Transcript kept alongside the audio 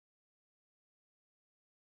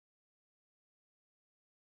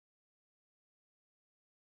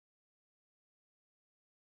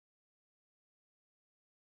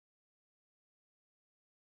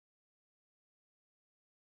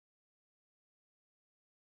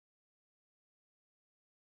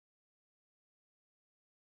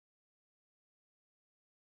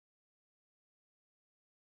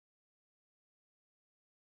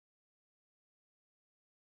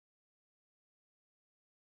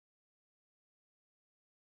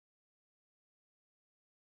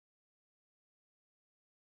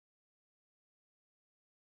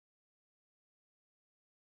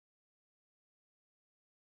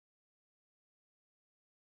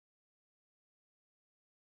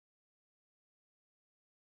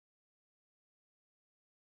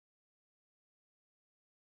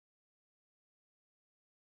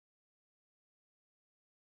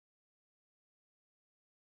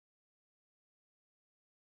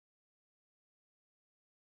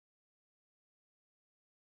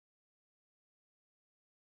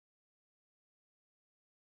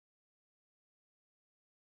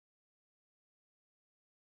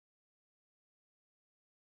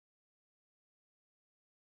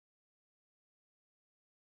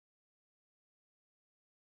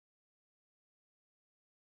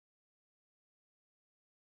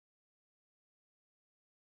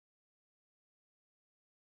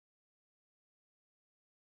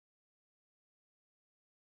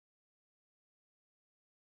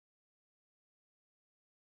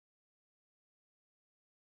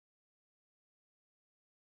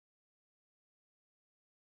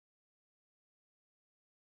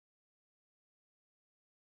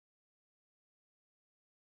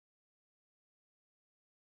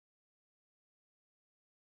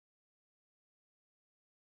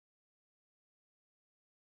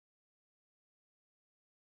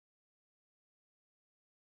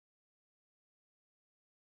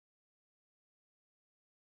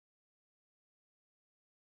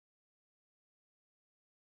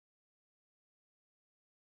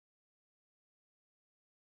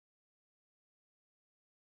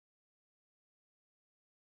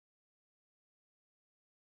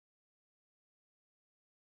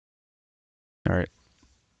All right,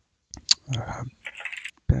 uh,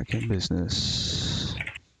 back in business.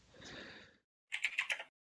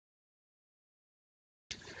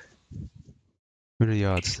 What are the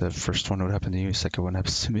odds the first one would happen to you, second one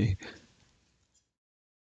happens to me?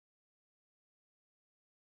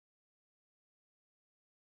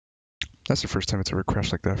 That's the first time it's ever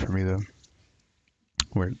crashed like that for me, though,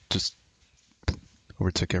 where it just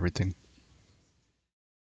overtook everything.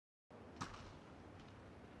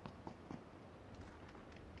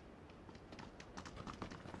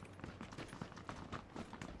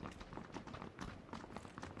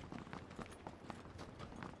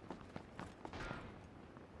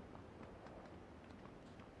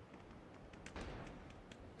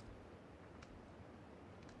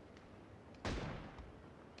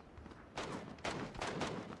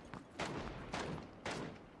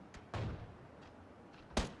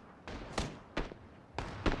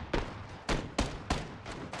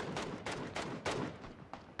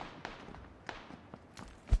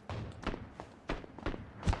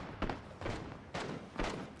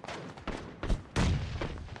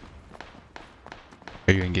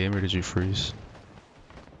 Are you in game or did you freeze?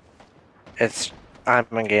 I'm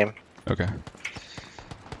in game. Okay.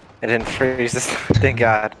 I didn't freeze this. Thank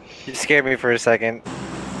God. You scared me for a second.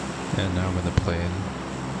 And now I'm in the plane.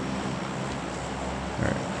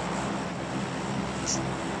 Alright.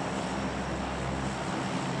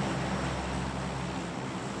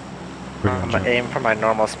 I'm gonna aim for my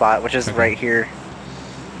normal spot, which is right here.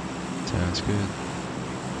 Sounds good.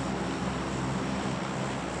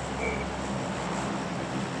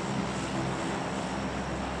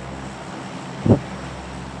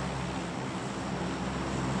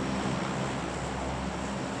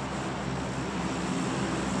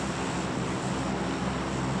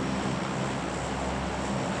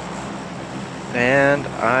 And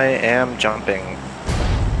I am jumping.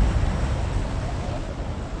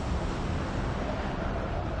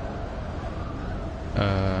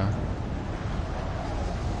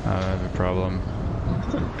 I have a problem.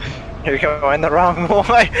 You're going the wrong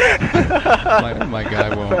way. my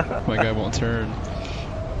guy won't turn.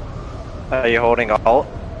 Are you holding Alt?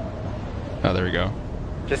 Oh, there we go.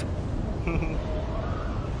 Just.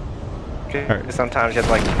 Alright. Sometimes you have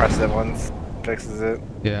to like press it once, fixes it.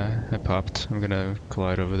 Yeah, I popped. I'm gonna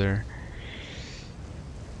collide over there.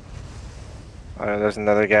 Oh, there's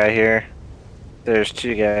another guy here. There's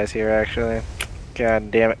two guys here actually.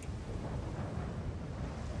 God damn it.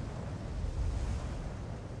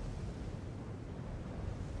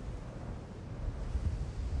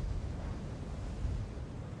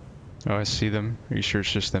 Oh, I see them. Are you sure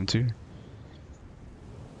it's just them two?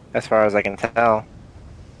 As far as I can tell.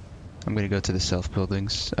 I'm gonna go to the south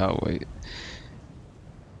buildings. Oh, wait.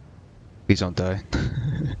 Please don't die.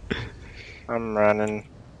 I'm running.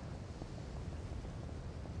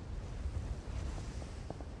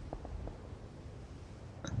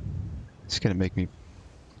 It's gonna make me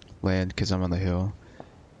land because I'm on the hill.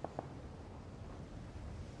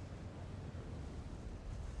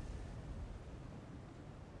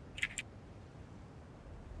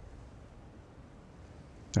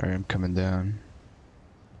 Alright, I'm coming down.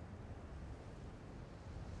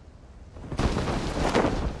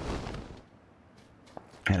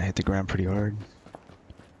 And I hit the ground pretty hard.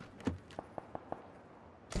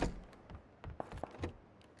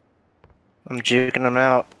 I'm juking them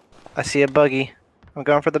out. I see a buggy. I'm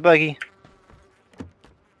going for the buggy.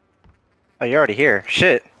 Oh, you're already here.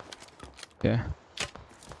 Shit. Yeah.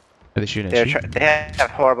 Are they shooting at you? They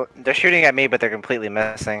have horrible. They're shooting at me, but they're completely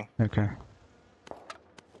missing. Okay.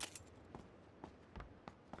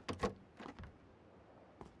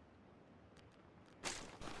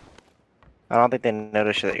 I don't think they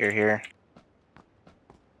notice that you're here.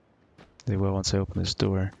 They will once I open this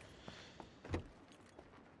door.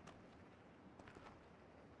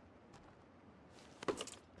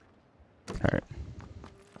 Alright.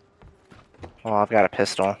 Well, I've got a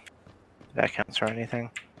pistol. If that counts for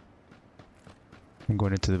anything. I'm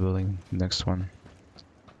going into the building. Next one.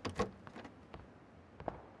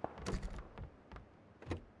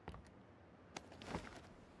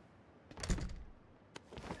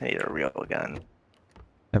 I need a real gun.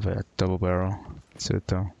 I have a double barrel. That's it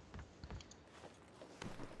though.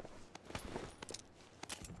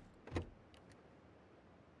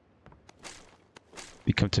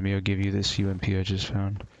 You come to me, I'll give you this UMP I just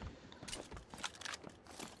found.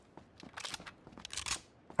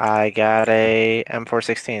 I got a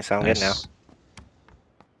M416, so I'm good now.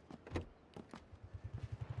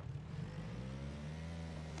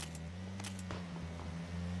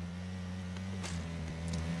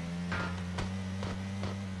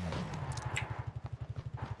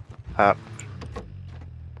 Up.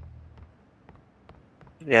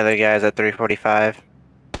 The other guy's at 345.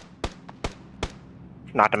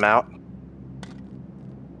 Knocked him out.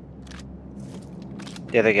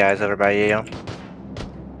 The other guy's over by you.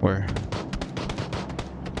 Where?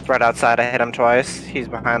 Right outside, I hit him twice. He's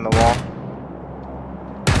behind the wall.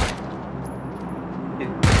 He's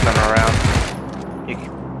coming around.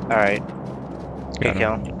 Alright. Good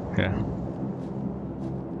kill. Yeah.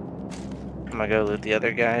 I'm gonna go loot the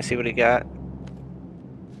other guy, see what he got.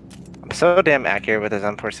 I'm so damn accurate with his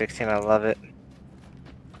M416, I love it.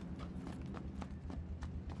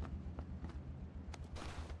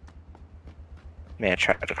 Man,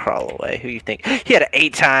 tried to crawl away. Who you think? He had it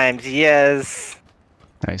 8 times, yes!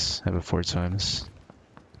 Nice. I have it 4 times.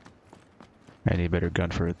 I need a better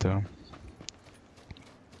gun for it though.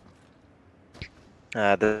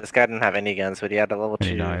 This guy didn't have any guns, but he had a level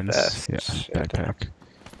 2 vest. Yeah, backpack.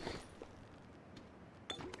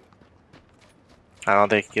 I don't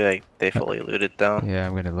think they fully looted though. Yeah,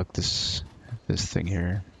 I'm gonna look this thing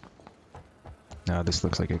here. No, this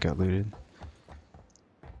looks like it got looted.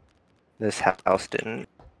 This house didn't.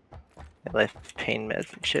 It left pain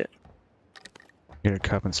meds and shit. Get a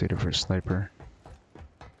compensator for a sniper.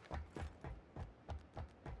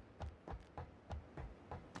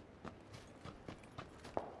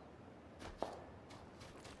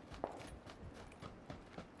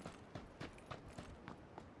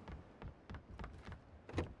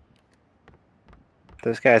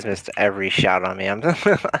 Those guys missed every shot on me. I'm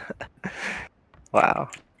wow.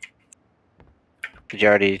 Did you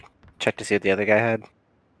already check to see what the other guy had?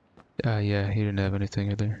 Yeah, he didn't have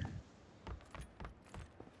anything either.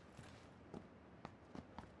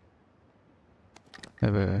 I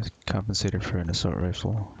have a compensator for an assault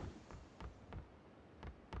rifle.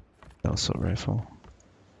 Assault rifle.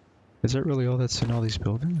 Is that really all that's in all these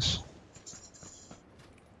buildings?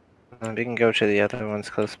 We can go to the other ones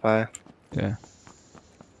close by. Yeah.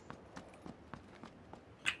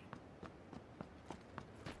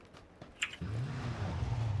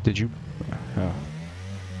 Did you? Oh.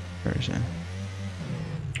 Where is it?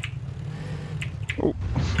 Oh.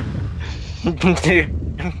 Dude.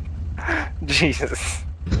 Jesus.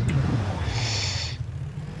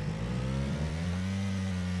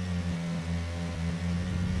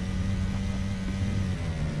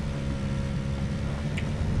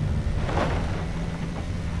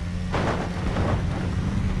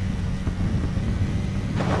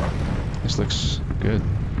 This looks good.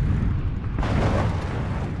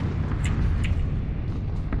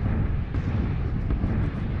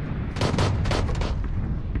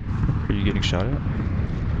 Are you getting shot at?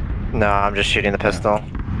 No, I'm just shooting the pistol.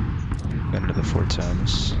 Got another 4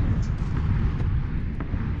 times.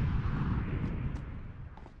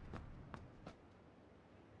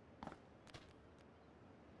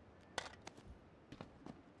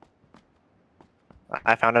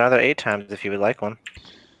 I found another 8 times if you would like one.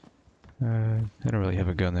 I don't really have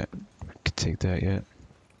a gun that could take that yet.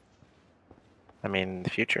 I mean, in the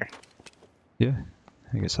future. Yeah,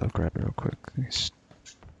 I guess I'll grab it real quick. Thanks.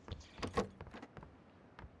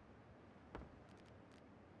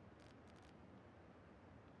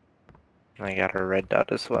 I got a red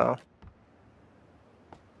dot as well.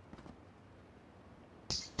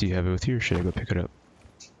 Do you have it with you or should I go pick it up?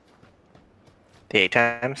 The 8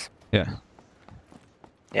 times? Yeah.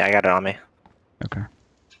 Yeah, I got it on me. Okay.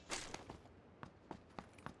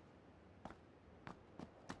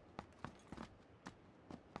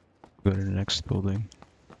 Go to the next building.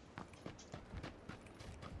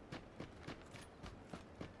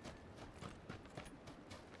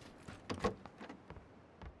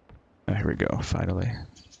 Oh, here we go, finally.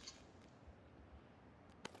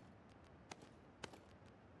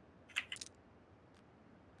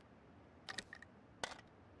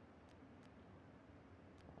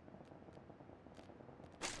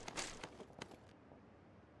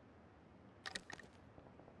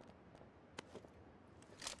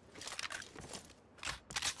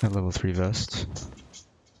 A level 3 vest.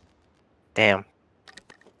 Damn.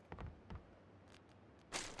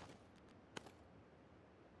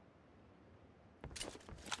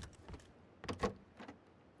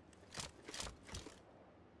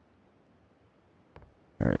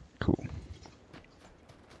 Alright, cool.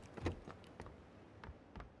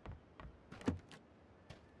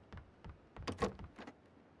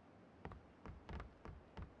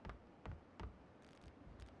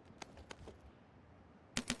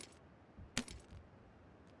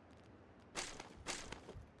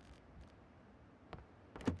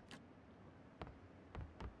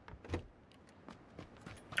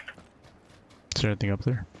 Is there anything up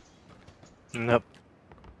there? Nope.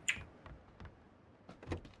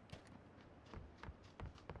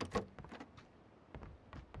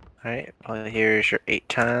 Alright, well, here's your 8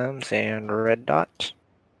 times and red dot.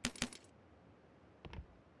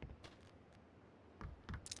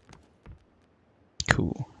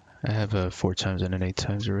 Cool. I have a 4 times and an 8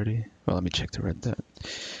 times already. Well, let me check the red dot.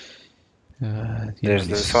 You know There's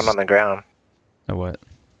this one on the ground. Oh, what?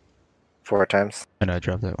 4 times. I know I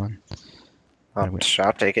dropped that one. Oh,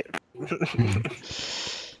 I'll take it.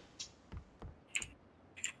 Let's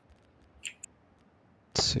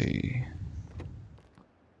see.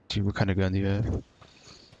 What kind of gun do you have?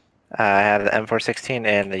 I have the M416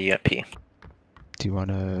 and the UMP. Do you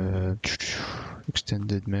want a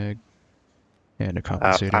extended mag and a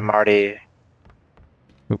compensator? I'm already...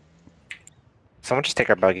 Oop. Someone just take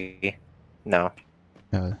our buggy. No.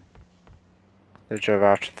 Uh, They drove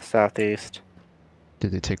off to the southeast.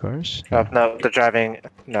 did they take ours? Oh, no, they're driving...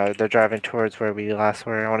 No, they're driving towards where we last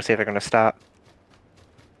were. I want to see if they're going to stop.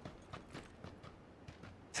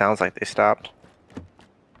 Sounds like they stopped.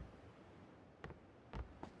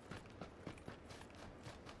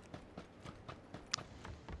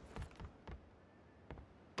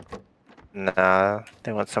 Nah,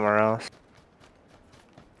 they went somewhere else.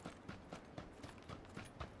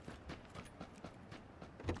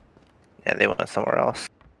 Yeah, they went somewhere else.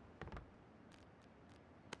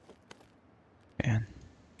 Man.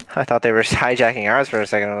 I thought they were hijacking ours for a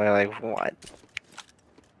second. And we were like, what?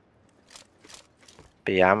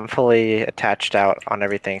 But yeah, I'm fully attached out on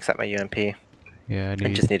everything except my UMP. Yeah, I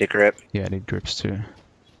just need a grip. Yeah, I need grips too.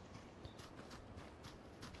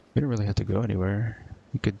 We don't really have to go anywhere.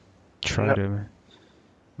 We could try to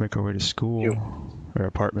make our way to school or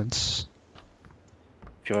apartments.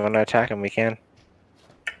 If you want to attack them, we can.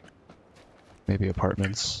 Maybe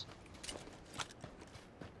apartments.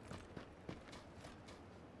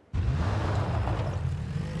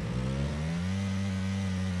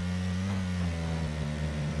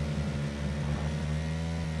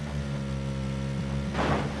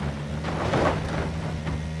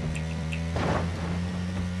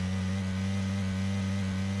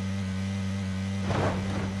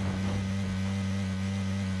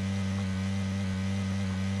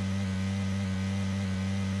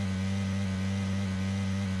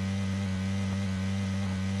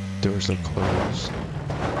 Doors look closed.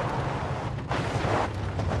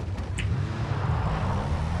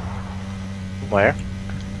 Where?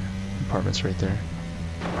 Apartments right there.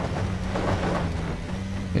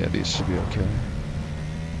 Yeah, these should be okay.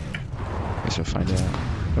 Guess we'll find out.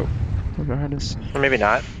 Oh, look behind us. Or maybe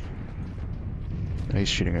not. Oh, he's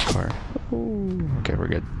shooting a car. Oh, okay, we're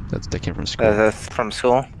good. That came from school. That's from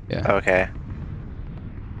school? Yeah. Okay.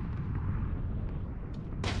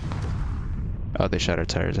 Oh, they shot our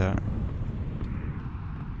tires out.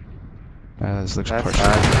 This looks That's partial.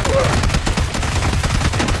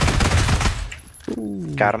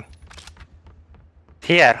 fine. Got him.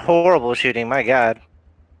 He had horrible shooting, my god.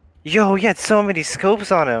 Yo, he had so many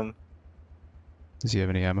scopes on him. Does he have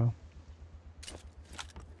any ammo?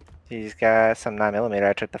 He's got some 9mm.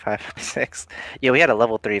 I took the 5.56. Yo, he had a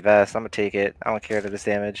level 3 vest. I'm gonna take it. I don't care that it's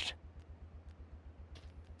damaged.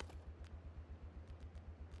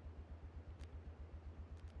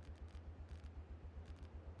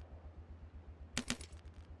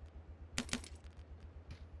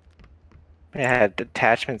 I had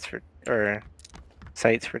attachments for, or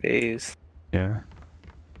sights for days. Yeah.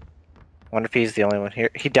 Wonder if he's the only one here.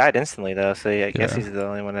 He died instantly though, so yeah, I guess Yeah. he's the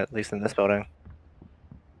only one at least in this building.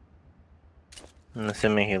 I'm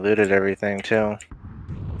assuming he looted everything too.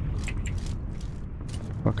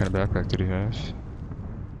 What kind of backpack did he have?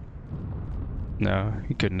 No,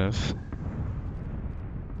 he couldn't have.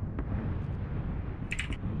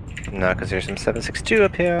 No, because there's some 7.62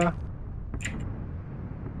 up here.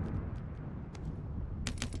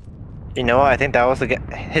 You know what? I think that was the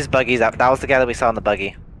guy. His buggy's up. That was the guy that we saw in the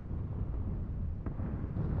buggy.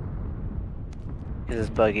 His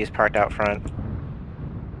buggy's parked out front.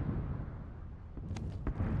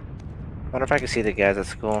 Wonder if I can see the guys at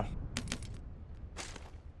school.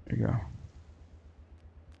 There you go.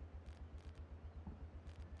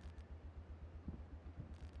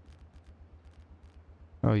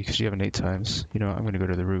 Oh, because you have an 8 times. You know what? I'm gonna go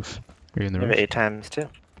to the roof. Are you in the I have roof? 8 times too.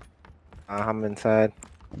 I'm inside.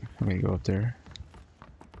 I'm gonna go up there.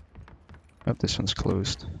 Oh, this one's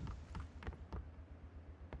closed.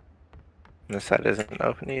 This side isn't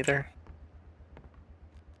open either.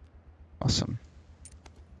 Awesome.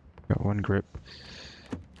 Got one grip.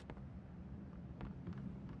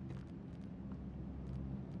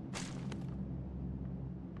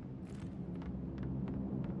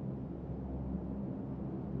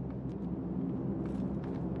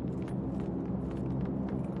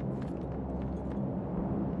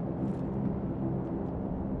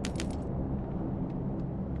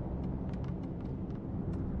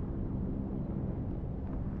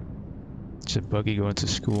 It's a buggy going to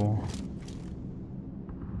school.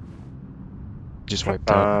 Just wiped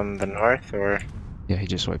out. From the north, or? Yeah, he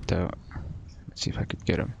just wiped out. Let's see if I could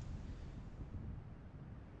get him.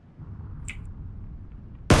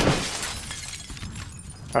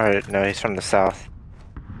 Alright, no, he's from the south.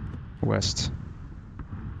 West.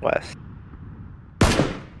 West.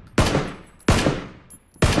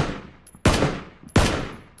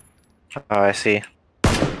 Oh, I see.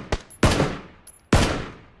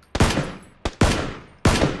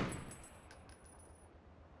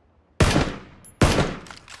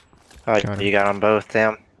 Oh, Got him. you got them both,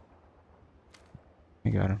 damn.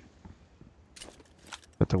 We got him.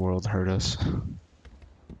 But the world hurt us.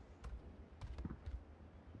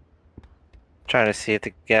 Trying to see if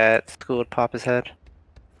the guy at school would pop his head.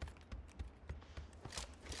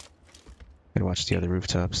 Gotta watch the other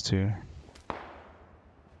rooftops too.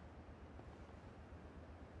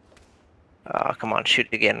 Oh, come on, shoot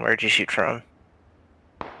again. Where'd you shoot from?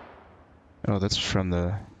 Oh, that's from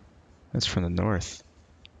the north.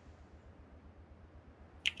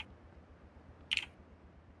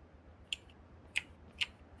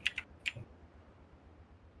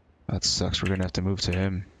 That sucks. We're gonna have to move to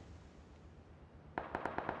him.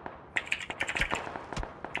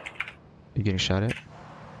 You getting shot at?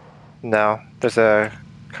 No, there's a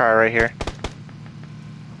car right here.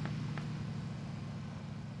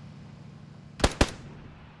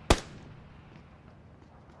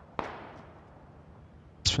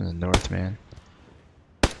 It's from the north, man.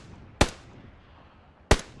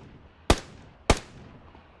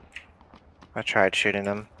 I tried shooting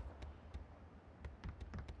him.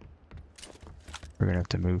 We're gonna have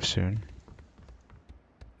to move soon.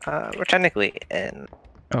 We're technically in.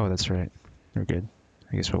 Oh, that's right. We're good.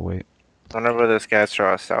 I guess we'll wait. I wonder where those guys to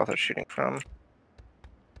our south are shooting from.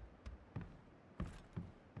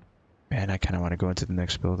 Man, I kind of want to go into the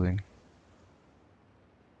next building.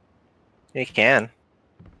 You can.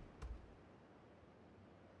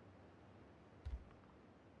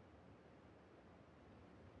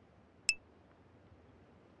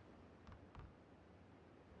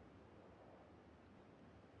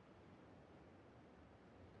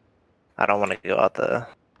 I don't want to go out the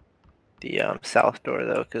south door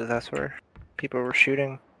though, because that's where people were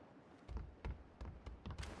shooting.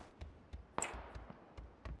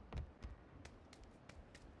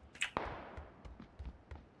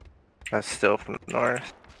 That's still from the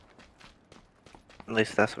north. At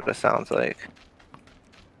least that's what it sounds like.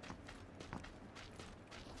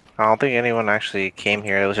 I don't think anyone actually came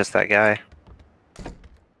here, it was just that guy.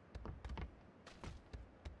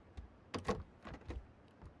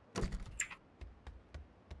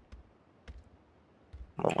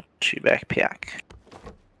 Level 2 backpack.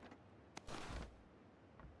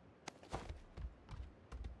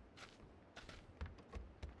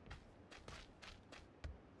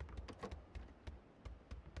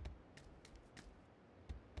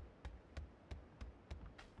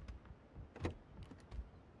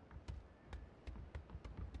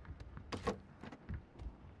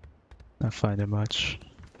 Not finding much.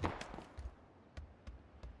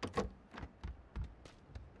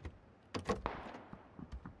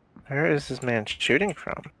 Where is this man shooting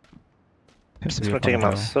from? Has to This be would up take on him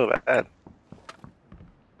a out hill. so bad.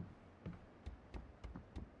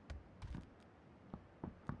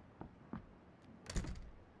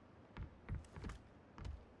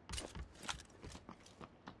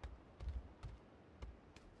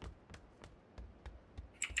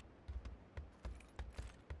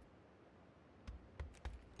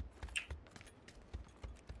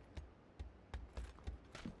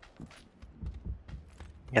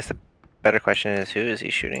 I guess the better question is, who is he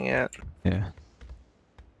shooting at? Yeah.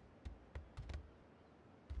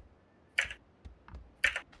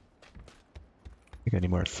 You got any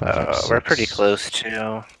more 556? We're pretty close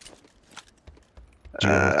to. Did you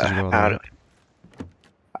go all the way up?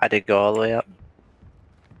 I did go all the way up.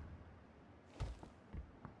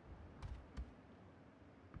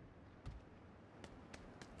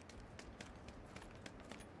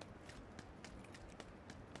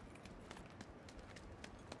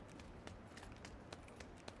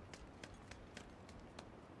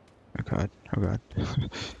 Oh god. Oh god. I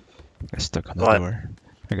got stuck on the What? door.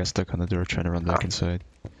 I got stuck on the door trying to run back inside.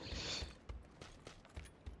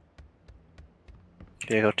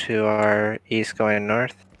 Do you go to our east going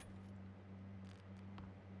north?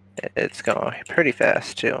 It's going pretty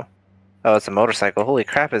fast too. Oh, it's a motorcycle. Holy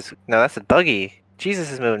crap, is no, that's a buggy.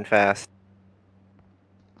 Jesus is moving fast.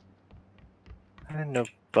 I didn't know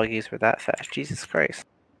buggies were that fast. Jesus Christ.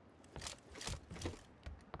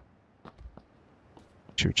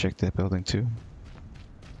 Should we check that building too?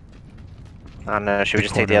 I don't know, should we The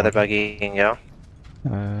just take the corner other one. buggy and go?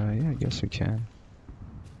 Yeah, I guess we can.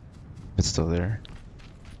 It's still there.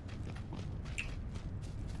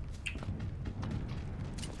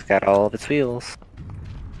 It's got all of its wheels.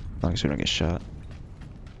 As long as we don't get shot.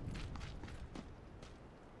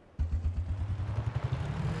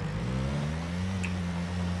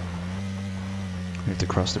 We have to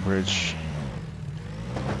cross the bridge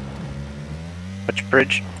Which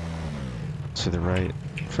bridge? to the right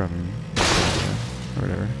from or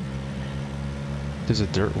whatever. There's a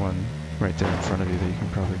dirt one right there in front of you that you can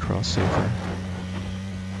probably cross safer.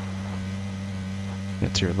 Yeah,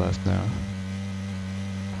 to your left now.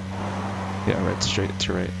 Yeah, right, straight to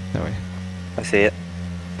your right, that way. I see it.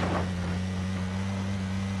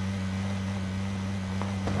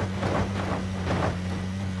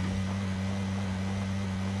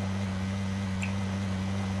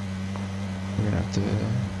 We're gonna have to...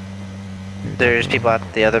 There's people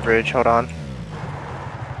at the other bridge, hold on.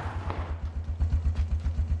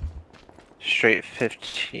 Straight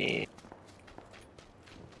 15.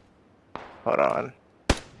 Hold on.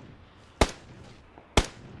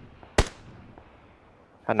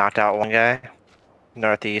 I knocked out one guy.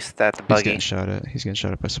 Northeast at the He's buggy. getting shot at. He's getting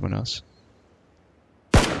shot at by someone else.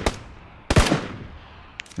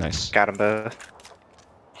 Nice. Got them both.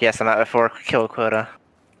 Yes, I'm at a 4 kill quota.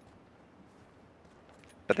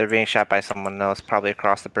 But they're being shot by someone else, probably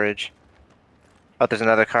across the bridge. Oh, there's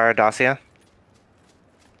another car, Dacia.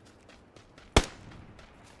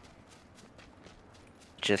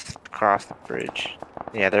 Just across the bridge.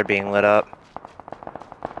 Yeah, they're being lit up.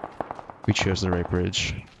 We chose the right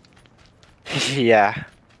bridge. Yeah.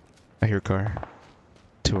 I hear a car.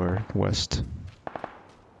 To our west.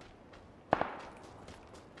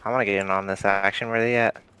 I want to get in on this action. Where are they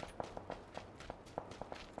at?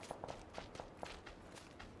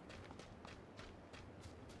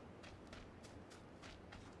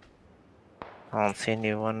 I don't see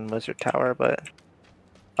anyone Wizard Tower, but...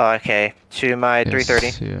 Oh, okay. To my 330.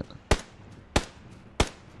 Yes, yeah.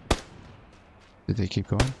 Did they keep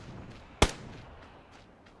going?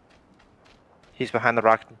 He's behind the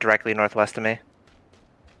rock directly northwest of me.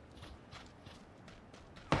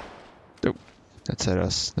 Nope. That's at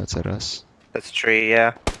us. That's at us. That's a tree,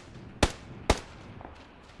 yeah.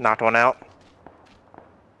 Knocked one out.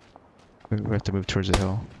 We have to move towards the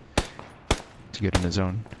hill. To get in the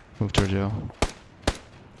zone. Move towards the hill.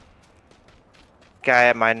 Guy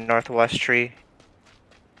at my northwest tree.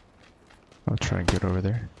 I'll try and get over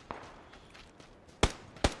there.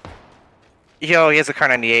 Yo, he has a car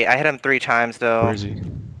 98. I hit him 3 times though. Where is he?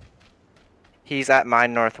 He's at my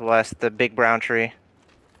northwest, the big brown tree.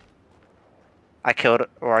 I killed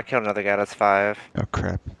another guy, that's 5. Oh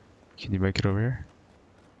crap. Can you make it over here?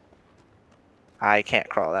 I can't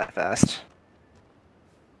crawl that fast.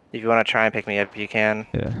 If you want to try and pick me up, you can.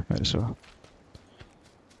 Yeah, might as well.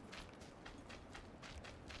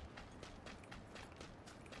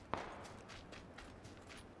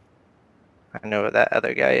 I know what that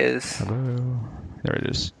other guy is. Hello. There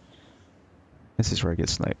it is. This is where I get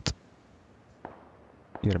sniped.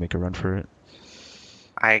 You gotta make a run for it.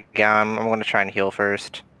 I'm going to try and heal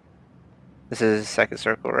first. This is second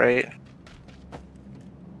circle, right?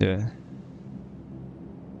 Yeah.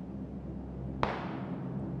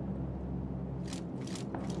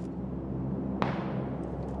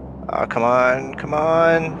 Oh, come on, come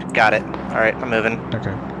on. Got it. Alright, I'm moving.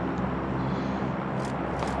 Okay.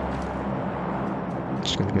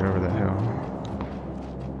 Just gonna get over that hill.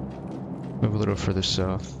 Move a little further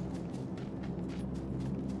south.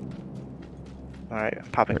 Alright, I'm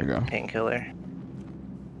popping There you go. painkiller.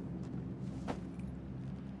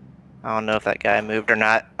 I don't know if that guy moved or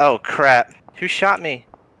not. Oh crap. Who shot me?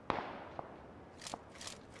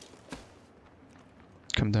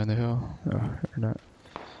 Come down the hill. Oh, or not.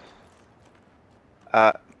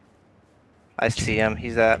 I see him.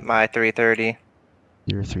 He's at my 330.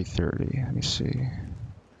 You're 330. Let me see.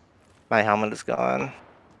 My helmet is gone.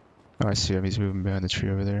 Oh, I see him. He's moving behind the tree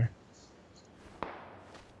over there.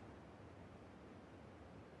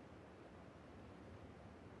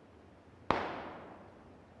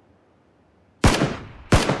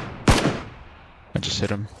 I just hit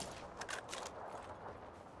him.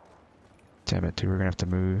 Damn it, dude. We're gonna have to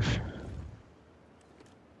move.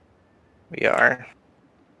 We are.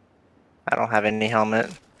 I don't have any helmet.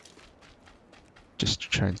 Just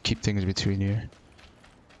try and keep things between you.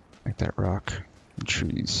 Like that rock and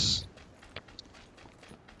trees.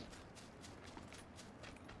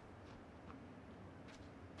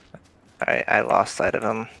 I lost sight of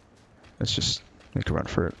him. Let's just make a run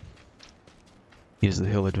for it. He has the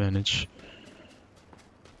hill advantage.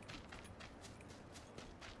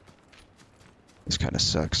 kind of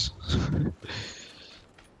sucks.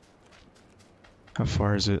 How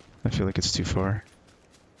far is it? I feel like it's too far.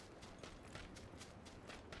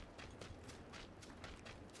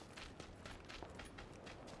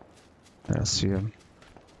 I don't see him.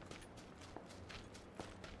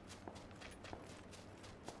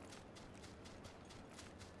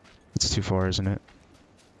 It's too far, isn't it?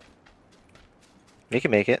 You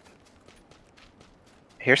can make it.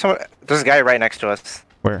 Here's someone. There's a guy right next to us.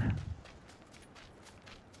 Where?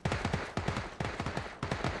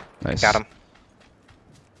 Nice. Got him.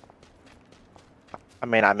 I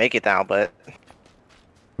may not make it now, but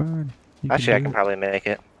Come on, you actually I do can it. probably make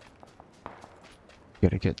it.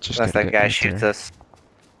 Gotta get, just Unless gotta that get guy right shoots there. us.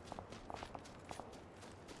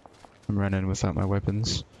 I'm running without my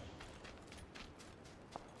weapons.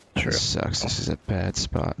 True. This sucks. This is a bad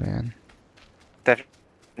spot, man.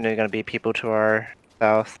 Definitely gonna be people to our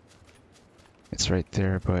south. It's right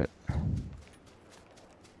there, but...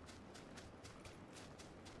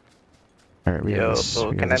 Alright, we have Yo, this, we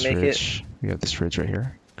have can I this make it? ridge. We have this ridge right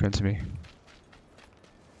here. Come to me.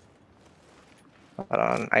 Hold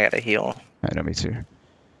on, I gotta heal. I know, me too.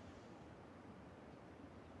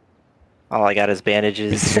 All I got is Me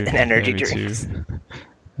bandages too. and energy Yeah, me too. drinks.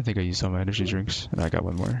 I think I used all my energy drinks, and I got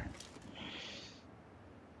one more.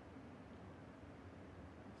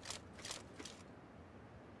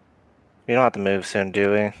 We don't have to move soon, do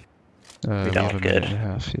we? We have don't, a good. minute and a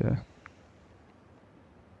half, yeah.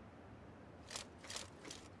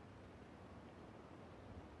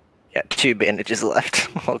 Yeah, 2 bandages left.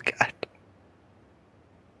 Oh god.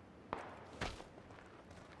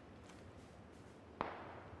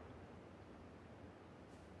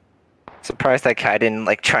 Surprised that guy didn't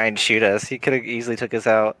like try and shoot us. He could have easily took us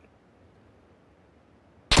out.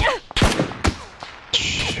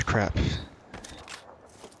 Crap.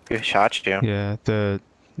 Who shot you? Yeah, in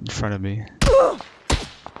front of me.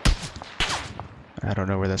 I don't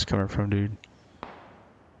know where that's coming from, dude.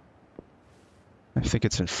 I think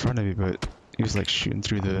it's in front of me, but he was like shooting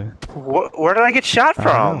through the... Where did I get shot I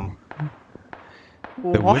don't from?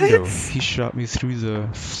 know. The What? window. He shot me through the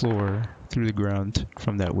floor, through the ground,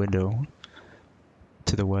 from that window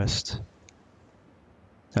to the west.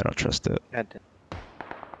 I don't trust it. Oh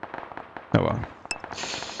well.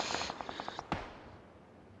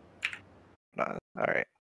 No, alright.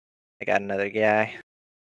 I got another guy.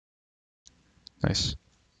 Nice.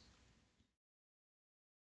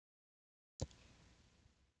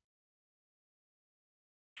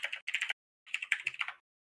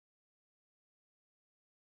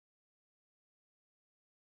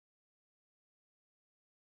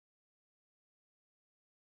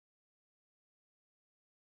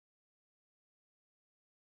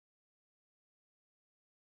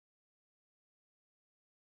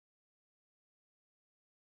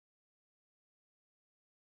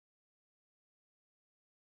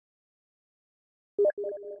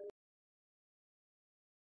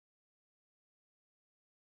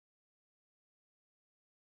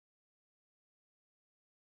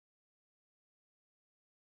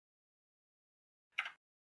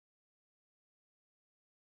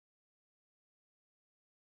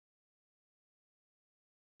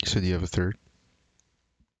 You said you have a third?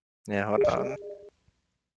 Yeah, hold on.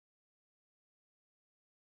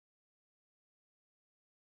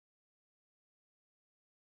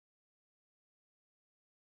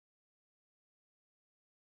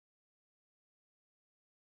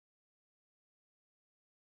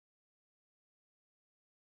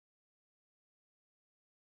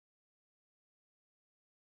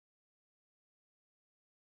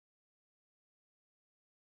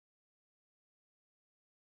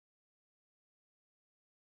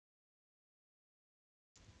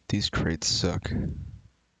 These crates suck.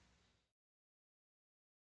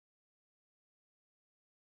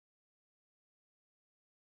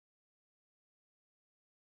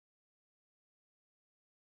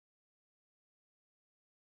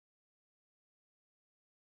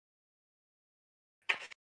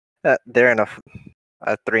 They're in a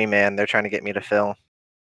 3-man. They're trying to get me to fill.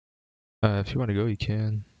 If you want to go, you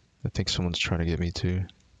can. I think someone's trying to get me too.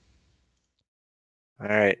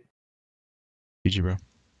 Alright, GG, bro.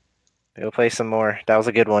 go play some more. That was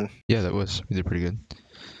a good one. Yeah, that was. We did pretty good.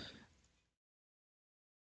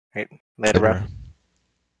 Alright, later, Later, bro. bro.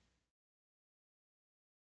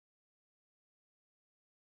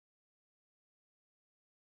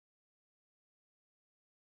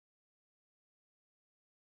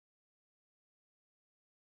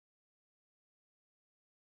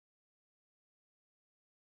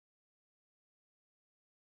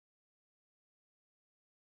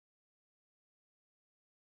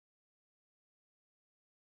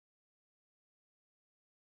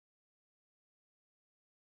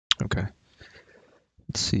 Okay.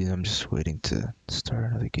 Let's see, I'm just waiting to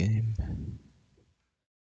start another game.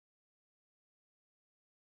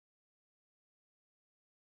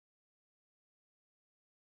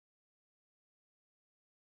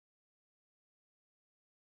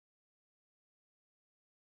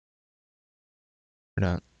 Or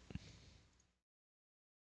not.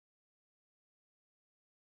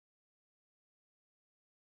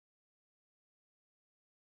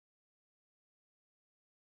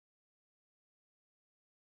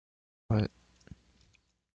 What?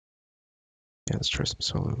 Yeah, let's try some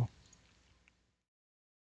solo.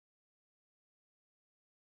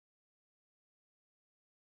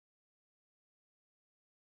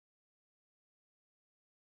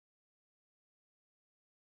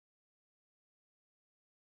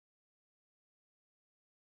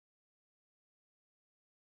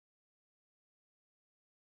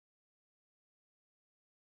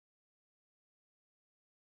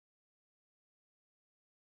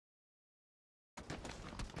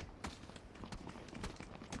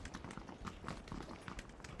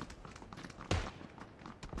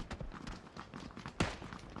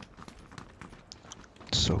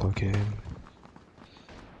 Solo game.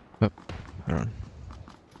 Oh, hold on.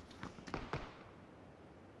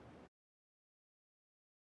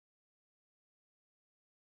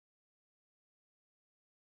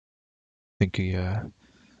 I think he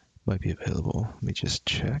might be available. Let me just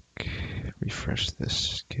check. Refresh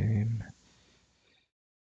this game.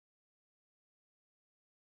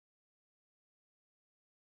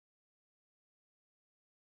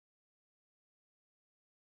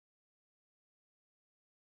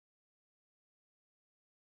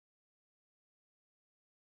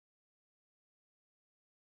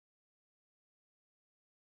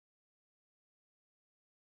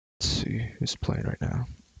 Let's see who's playing right now.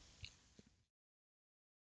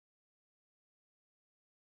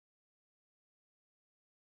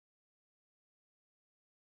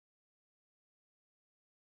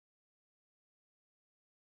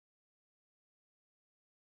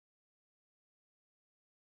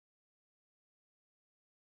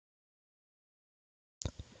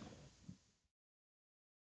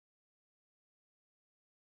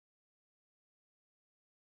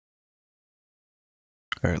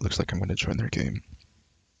 Alright, looks like I'm gonna join their game.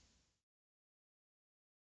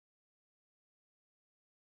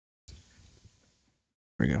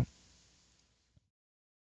 Here we go.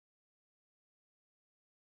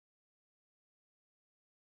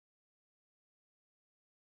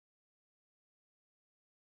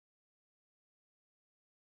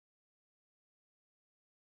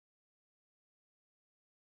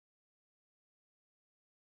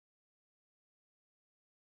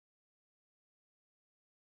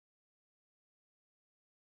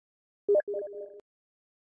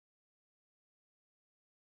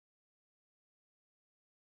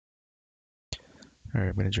 Alright,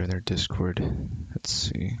 I'm gonna join their Discord. Let's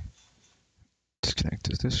see. Disconnect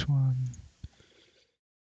to this one.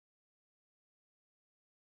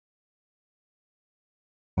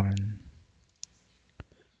 Yeah,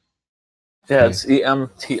 Hey. it's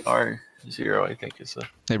EMTR0, I think is the.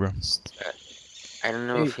 Hey, bro. I don't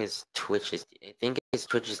know if his Twitch is. I think his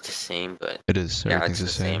Twitch is the same, but It is. yeah, Everything's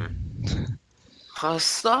it's the the same.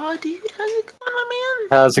 Huzzah, dude! How's it going, my man?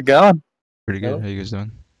 How's it going? Pretty good. Hello? How you guys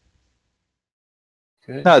doing?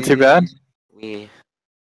 Good. Not too bad.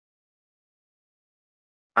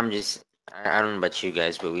 I'm just. I don't know about you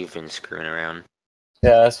guys, but we've been screwing around.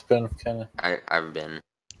 Yeah, it's been kind of. I've been.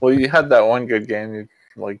 Well, you had that one good game, you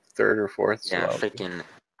like third or fourth. Yeah, So freaking.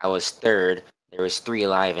 I was third. There was 3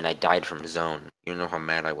 alive, and I died from zone. You know how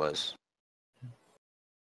mad I was.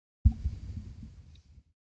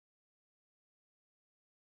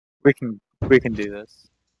 We can do this.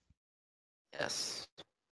 Yes,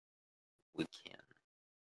 we can.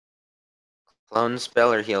 Clone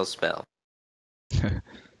spell or heal spell?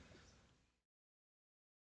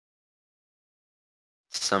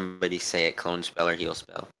 Somebody say it. Clone spell or heal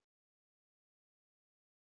spell?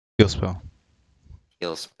 Heal spell.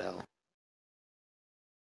 Heal spell.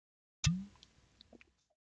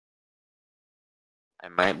 I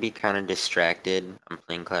might be kind of distracted. I'm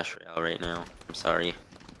playing Clash Royale right now. I'm sorry.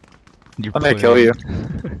 You're I'm gonna kill you.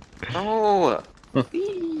 No!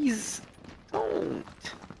 Please! Don't!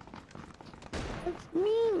 That's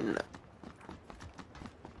mean!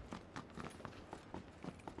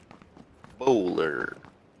 Bowler.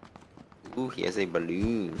 Ooh, he has a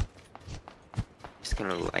balloon. Just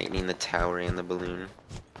gonna lightning the tower and the balloon.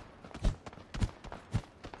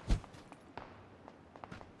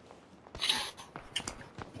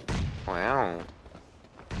 Wow.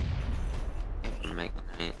 Mega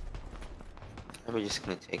Knight. Probably just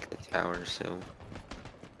gonna take the tower, so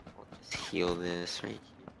we'll just heal this right here.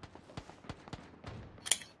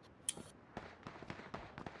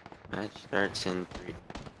 Match starts in 3.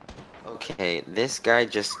 Okay, this guy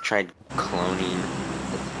just tried cloning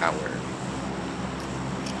the tower.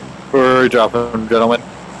 We're dropping, gentlemen.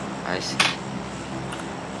 I see.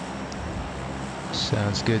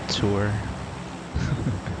 Sounds good, tour.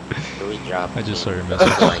 So we drop. I just saw your so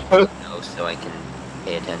message. I can know, so I can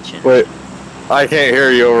pay attention. Wait, I can't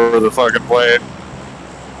hear you over the fucking plane.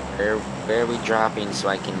 Where are we dropping so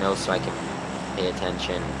I can know, so I can pay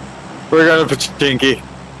attention? We're going to Pachinki.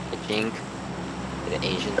 The Jink? The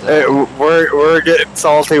Asian zone? Hey, we're getting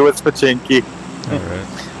salty with Pachinki. Alright.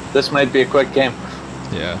 This might be a quick game.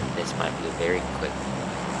 Yeah, This might be very quick.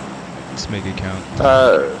 let's make it count.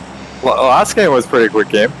 Last game was a pretty quick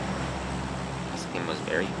game. This game was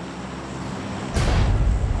very.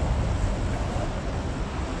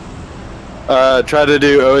 Try to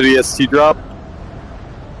do ODST drop.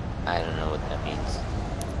 I don't know what that means.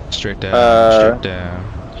 Straight down, straight down.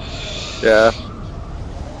 Yeah.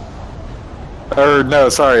 Or no,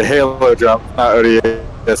 sorry, Halo jump, not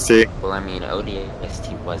ODST. Well, I mean,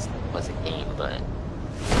 ODST was a game, but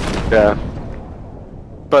Yeah.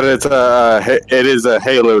 But it is a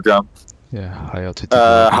Halo jump. Yeah, high altitude.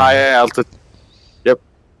 High altitude. Yep.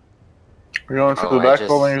 We're going for Oh, the I back just-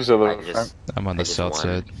 buildings or I the just- front? I'm on I the just south won,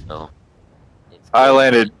 side. So it's I good.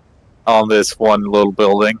 landed on this one little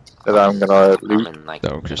building that I'm gonna I'm loot. in, like,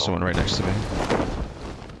 Oh, just the one right next to me.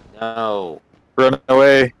 No. Run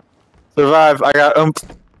away. Survive. I got oomph.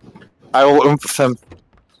 I will oomph him.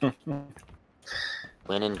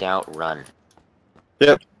 When in doubt, run.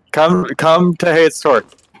 Come to Hate's store.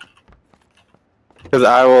 Because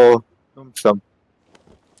I will oomph them.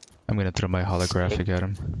 I'm gonna throw my holographic at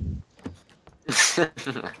him.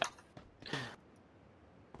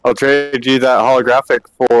 I'll trade you that holographic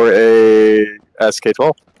for a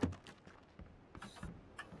SK-12.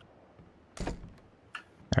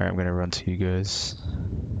 Alright, I'm gonna run to you guys.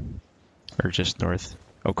 Or just north.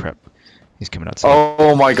 Oh crap. He's coming outside.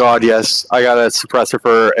 Oh my god, yes. I got a suppressor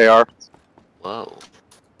for AR. Whoa.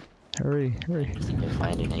 Hurry, hurry. Easy to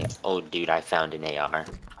find an AR. Oh, dude, I found an AR.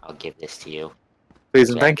 I'll give this to you. Please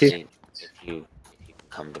and thank you. Actually, if you can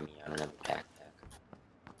come to me, I don't have a backpack.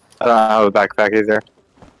 I don't have a backpack either.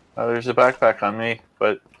 There's a backpack on me,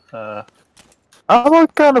 but I'm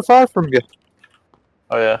kind of far from you.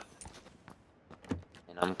 oh yeah.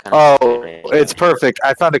 And I'm kind of. Oh, it's perfect.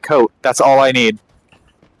 I found a coat. That's all I need.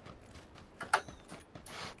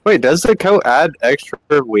 Wait, does the coat add extra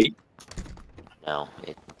weight? No,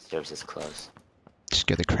 it serves as close. Just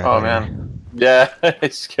get the crap Oh out of me. man. Yeah,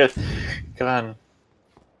 it's good. Come on.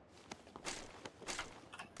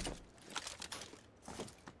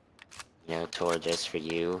 You know, Tor, just for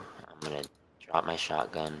you, I'm gonna drop my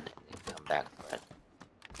shotgun and then come back for it.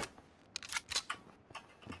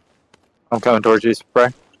 I'm coming towards you, Spray.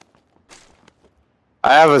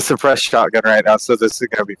 I have a suppressed shotgun right now, so this is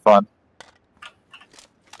gonna be fun.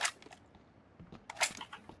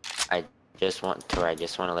 Just want Tor, I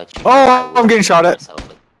just want to let you. Oh, know I will I'm getting shot at. myself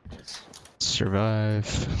with this.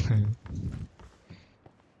 Survive.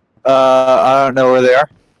 I don't know where they are.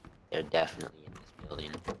 They're definitely in this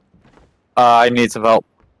building. I need some help.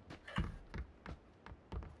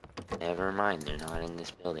 Never mind, they're not in this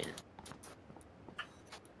building.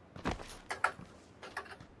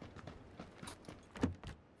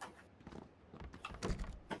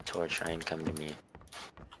 Tor, try and come to me.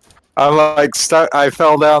 I'm like stuck. I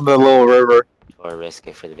fell down the little river. Tor, risk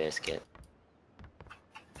it for the biscuit.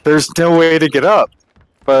 There's no way to get up.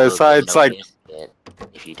 But You'll besides, get no like, biscuit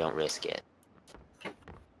if you don't risk it.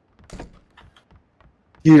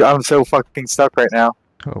 dude, I'm so fucking stuck right now.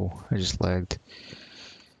 Oh, I just lagged.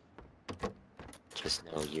 Just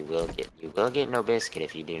know you will get no biscuit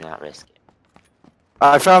if you do not risk it.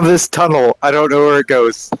 I found this tunnel. I don't know where it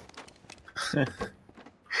goes. Dead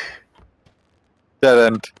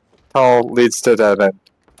end. Tunnel leads to dead end.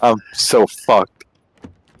 I'm so fucked.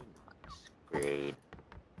 Screwed.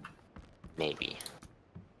 Maybe.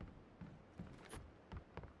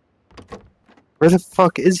 Where the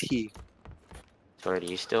fuck is he? Tor, do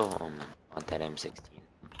you still want that M16?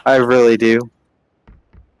 I really do.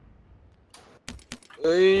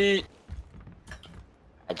 I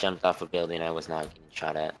jumped off a building I was not getting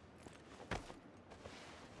shot at.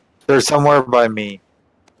 They're somewhere by me.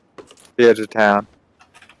 The edge of town.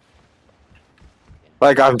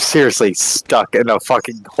 Like, I'm seriously stuck in a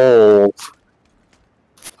fucking hole.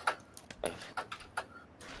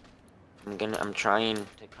 I'm trying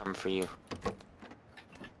to come for you.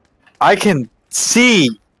 I can see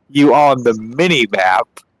you on the mini map.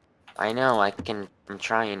 I know, I'm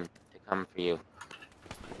trying to come for you.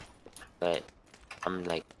 But, I'm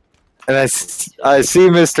like... And I see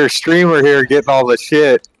Mr. Streamer here getting all the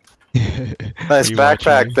shit. Nice You backpack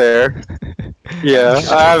watching? there. Yeah,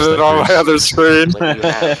 Just I have it on my snipers. other screen. What do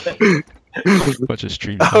you have? Bunch of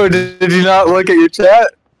stream Oh, snipers. did you not look at your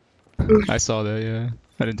chat? I saw that, yeah.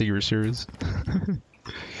 I didn't think you were serious.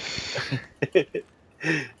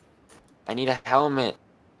 I need a helmet.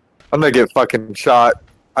 I'm gonna get fucking shot.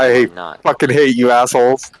 I I'm hate, not. fucking hate you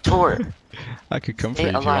assholes. Tor, I could come for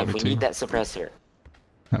stay you if you want alive. me We to. need that suppressor.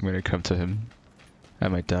 I'm gonna come to him. I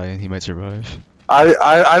might die and he might survive.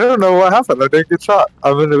 I don't know what happened. I didn't get shot.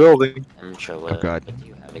 I'm in the building. I'm sure Oh god. what do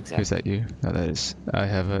you have Is exactly? that you? No, that is. I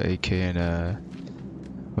have a AK and a...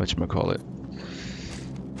 whatchamacallit.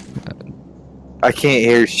 I can't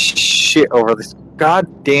hear shit over this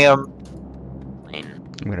goddamn. Plane.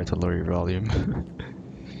 I'm gonna have to lower your volume.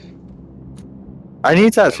 I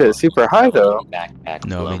need that shit super high though. Backpack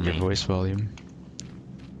No, I below mean your me. voice volume.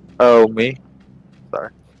 Oh, me?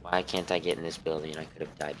 Why can't I get in this building? I could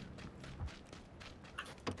have died.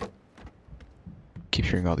 Keep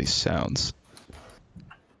hearing all these sounds.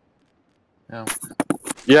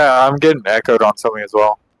 Yeah, I'm getting echoed on something as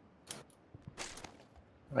well.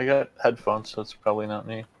 I got headphones, so it's probably not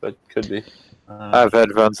me, but could be. I have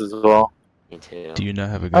headphones as well. Me too. Do you not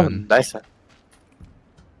have a Oh, gun? nice.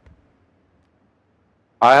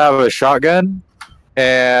 I have a shotgun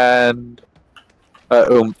and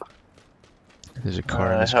There's a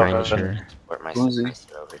car in I this have garage a- here. Transport my Uzi.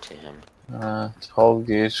 suppressor over to him. 12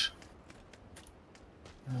 gauge.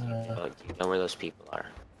 Oh, do you know where those people are?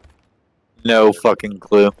 no fucking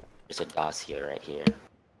clue. There's a dossier right here.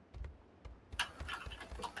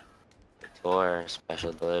 Tor,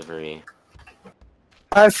 special delivery.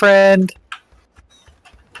 Hi, friend.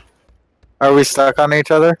 Are we stuck on each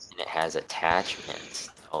other? And it has attachments.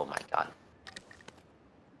 Oh my god.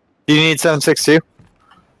 Do you need 762?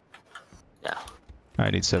 No. I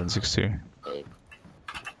need 762. Babe.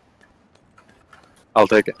 I'll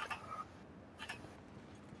take it.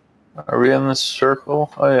 Are we in this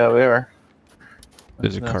circle? Oh yeah, we are.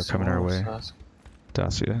 There's a car That's coming our someone way. else's.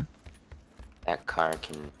 Dacia. That car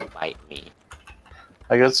can bite me.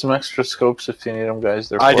 I got some extra scopes if you need them, guys.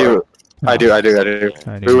 They're I do. I do. I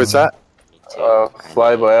need Who was one. that? Me too. I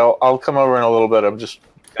Flyboy. I'll come over in a little bit. I'm just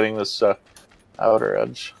getting this outer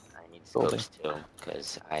edge. need scopes too,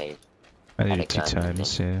 because I I Had need a it 2 gun,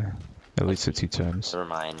 times, yeah. At least the 2 times. never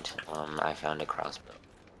mind. I found a crossbow.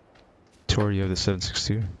 Tor, you have the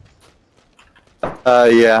 762?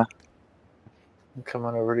 Yeah. I'm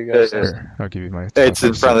coming over to you guys. It- I'll give you my. It's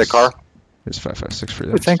in front of the 5.56. car. There's 5.56 for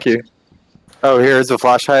Oh, that. thank you. Oh, here's a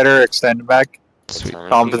flash hider, extended mag. Sweet.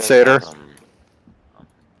 Tell me if you guys Compensator.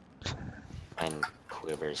 have, find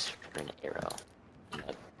quivers for an arrow. And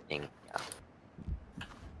a thing. Yeah.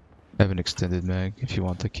 I have an extended mag if you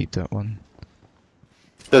want to keep that one.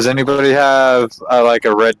 Does anybody have like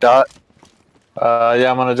a red dot? Yeah,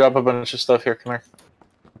 I'm gonna drop a bunch of stuff here. Come here.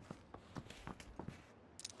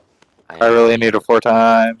 I really need a 4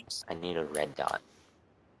 times. I need a red dot.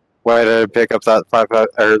 Why did I pick up that 5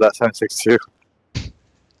 or that 762?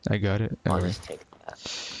 I got it. I'll Anyway, just take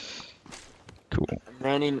that. cool. I'm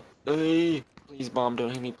running. Hey, please, bomb,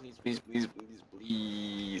 don't hit me. Please, please, please, please,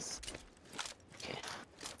 please. Okay.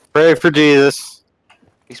 Pray for Jesus.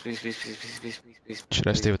 Please, please, please, please, please, please, please, please. Should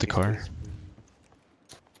I please, stay with the please, car? please.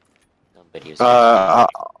 Nobody was.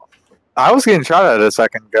 I was getting shot at a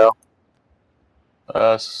second ago.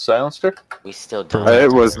 Silencer? We still don't.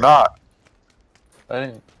 It was not. I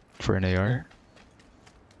didn't. For an AR?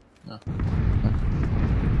 No.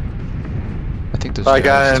 I think those Like,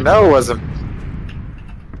 guys I do- know it wasn't.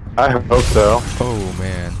 I hope so. Oh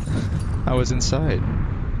man. I was inside.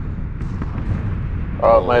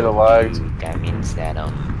 Oh, it might have lagged. Dude, that means that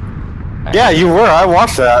Yeah, you were. I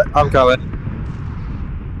watched that. I'm coming.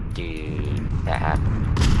 Dude, that happened.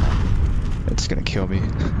 It's gonna kill me.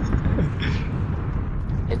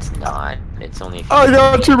 It's not. It's only. I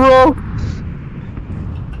got you, bro.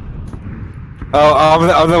 Oh,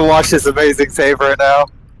 I'm gonna watch this amazing save right now.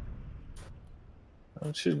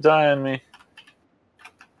 Don't you die on me.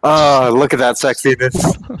 Oh, look at that sexiness.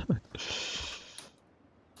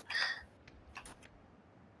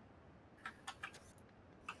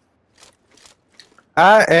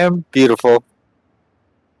 I am beautiful.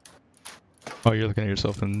 Oh, you're looking at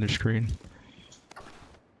yourself in your screen.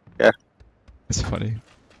 Yeah. It's funny.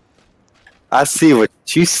 I see what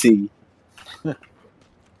you see.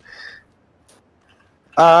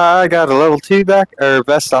 I got a level 2 back or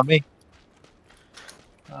vest on me.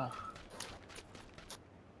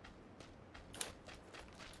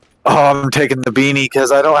 Oh, I'm taking the beanie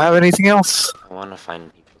because I don't have anything else. I want to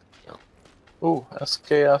find people to kill. Ooh, that's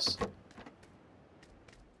chaos.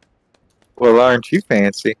 Well, aren't you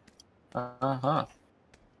fancy? Uh-huh.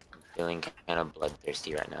 I'm feeling kind of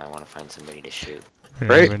bloodthirsty right now. I want to find somebody to shoot.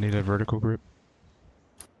 Great. I need a vertical grip.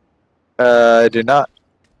 I do not.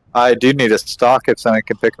 I do need a stock if someone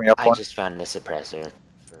can pick me up I one. just found a suppressor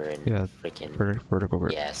for a Yeah, freaking vertical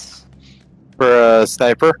grip. yes. For a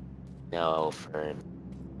sniper? No, for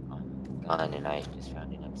gun, and I just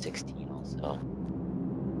found an M16 also.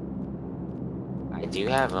 I do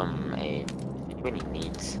have a. If anybody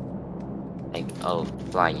needs, like, oh,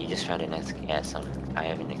 Fly, you just found an SKS. I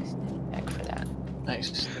have an extended pack for that.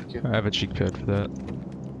 Nice, thank you. I have a cheek pad for that.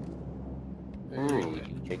 Ooh,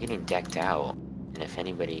 you're getting decked out. And if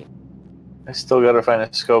anybody, I still gotta find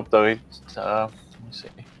a scope though. Let me see.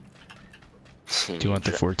 Do you want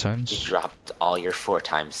the 4 You times? dropped all your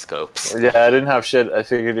 4x scopes. Yeah, I didn't have shit. I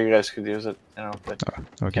figured you guys could use it, you know, but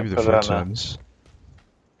I'll give you the put it 4 on times.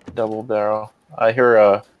 double barrel. I hear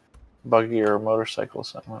a buggy or a motorcycle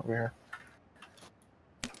something over here.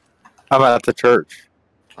 I'm at the church.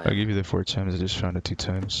 I'll give you the 4 times. I just found it 2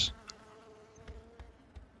 times.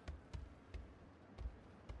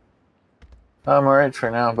 I'm alright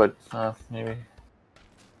for now, but maybe.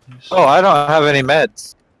 Oh, I don't have any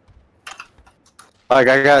meds. Like,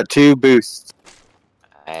 I got 2 boosts.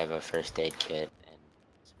 I have a first aid kit and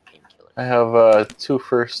some painkillers. I have 2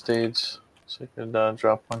 first aids, so I could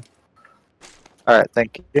drop one. Alright,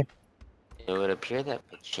 thank you. It would appear that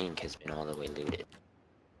Pachink has been all the way looted.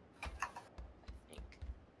 I think.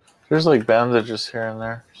 There's like bandages here and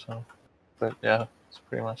there, so. But yeah, it's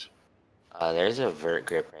pretty much. There's a vert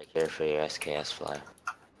grip right here for your SKS Fly.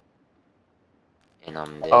 And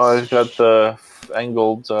this Oh, it's got the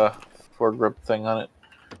angled foregrip thing on it.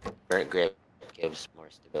 vert grip gives more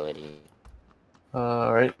stability.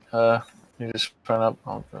 Alright, you just run up.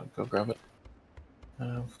 I'll go grab it.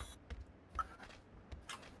 Or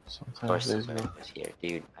Sometimes these somebody was here.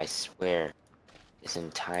 Dude, I swear, this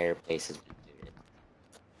entire place has been looted.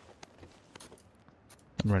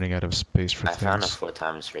 I'm running out of space for I found a things. 4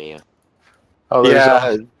 times for you. Oh, there's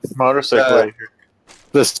Yeah, a motorcycle right here.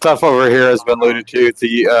 the stuff over here has been looted too.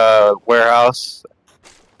 The warehouse.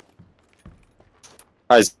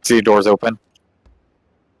 I see doors open.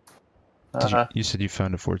 You said you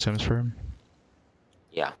found a 4 times for him?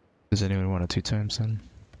 Yeah. Does anyone want a 2 times then?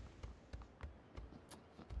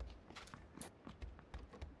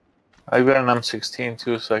 I've got an M16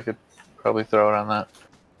 too, so I could probably throw it on that.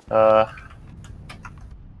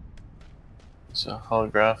 It's a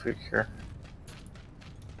holographic here.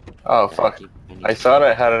 Oh fuck! I thought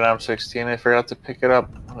I had an M16. I forgot to pick it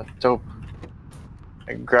up. What dope!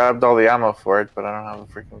 I grabbed all the ammo for it, but I don't have a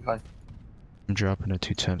freaking gun. I'm dropping a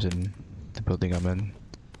 2 times in the building I'm in,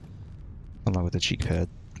 along with the cheek pad.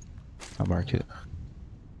 I'll mark it.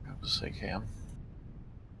 Just like him.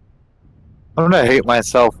 I'm gonna hate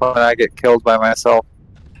myself when I get killed by myself.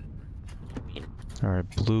 Alright,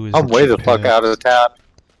 blue is I'm the way cheek the fuck pad out of town.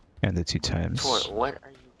 and the 2 times. Tor, what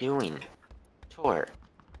are you doing? Tor.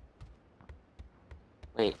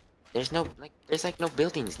 Wait, there's no, there's no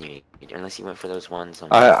buildings near you, unless you went for those ones on...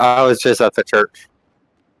 I was just at the church.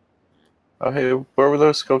 Oh hey, where were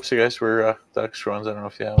those scopes you guys were? The extra ones. I don't know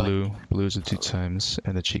if you have. Blue is the 2 times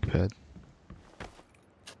and the cheek pad.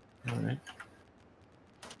 Alright.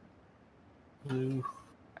 Blue.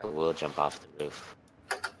 I will jump off the roof.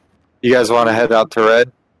 You guys want to head out to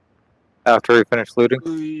red after we finish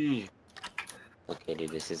looting? Okay, dude,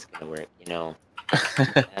 this is gonna work. You know...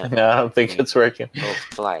 No, I don't think it's working. Oh,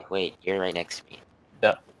 Fly, wait, you're right next to me.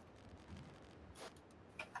 Yeah.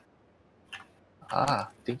 Ah,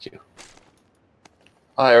 thank you.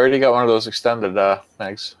 Oh, I already got one of those extended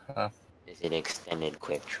mags. Is it extended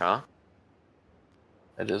quick draw?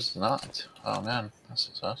 It is not. Oh man, this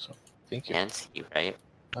is awesome. Thank you. Can't see, right?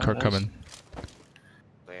 Oh, Car nice. coming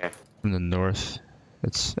Where? from the north.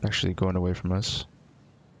 It's actually going away from us.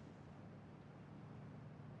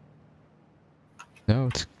 No,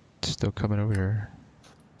 it's still coming over here.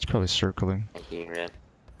 It's probably circling. I hear it.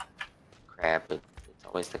 Crap, it's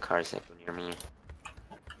always the cars that go near me.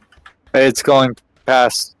 It's going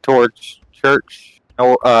past towards church,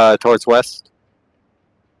 towards west.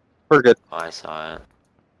 We're good. Oh, I saw it.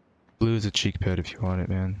 Blue is a cheek pad if you want it,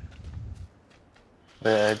 man.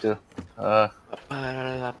 Yeah, I do.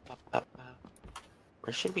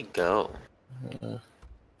 Where should we go?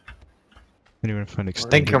 Anyone find I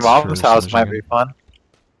extended? think your mom's house might be fun.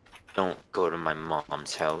 Don't go to my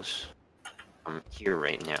mom's house. I'm here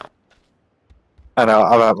right now. I know,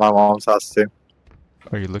 I'm at my mom's house too.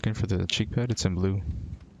 Are you looking for the cheek pad? It's in blue.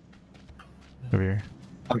 Over here.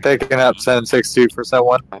 I'm picking up 762 for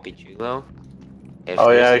someone. Poppy Julo.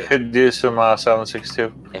 Oh yeah, I could do some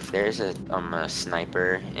 762. If there's a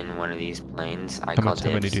sniper in one of these planes, I How call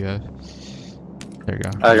many dibs. do you have? There you go.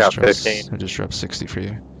 I got just dropped- 15. I just dropped 60 for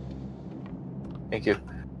you. Thank you.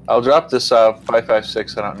 I'll drop this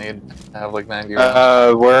 5.56. I don't need. I have like 90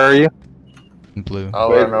 rounds. Where are you? In blue.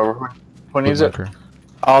 I'll run over. Who needs it? marker.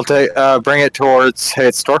 I'll take. Bring it towards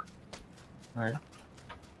Hate Store. Alright.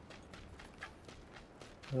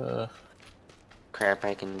 Crap,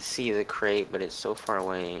 I can see the crate, but it's so far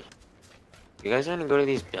away. You guys want to go to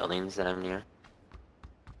these buildings that I'm near?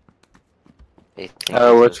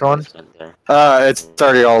 Which one? It's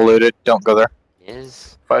already all looted. Don't go there.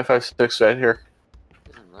 Is 5.56 right here.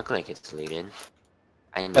 doesn't look like it's looted.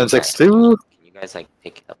 I know that. 762. Can you guys like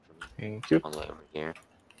pick it up for me Thank you. all the way over here?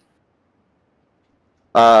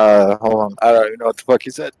 Hold on. I don't even know what the fuck he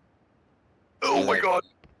said. Oh my god!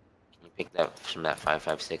 Can you pick that from that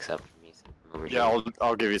 5.56 up for me? Over Yeah, here?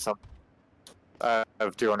 I'll give you some. I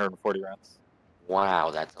have 240 rounds.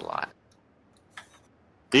 Wow, that's a lot.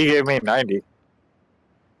 He gave me 90.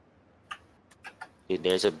 Dude,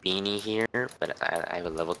 there's a beanie here, but I have a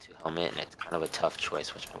level 2 helmet, and it's kind of a tough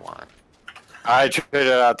choice which I want. I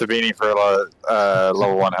traded out the beanie for a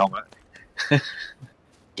level 1 helmet.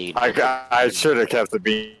 Dude, I should have kept the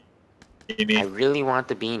I beanie. really want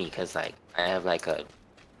the beanie because like I have like a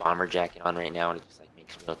bomber jacket on right now, and it just like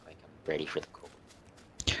makes me look like I'm ready for the cold.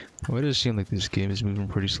 Why does it seem like this game is moving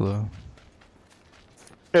pretty slow?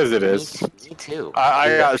 Because it is. Me too.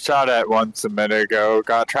 I got shot at once a minute ago.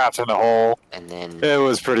 Got trapped in a hole. And then It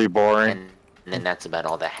was pretty boring. and then that's about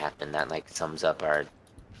all that happened. That like sums up our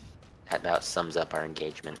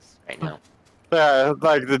engagements right now. Yeah,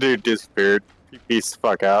 like the dude disappeared. He pieced the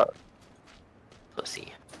fuck out.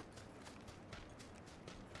 Pussy.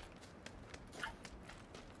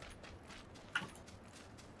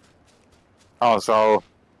 Oh, so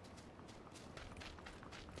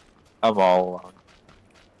I'm all alone.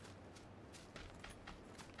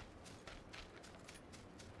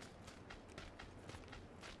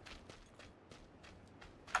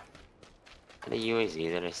 The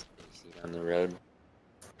UAZ that I see down the road.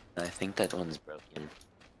 I think that one's broken.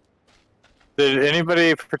 Did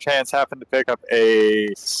anybody perchance happen to pick up a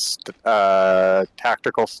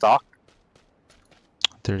tactical stock?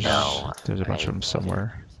 There's No, a bunch of them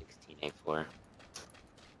somewhere. 16A4.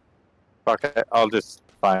 Fuck it, I'll just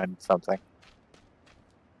find something.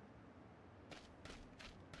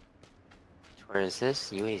 Where is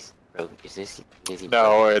this? UAZ broke. Is this UAZ broke?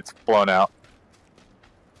 No, it's blown out.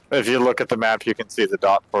 If you look at the map, you can see the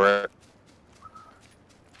dot for it.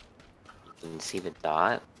 You can see the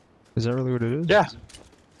dot. Is that really what it is? Yeah.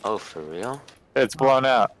 Oh, for real? It's blown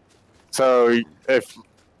out. So if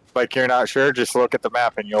like you're not sure, just look at the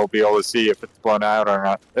map and you'll be able to see if it's blown out or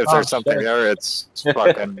not. If there's something shit. there, it's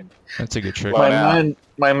fucking. That's a good trick. Blown out.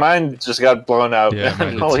 My mind just got blown out. Yeah,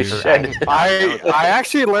 mine did Holy too. shit. I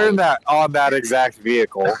actually learned that on that exact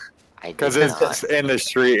vehicle I did because not. it's in the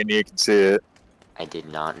street and you can see it. I did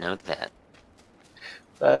not know that.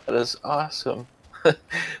 That is awesome.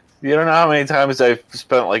 You don't know how many times I've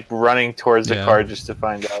spent like running towards the Yeah. car just to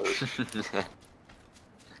find out.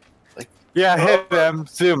 Yeah, hit them,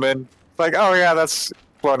 zoom in. It's like, oh yeah, that's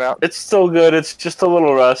blown out. It's still good. It's just a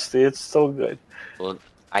little rusty. It's still good. Well,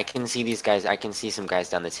 I can see these guys. I can see some guys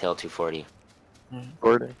down this hill, 240.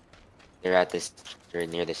 Gordon. They're at this. They're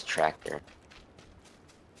near this tractor.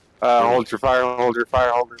 Hold your fire, hold your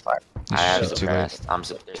fire, hold your fire. I have Shit, too late.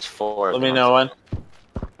 suppressed. There's 4. of Let me them. know when.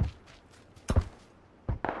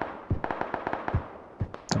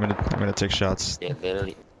 I'm gonna take shots. They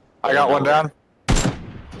literally. I got one down.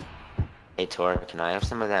 Hey Tor, can I have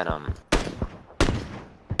some of that Can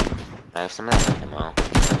I have some of that ammo?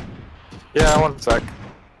 Yeah, 1 sec.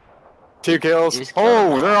 2 kills. Just kill them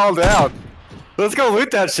Oh, all. they're all down. Let's go loot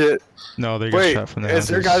that shit. No, they got Wait, shot from the is houses.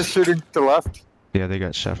 there guys shooting to the left? Yeah, they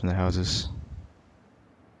got shot from the houses.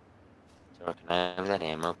 Tor, can I have that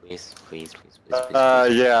ammo, please? Please, please, please,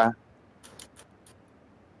 please. Yeah.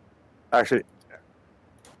 Actually,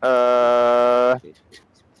 Please, please, please,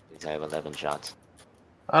 please, I have 11 shots.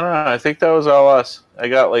 I don't know. I think that was all us. I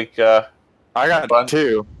got like. I got Fun.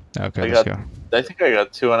 2. Okay, I let's got- go. I think I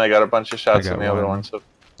got 2, and I got a bunch of shots got on the other one. one. So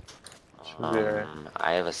should be alright.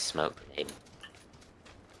 I have a smoke grenade.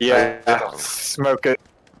 Yeah, Oh. smoke it.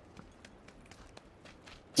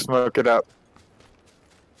 Smoke it up.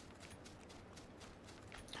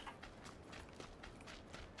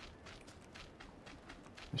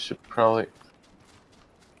 We should probably.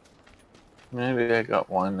 Maybe I got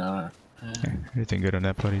one. I don't know. Anything good on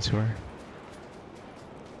that buddy tour?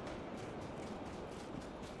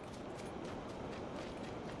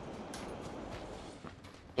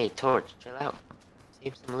 Hey, Torch, chill out.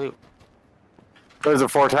 Save some loot. There's a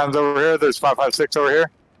 4 times over here. There's 556 over here.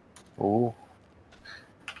 Ooh.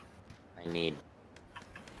 I need.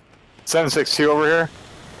 762 over here.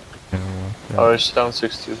 No, Oh, there's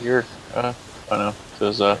 762 here. Oh no.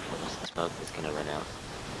 There's The smoke is gonna run out.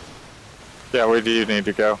 Yeah, where do you need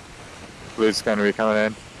to go? Loot's gonna be coming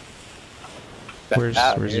in. Where's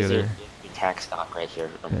the There's other? a tax stock right here.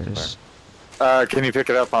 On the There's, floor. Can you pick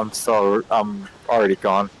it up? I'm already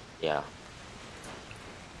gone. Yeah.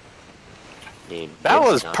 Dude, That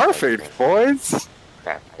good was stuff perfect, right there. boys.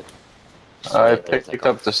 Crap. I There's picked like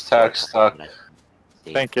up a this tax stock.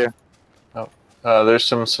 See. Thank you. There's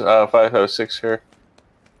some 506 here.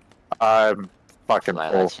 I'm fucking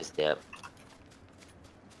Well, full. let's just dip.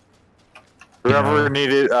 Whoever Yeah.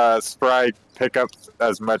 needed Sprite, pick up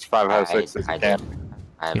as much 506 as I you can. did.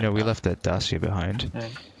 I have you know, we enough. left that dossier behind. I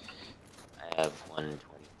have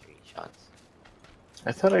 123 shots.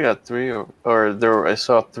 I thought I got 3, or there. I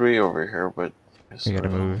saw 3 over here, but We gotta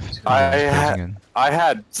move. I Everyone's had- closing in. I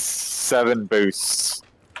had 7 boosts.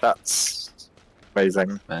 That's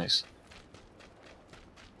amazing. Nice.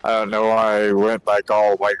 I don't know why I went like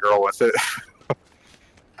all white girl with it.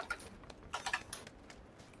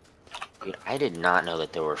 Dude, I did not know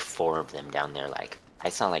that there were 4 of them down there. Like, I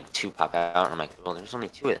saw like 2 pop out, and I'm like, well, there's only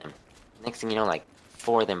 2 of them. Next thing you know, like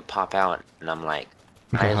 4 of them pop out, and I'm like,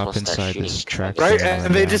 We might can as well hop start inside shooting. this 'cause I track. just- Right? Yeah.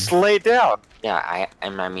 And they just lay down. Yeah,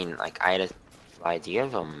 I mean, like, I had a fly. Do you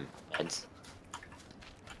have meds?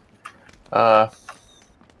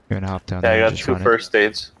 You wanna hop down Yeah, I there and got just 2 run it? first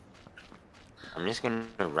aids. I'm just gonna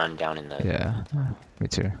run down in the. Yeah, me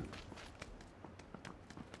too.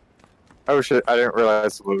 Oh shit, I didn't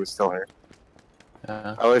realize the blue was still here.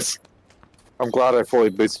 At least, I'm glad I fully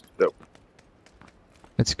boosted it.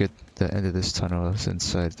 It's good. The end of this tunnel is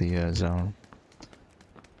inside the zone.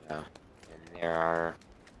 Yeah, and there are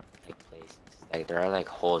like places, like there are like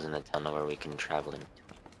holes in the tunnel where we can travel in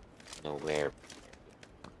between. Nowhere.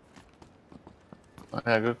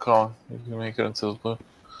 Yeah, good call. You can make it into the blue.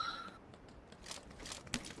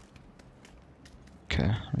 Okay,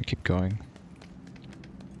 I keep going.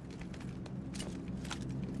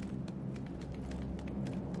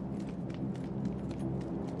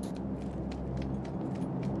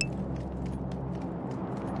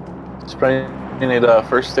 Spray, you need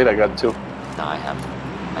first aid. I got 2. No, I have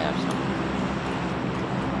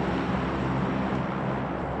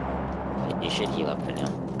some. You should heal up for now.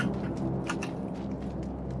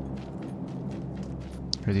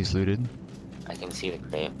 Are these looted? I can see the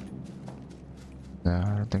crate. No,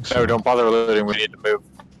 I don't think so. No, don't bother looting. We need to move.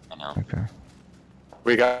 I know. Okay.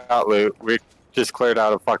 We got loot. We just cleared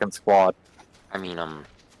out a fucking squad. I mean, Off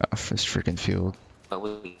this freaking field. what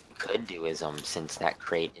we could do is, since that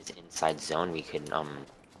crate is inside zone, we could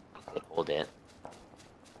hold it.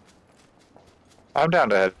 I'm down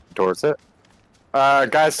to head towards it.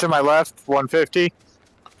 Guys to my left, 150.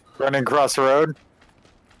 Running across the road.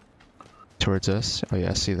 Towards us? Oh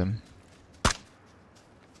yeah, I see them.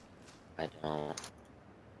 I don't.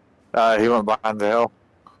 He went behind the hill.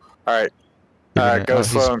 Alright. You're gonna- Go he's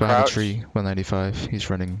slow and behind crouch. the tree, 195. He's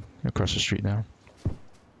running across the street now.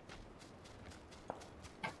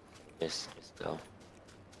 Just go.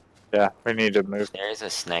 Yeah, we need to move. There is a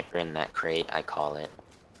sniper in that crate. I call it.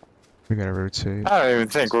 We gotta rotate. I don't even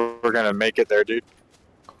think we're gonna make it there, dude.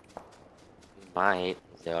 We might.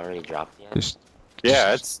 Is it already dropped yet? Just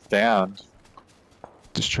Yeah, it's down.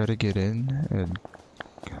 just try to get in and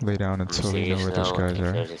lay down I'm until we know serious where those though, guys if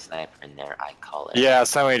are. there's a sniper in there, I call it. Yeah,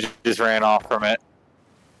 somebody just ran off from it.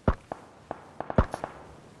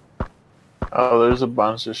 Oh, there's a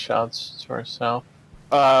bunch of shots to our south.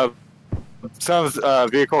 Some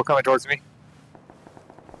vehicle coming towards me.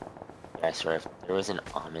 I swear, if there was an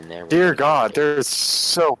in there. Dear God, there's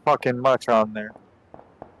so fucking much on there.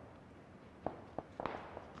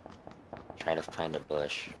 Try to find a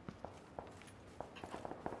bush.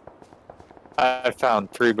 I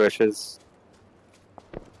found 3 bushes.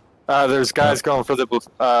 There's guys going for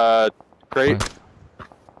the crate.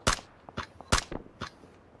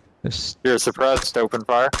 This, You're suppressed. Open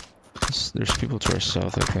fire. there's people to our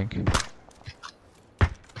south, I think.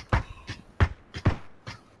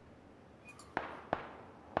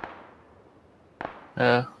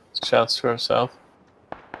 Yeah, shots to our south.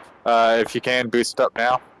 If you can, boost up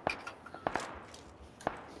now.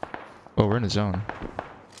 Oh, we're in a zone.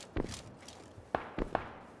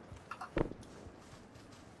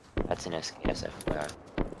 That's an SKS, I forgot.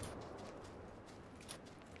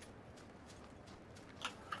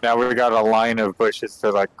 Now we got a line of bushes to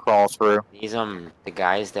like crawl through. These the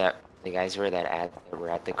guys who are that we're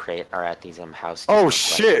at the crate, or at these houses. Oh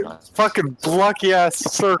shit! Fucking blocky ass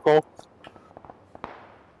circle.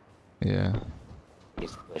 Yeah.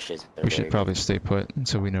 These bushes are We should very probably stay put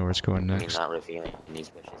until we know where it's going I mean, next. not revealing. These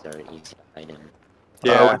bushes are easy to hide in.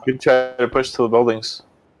 Yeah. We could try to push to the buildings.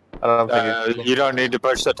 I don't think You don't need to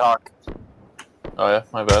push the talk. Oh yeah,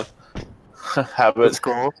 my bad. Habit. It's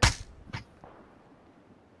cool.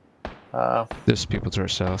 There's people to our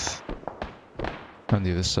south. On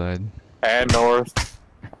the other side. And north.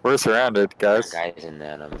 We're surrounded, guys. Guys in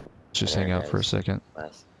that Just hang out for a second.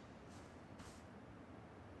 west.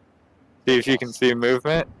 See if you can see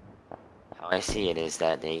movement. How I see it is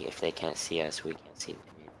that if they can't see us, we can't see them.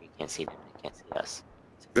 If we can't see them, they can't see us.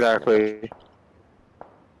 Exactly.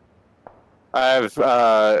 I have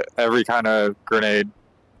every kind of grenade.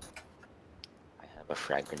 I have a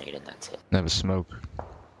frag grenade and that's it. I have a smoke.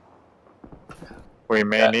 We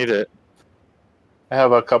may need it. I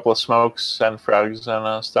have a couple of smokes and frags and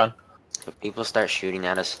a stun. If people start shooting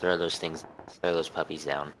at us, throw those puppies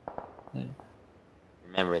down.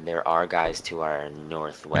 Remember, there are guys to our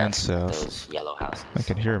northwest, And south. those yellow houses. I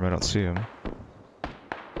can hear him, I don't see him.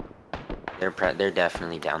 They're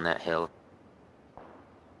definitely down that hill.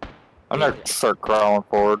 I'm gonna start crawling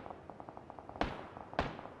forward.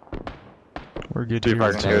 We're good See if here.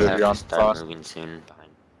 I These can guys get have it on to start fast. moving soon behind.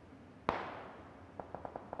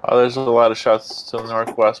 Oh, there's a lot of shots to the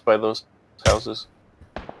northwest by those houses.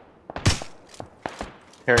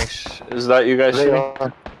 Hearing, is that you guys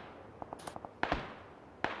shooting?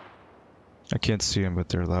 I can't see him, but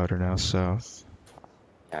they're louder now south.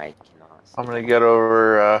 I cannot see. I'm gonna get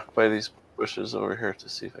over by these bushes over here to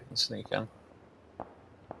see if I can sneak in.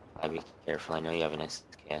 I'd be careful. I know you have an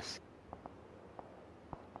SKS.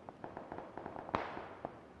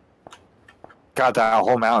 God, that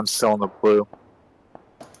whole mountain's still in the blue.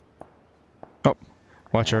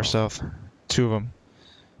 Watch our south. Two of them.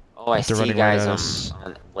 Oh, I They're see running right guys at us.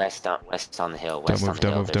 on west on the hill. Don't West on move, the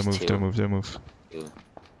don't hill. move, don't There's move, two. don't move, don't move. Two.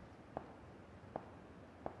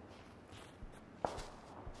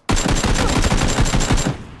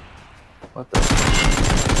 What the?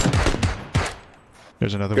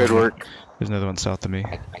 There's another Good one. work. There's another one south of me.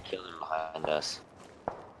 I killed him behind us.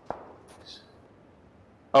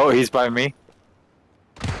 Oh, he's by me.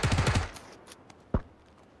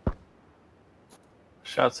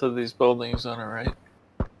 Shots of these buildings on our right.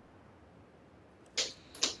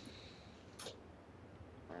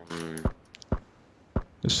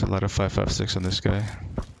 There's a lot of 5.56 on this guy.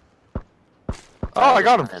 Oh, I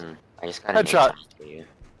got him. And I just got Headshot. for you.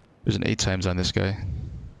 There's an 8 times on this guy.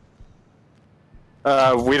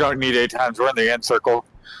 We don't need 8 times. We're in the end circle.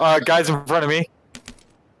 Guys in front of me.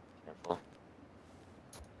 Careful.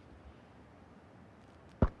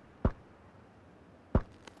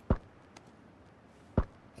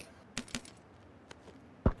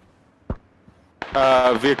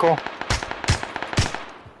 Vehicle.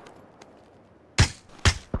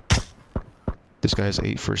 This guy has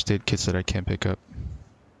 8 first aid kits that I can't pick up.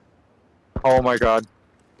 Oh my god.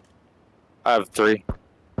 I have 3.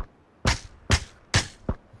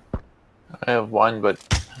 I have one, but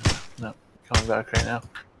no, coming back right now.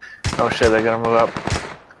 Oh shit, I gotta move up.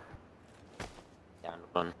 Down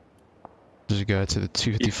one. There's a guy to the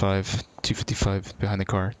 255 behind the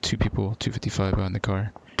car. 2 people, 255 behind the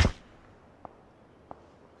car.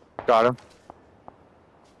 Got him.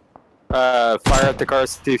 Fire at the car,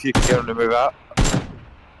 see if you can get him to move out.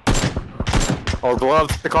 Or blow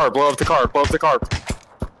up the car, blow up the car, blow up the car.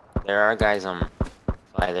 There are guys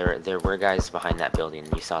there were guys behind that building.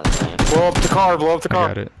 You saw them, right? Blow up the car, blow up the I car.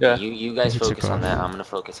 got it. Yeah. You guys He took focus on off. that. I'm gonna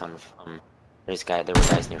focus on there were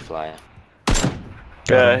guys near Fly.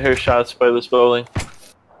 Yeah, I hear shots by this building.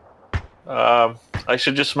 I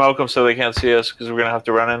should just smoke them so they can't see us because we're gonna have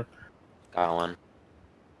to run in. Got one.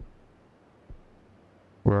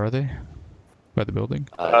 Where are they? By the building?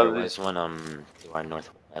 There was one to our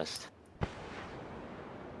northwest.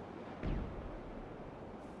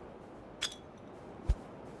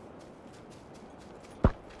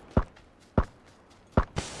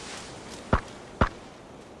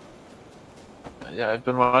 Yeah, I've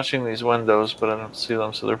been watching these windows, but I don't see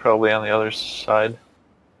them, so they're probably on the other side.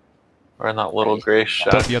 Or in that little gray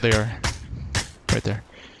shack. Yeah, they are. Right there.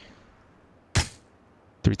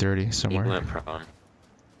 330 He somewhere. went prone.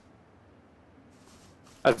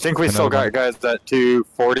 I think we still Another got guys at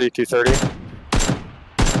 240, 230.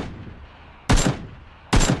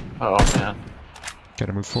 Oh man.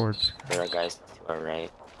 Gotta move forward. There are guys to our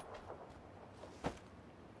right.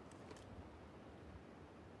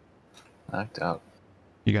 Knocked out.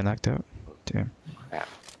 You got knocked out? Damn. Yeah.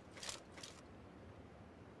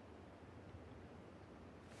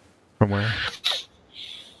 From where?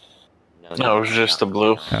 No, it was just the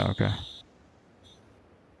blue. Oh, okay.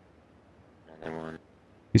 Another one.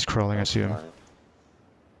 He's crawling, I see him.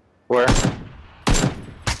 Where?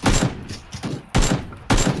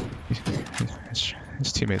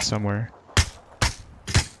 His teammate's somewhere.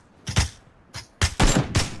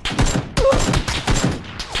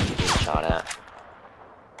 Getting shot at.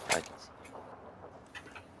 I can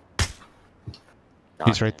see.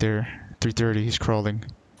 He's right there. 330, he's crawling.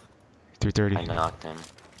 330. I knocked him.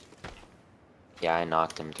 Yeah, I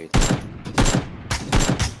knocked him through.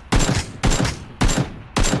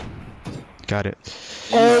 Got it.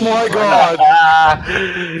 Oh my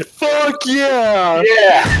god! Fuck yeah!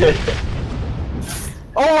 Yeah!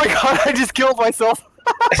 Oh my god, I just killed myself!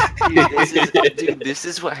 Dude, this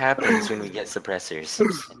is what happens when we get suppressors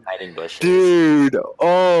and hiding bushes. Dude,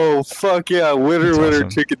 oh fuck yeah, winner That's winner awesome.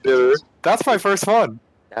 chicken dinner. That's my first one.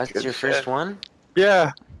 That's Good your shit. first one?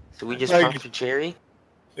 Yeah, So we just Like- popped a cherry?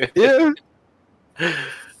 yeah. That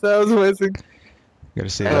was amazing. Gotta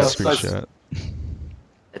save Yeah, that that's- screenshot.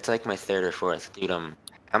 It's like my third or fourth. Dude,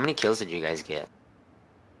 how many kills did you guys get?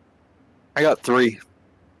 I got 3.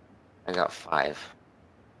 I got 5.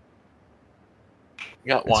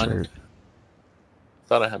 Got That's one. right.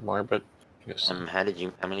 Thought I had more, but I guess. How many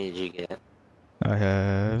did you get? I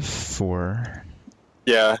have 4.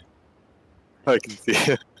 Yeah. I can see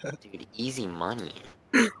it. Dude, easy money.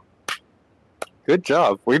 Good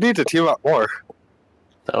job. We need to team up more.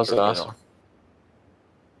 That was For real. awesome.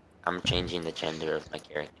 I'm changing the gender of my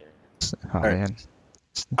character. Oh Alright. man.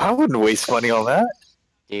 I wouldn't waste money on that.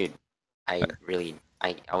 Dude, I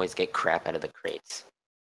always get crap out of the crates.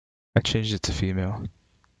 I changed it to female.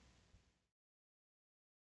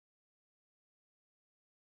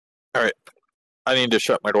 I need to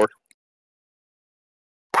shut my door.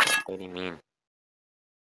 What do you mean?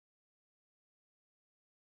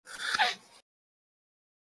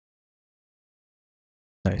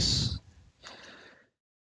 Nice.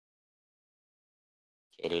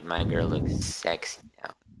 Okay, dude, my girl looks sexy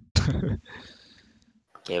now.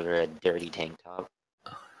 Give her a dirty tank top.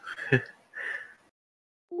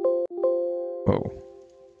 Whoa. What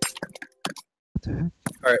the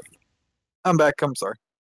heck? I'm back, I'm sorry.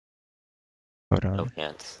 Hold No on.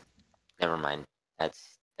 pants. Never mind.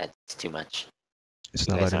 That's too much. It's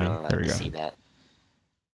You not guys letting aren't me. There allowed we to go. see that.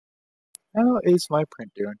 How is my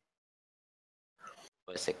print doing?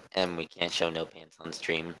 And we can't show no pants on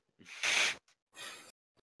stream.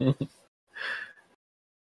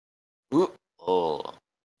 Ooh, oh,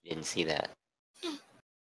 you didn't see that.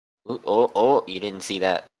 Ooh, oh, you didn't see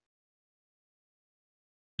that.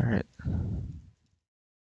 Alright.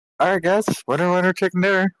 Alright guys, winner winner chicken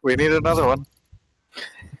dinner. We need another one.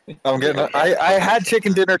 I'm getting I had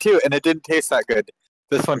chicken dinner too and it didn't taste that good.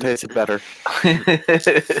 This one tasted better.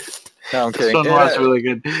 No, I'm This kidding. one was really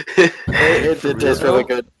good. It did taste really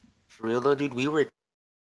good. For real though, dude, we were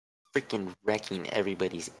freaking wrecking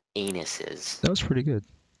everybody's anuses. That was pretty good.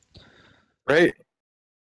 Right?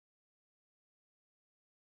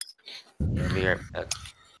 We are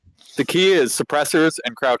The key is suppressors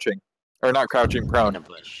and crouching. Or not crouching, in prone. a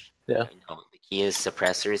bush. Yeah. I know. The key is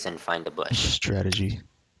suppressors and find a bush. Strategy.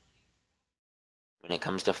 When it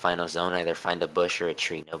comes to final zone, either find a bush or a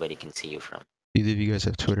tree nobody can see you from. Either of you guys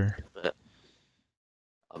have Twitter. But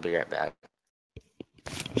I'll be right back.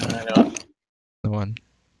 I know. No one.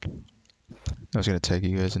 I was gonna tag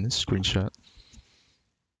you guys in this screenshot.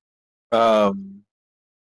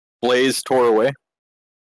 Blaze tore away.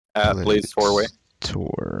 At Blaze tore away.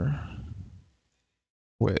 Tore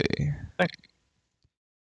way.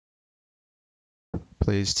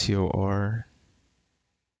 Blaze TOR.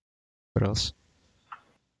 What else?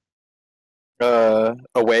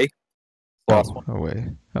 Away. Last one. Away.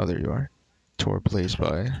 Oh, there you are. Tore Blaze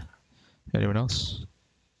by. Anyone else?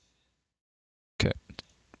 Okay.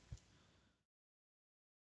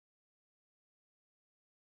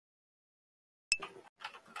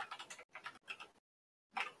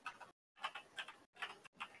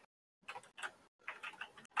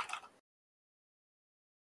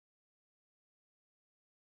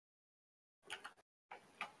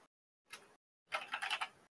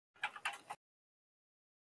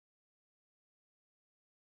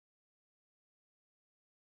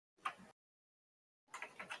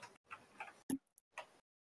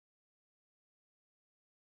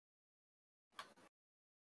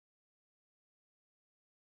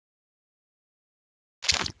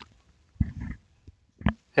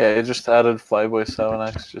 Hey, I just added Flyboy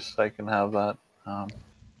 7X just so I can have that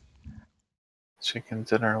chicken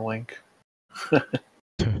dinner link.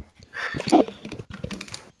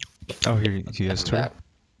 Oh, here he has I'm Twitter. back.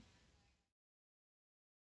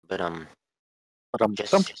 But But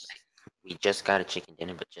just We just got a chicken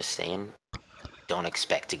dinner, but just saying, don't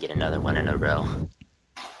expect to get another one in a row.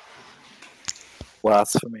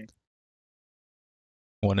 Blasphemy.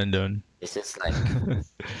 One and done. This is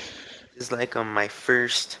like my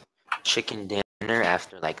first chicken dinner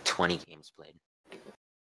after like 20 games played.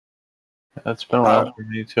 That's been a while for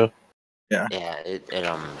me too. Yeah,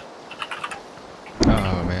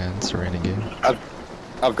 Oh man, it's a raining game.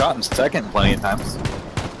 I've gotten second plenty of times.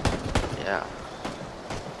 yeah.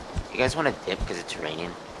 You guys want to dip because it's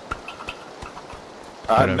raining?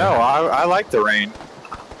 Whatever. No, I like the rain.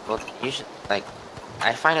 Well, you should like.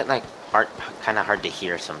 I find it like kind of hard to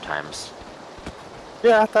hear sometimes.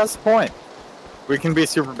 Yeah, that's the point. We can be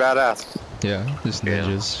super badass. Yeah, just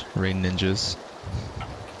ninjas, rain ninjas.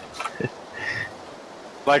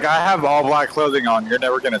 Like, I have all black clothing on, you're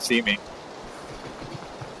never gonna see me.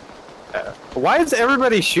 Why is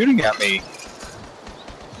everybody shooting at me?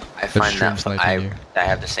 I find stream that sniping you. I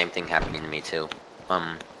have the same thing happening to me too.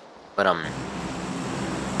 But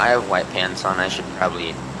I have white pants on. I should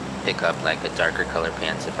probably pick up like a darker color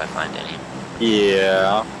pants if I find any.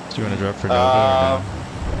 Yeah. Do you want to drop for Nova or no?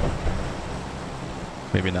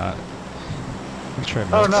 Maybe not. We try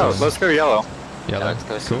Oh no, Milk, let's go yellow. yeah, Yeah, let's go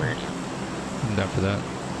cool. Severity. I'm down for that.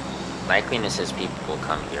 Likeliness is people will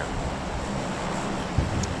come here.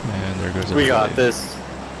 And there goes We got everybody. this.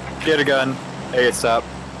 Get a gun. Ace up.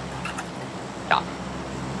 Yeah.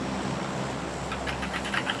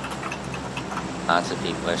 Lots of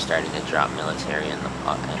people are starting to drop military in the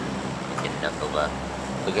pot and get Nova.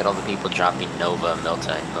 Look at all the people dropping Nova,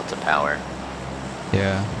 Milta, and Milta Power.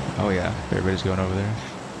 Yeah. Oh yeah. Everybody's going over there.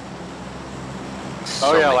 So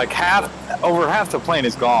Oh yeah, many like people. over half the plane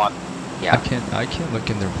is gone. Yeah. I can't look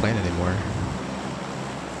in their plane anymore.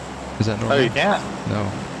 Is that normal? Oh, you can't?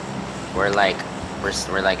 No. We're like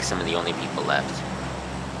some of the only people left.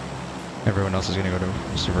 Everyone else is gonna go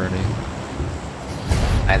to Severity.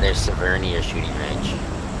 Either Severity or shooting range.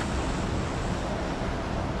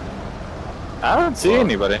 I don't see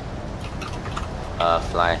anybody.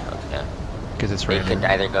 Fly. Okay. Because it's They raining. could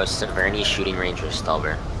either go Severity, shooting range, or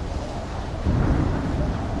Stulber.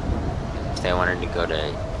 If they wanted to go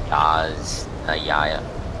to Yaz, Yaya,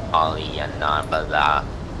 Ollie, and blah blah,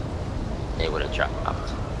 they would have dropped.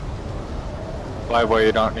 Why, boy,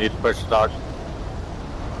 you don't need to push the dog.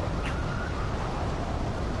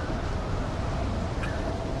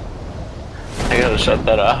 I gotta shut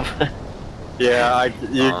that off. Yeah,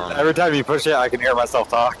 every time you push it, I can hear myself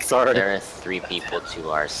talk. Sorry. There are 3 people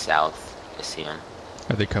to our south. I see them.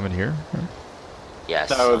 Are they coming here? Or? Yes.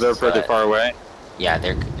 No, they're pretty but- far away. Yeah,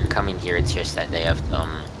 they're coming here. It's just that they have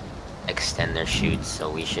to extend their shoots,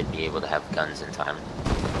 so we should be able to have guns in time.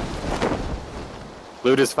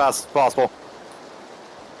 Loot as fast as possible.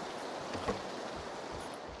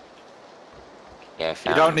 Yeah,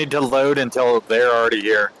 You don't need to load until they're already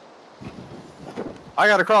here. I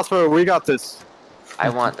got a crossbow. We got this. I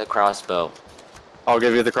want the crossbow. I'll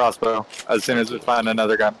give you the crossbow as soon as we find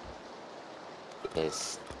another gun.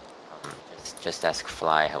 Is just ask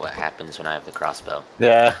Fly what happens when I have the crossbow.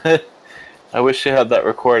 Yeah. I wish you had that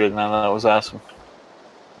recorded now. That was awesome.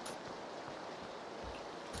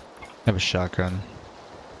 I have a shotgun.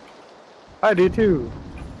 I do too.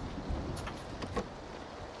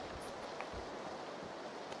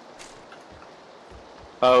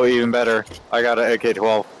 Oh, even better. I got an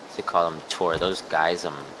AK-12. To call them Tor. Those guys,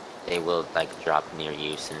 they will like drop near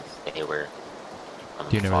you since they were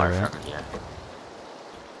Do you know far where they're at? from here.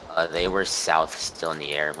 They were south, still in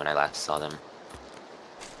the air when I last saw them.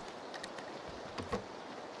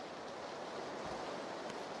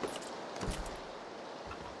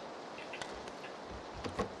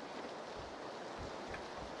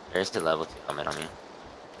 There's the level 2 helmet on me.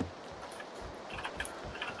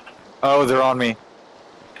 Oh, they're on me.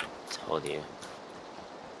 Told you.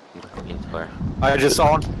 I'm coming for. I just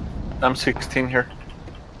saw them. I'm 16 here.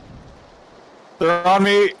 They're on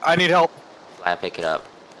me. I need help. Fly, pick it up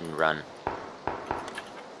and run.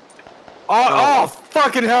 Oh,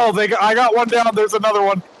 fucking hell. I got one down. There's another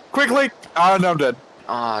one. Quickly. Oh, no, I'm dead.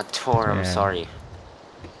 Ah, Tor, I'm Yeah. sorry.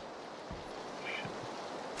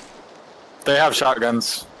 They have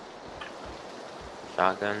shotguns.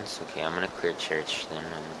 Shotguns? Okay, I'm gonna clear church then.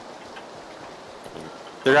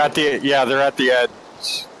 They're at the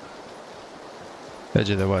edge. Edge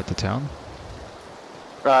of the what? The town?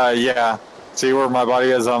 Yeah. See where my body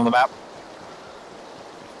is on the map?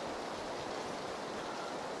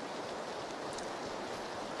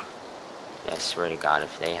 I swear to God,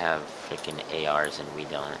 if they have freaking ARs and we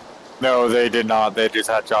don't. No, they did not. They just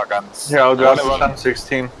had shotguns. Here, I'll go. One of them- I'm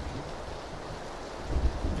 16.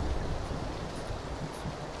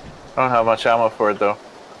 I don't have much ammo for it though.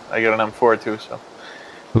 I got an M4 too, so.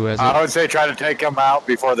 Who has it? I would say try to take them out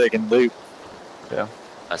before they can loot. Yeah.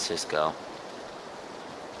 Let's just go.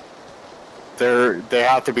 They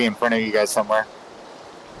have to be in front of you guys somewhere.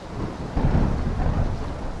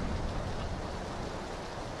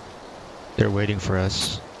 They're waiting for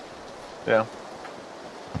us. Yeah.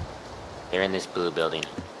 They're in this blue building.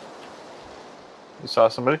 You saw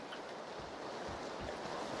somebody?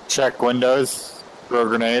 Check windows, throw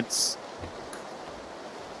grenades.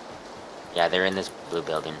 Yeah, they're in this blue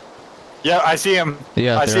building. Yeah, I see him.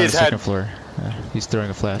 Yeah, I they're see on his the head. second floor. He's throwing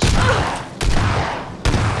a flash.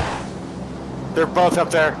 They're both up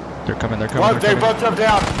there. They're coming. They're coming. Well, they're they coming. both jumped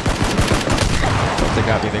down. They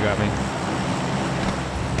got me. They got me.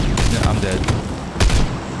 Yeah, I'm dead.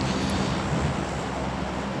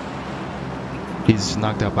 He's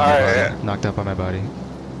knocked out by my body. Yeah. Knocked out by my body.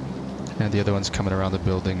 And the other one's coming around the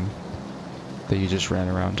building that you just ran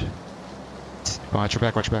around. Watch your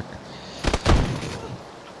back. Watch your back.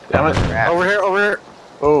 Damn it. Over here, over here.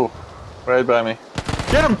 Oh, right by me.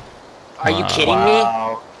 Get him! Are you kidding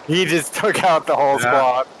Wow. He just took out the whole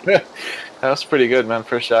squad. That was pretty good, man,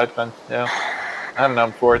 for a shotgun. Yeah. I have an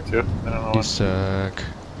M4 too. I don't know You what. suck.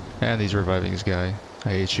 And he's reviving his guy. I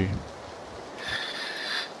hate you.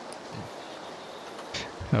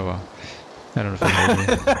 Oh well. I don't know if I heard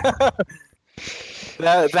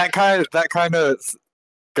you. that kind of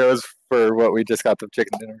goes for what we just got the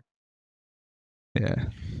chicken dinner. Yeah.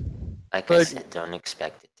 Like I said, don't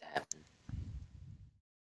expect it to happen.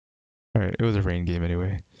 Alright, it was a rain game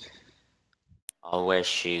anyway. I'll wear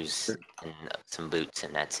shoes and some boots,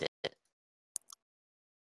 and that's it.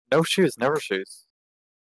 No shoes, never shoes.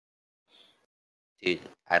 Dude,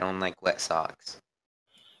 I don't like wet socks.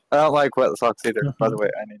 I don't like wet socks either. By the way,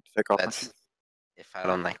 I need to take off my That's shoes. if I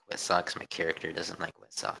don't like wet socks, my character doesn't like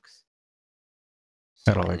wet socks.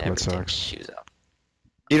 I don't like never wet take socks. Shoes off.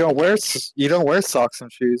 You don't wear socks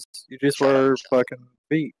and shoes. You just Shut wear up. fucking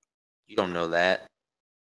feet. You don't know that.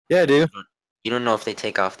 Yeah, I do. You don't know if they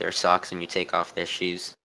take off their socks and you take off their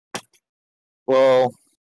shoes. Well,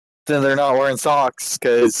 then they're not wearing socks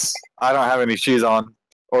because I don't have any shoes on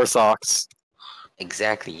or socks.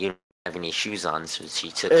 Exactly. You don't have any shoes on, so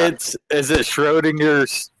she took Is it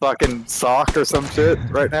Schrodinger's fucking sock or some shit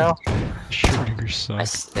right now? Schrodinger's off.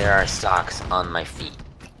 sock. There are socks on my feet.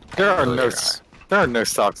 There are know no there there are no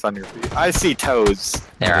socks on your feet. I see toes.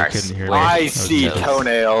 There They are. couldn't hear me. Where, I was see toes.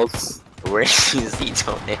 toenails. where do you see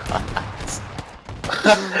toenails?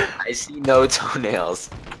 I see no toenails.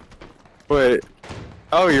 Wait.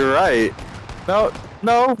 Oh, you're right. No,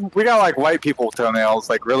 we got like white people toenails,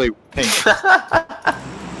 like really pink.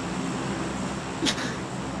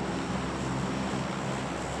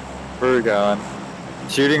 Where are we going?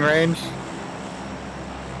 Shooting range?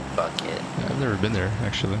 Fuck it. Yeah, I've never been there,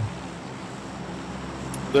 actually.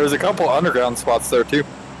 There's a couple underground spots there too.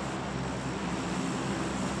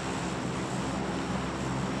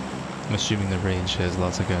 I'm assuming the range has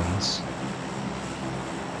lots of guns.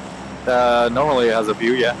 Normally it has a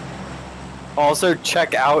view, yeah. Also,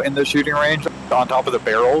 check out in the shooting range on top of the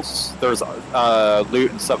barrels. There's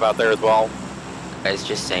loot and stuff out there as well. Guys,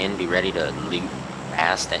 just saying, be ready to loot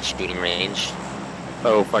past that shooting range.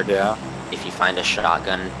 Oh, fuck yeah. If you find a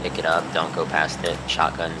shotgun, pick it up. Don't go past it.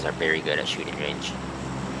 Shotguns are very good at shooting range.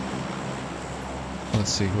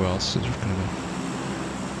 Let's see who else is gonna be.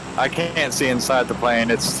 I can't see inside the plane.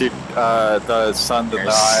 It's the sun to the There's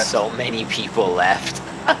eye. so many people left.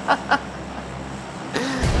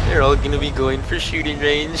 They're all gonna be going for shooting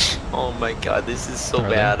range. Oh my god, this is so Are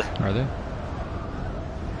bad. They? Are they?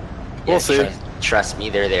 We'll see. Trust me,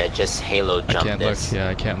 they're there. Just Halo I jump can't this. look. Yeah,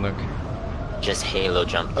 I can't look. Just Halo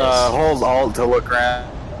jump this. Hold Alt to look around.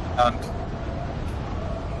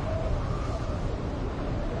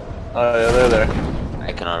 Oh yeah, they're there.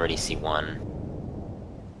 I can already see one.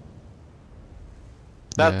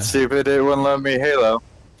 That's Yeah. stupid. It wouldn't let me Halo.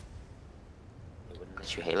 It wouldn't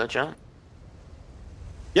let you Halo jump?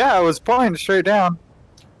 Yeah, I was pointing straight down.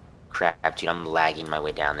 Crap, dude, I'm lagging my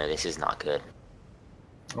way down there. This is not good.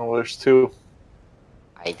 Oh, there's two.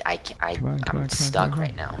 I'm stuck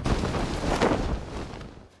right now.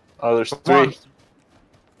 Oh, there's Come on. three.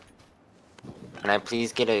 Can I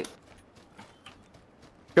please get a...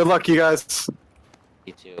 Good luck, you guys.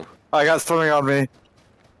 You too. I got something on me.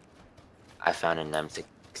 I found an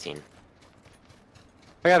M16.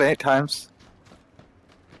 I got it 8 times.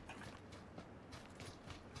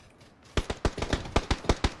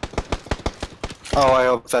 Oh, I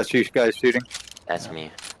hope that's you guys shooting. That's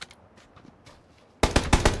me.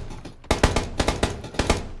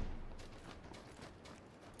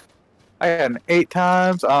 I got an 8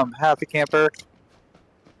 times. Happy camper.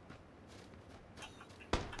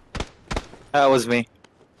 That was me.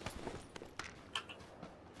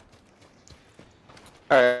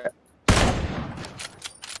 Alright.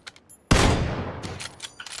 Does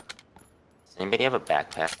anybody have a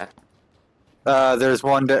backpack? There's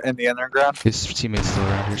one in the underground. His teammate's still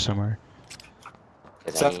around here somewhere.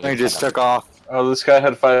 'Cause I Something need just to- took off. Oh, this guy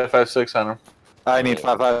had 5.56 on him. I need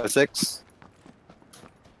 5.56.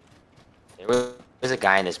 There was a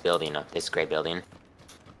guy in this building, this gray building.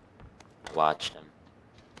 I watched him.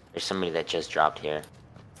 There's somebody that just dropped here.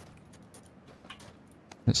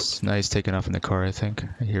 It's nice taking off in the car, I think.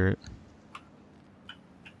 I hear it.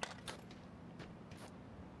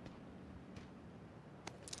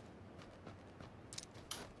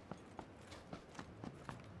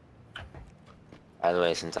 By the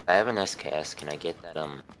way, since I have an SKS, can I get that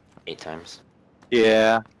 8 times?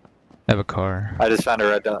 Yeah, I have a car. I just found a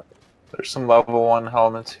red dot. There's some level 1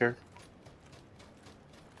 helmets here.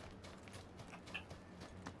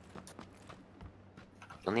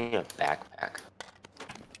 You'll need a backpack.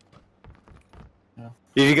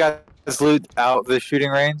 Did you guys loot out the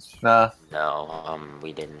shooting range? Nah, No,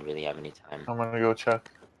 we didn't really have any time. I'm gonna go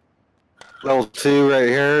check. Level 2 right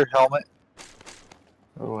here, helmet.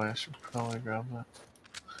 Oh, I should probably grab that.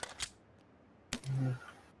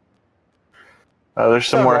 There's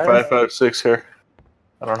some more Alright. 5.56 here.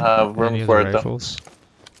 I don't have room Any for other it though. rifles?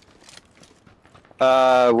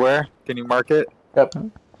 Where? Can you mark it? Yep.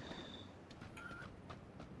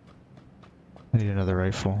 I need another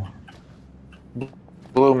rifle.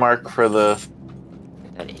 Blue mark for the.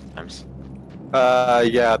 Get that 8 times.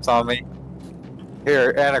 Yeah, it's on me.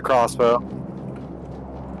 Here, and a crossbow.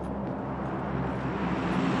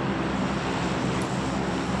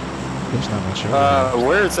 There's not much over there.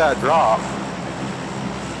 Where's that drop?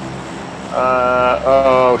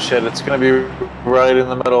 Oh shit! It's gonna be right in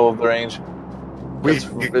the middle of the range.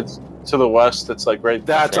 It's to the west. It's like right.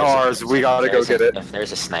 That's ours. We gotta go get it. If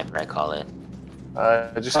there's a sniper, I call it.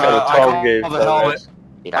 I just got a I 12 call gauge. the helmet.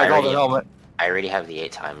 Dude, I call the helmet. I already have the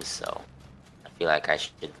 8 times, so I feel like I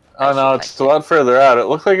should. Oh no, it's a lot further out. It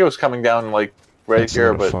looked like it was coming down like right That's a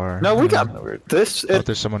here, little but far. No, we got kinda weird. this. Oh, It,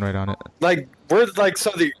 there's someone right on it. like, we're like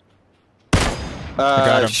so the.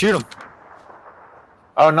 got him. Shoot him.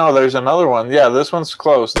 Oh no, there's another one. Yeah, this one's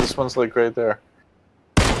close. This one's like right there.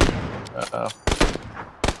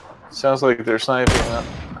 Sounds like they're sniping up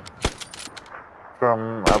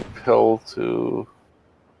from uphill to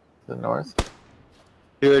the north.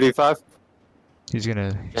 285. He's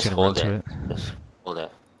gonna Just run hold to it. Just hold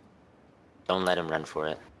it. Don't let him run for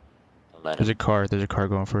it. Don't let There's him. a car. There's a car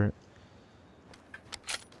going for it.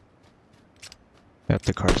 Yep,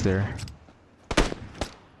 the car's there.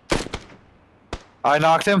 I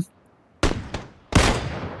knocked him.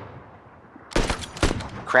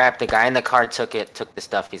 Crap! The guy in the car took the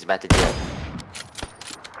stuff. He's about to do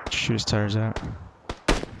it. Shoot his tires out.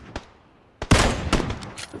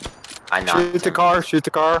 I knocked Shoot the him. car. Shoot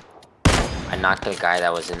the car. I knocked the guy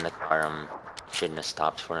that was in the car. Shouldn't have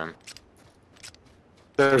stopped for him.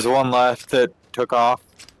 There's one left that took off.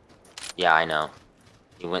 Yeah, I know.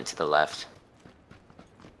 He went to the left.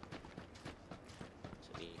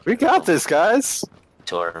 So be We got careful. this, guys.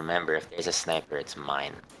 Tor, remember, if there's a sniper, it's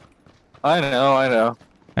mine. I know. I know.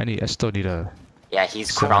 I still need a. Yeah,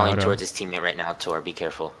 he's Semi crawling auto. towards his teammate right now, Tor. Be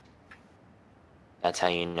careful. That's how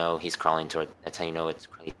you know he's crawling toward. That's how you know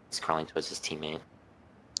he's crawling towards his teammate.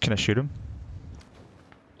 Can I shoot him?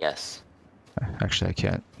 Yes. Actually, I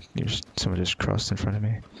can't. Someone just crossed in front of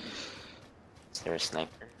me. Is there a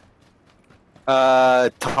sniper?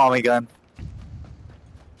 Tommy gun.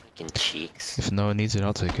 Fucking cheeks. If no one needs it,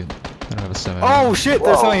 I'll take it. I don't have a semi. Oh shit!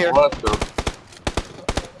 There's Whoa, someone here. what the?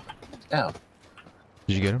 Damn.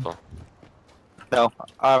 Did you get him? No,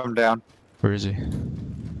 I'm down. Where is he? He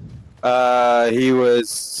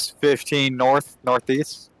was 15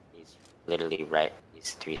 northeast. He's literally right.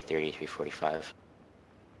 He's 330, 345.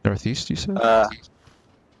 Northeast, you said?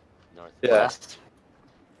 Northwest.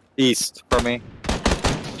 East for me.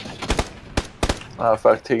 Oh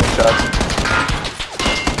fuck, taking shots.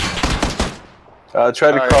 Try to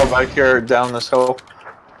Alright. crawl back here down this hill.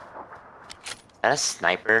 Is that a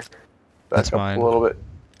sniper? Back That's up mine. a little bit.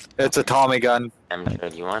 It's a Tommy gun. I'm sure.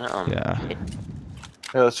 Do you wanna Yeah.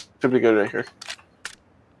 Yeah, this should be good right here.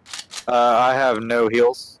 I have no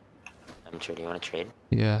heals. I'm sure. Do you wanna trade?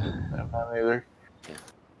 Yeah. I'm not either.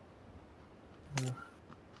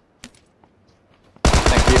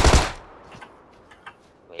 Thank you.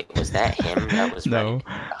 Wait, was that him that was No. running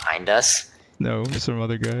behind us? No, some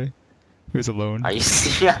other guy. He was alone. Are you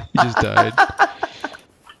serious? He just died.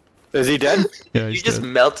 Is he dead? Yeah, You he's just dead.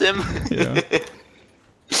 melt him? Yeah.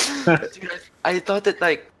 Dude, I thought that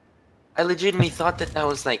like I legitimately thought that that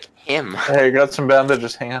was like him. Hey, you got some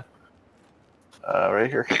bandages, hang on. Right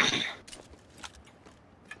here.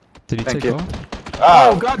 Did he Thank take you. off?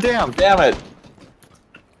 Oh, goddamn! Damn it!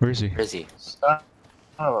 Where is he? Where is he? Son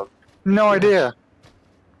of No idea.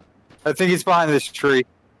 I think he's behind this tree.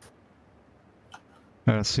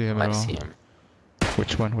 I don't see him I at all. see him.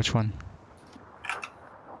 Which one? Which one?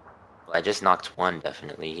 Well, I just knocked one,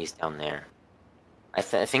 definitely. He's down there. I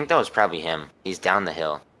think that was probably him. He's down the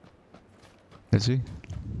hill. Is he?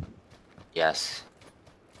 Yes.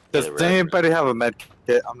 Does The road. anybody have a med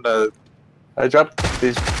kit? I'm gonna. I dropped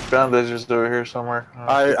these bandages over here somewhere.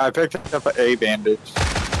 I picked up a bandage.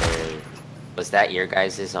 Was that your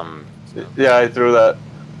guys' Yeah, I threw that.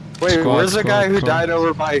 Wait, Squad, where's the guy who squad. died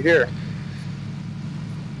over by here?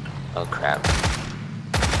 Oh crap.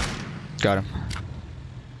 Got him.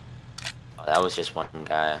 Oh, that was just one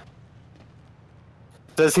guy.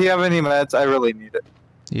 Does he have any meds? I really need it.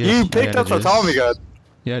 Yeah, You picked up the Tommy gun.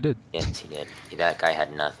 Yeah, I did. Yes, he did. That guy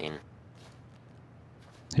had nothing.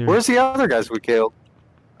 Here. Where's the other guys we killed?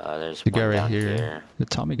 There's the one guy right down here? The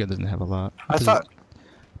Tommy gun doesn't have a lot. I thought.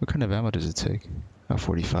 What kind of ammo does it take? Oh,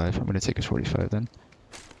 45. I'm gonna take his 45 then.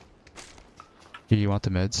 Here, you want the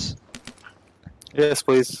meds? Yes,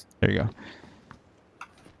 please. There you go.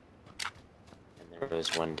 And there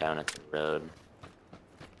was one down at the road.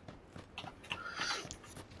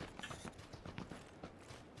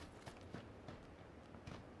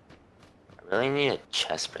 I really need a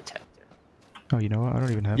chest protector. Oh, you know what? I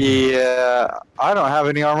don't even have that. Yeah, I don't have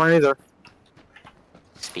any armor either.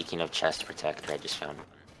 Speaking of chest protector, I just found one.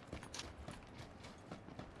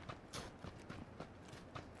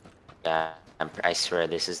 Yeah, I swear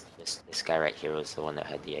this guy right here was the one that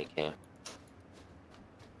had the AK.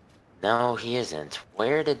 No, he isn't.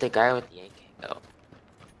 Where did the guy with the AK go?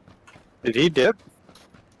 Did he dip?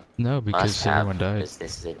 No, because Must have, everyone died. because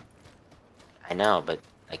this is it. I know, but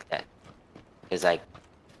like that, because like,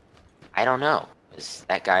 I don't know. Because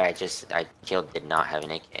that guy I killed did not have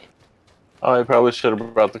an AK. Oh, I probably should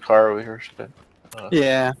have brought the car over here. Shit.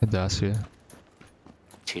 Yeah. It does, yeah.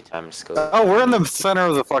 2 times scope. Oh, we're in the center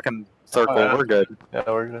of the fucking circle. Oh, yeah. We're good. Yeah,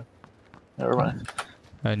 we're good. Never mind.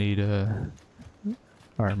 I need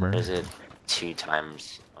armor. There's a 2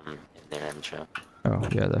 times in their intro. Oh,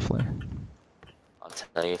 yeah, definitely. I'll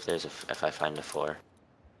tell you if there's if I find a 4.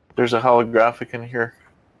 There's a holographic in here.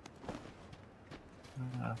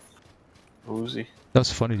 Uzi. That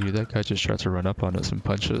was funny, dude. That guy just tried to run up on us and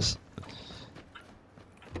punch us.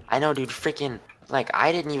 I know, dude. Freaking like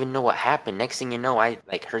I didn't even know what happened. Next thing you know, I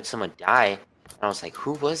like heard someone die, and I was like,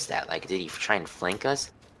 "Who was that? Like, did he try and flank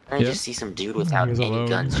us?" And I Yeah. just see some dude without was any alone.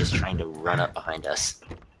 guns just trying to run up behind us.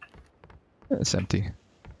 It's empty.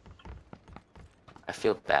 I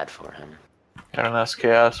feel bad for him. Got an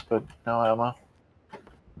SKS, but no ammo.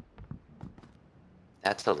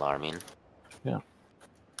 That's alarming.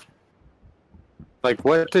 Like,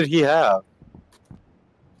 what did he have?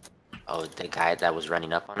 Oh, the guy that was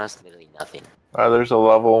running up on us, literally nothing. There's a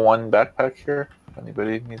level 1 backpack here. If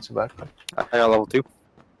anybody needs a backpack. I got level 2.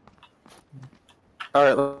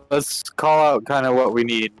 Alright, let's call out kind of what we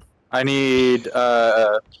need. I need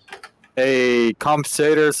a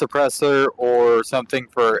compensator, suppressor, or something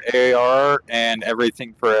for AR, and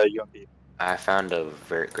everything for a UMP. I found a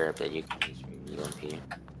vert grip that you can use for UMP.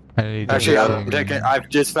 I need Actually, everything. I've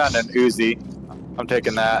just found an Uzi. I'm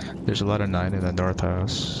taking that. There's a lot of 9 in the north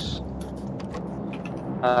house.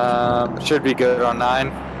 Should be good on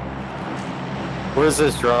 9. Where's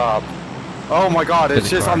this drop? Oh my god, it's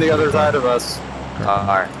There's a just car, on the there's a other car. side of us.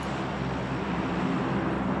 Car.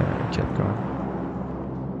 Alright, kept going.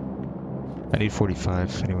 I need 45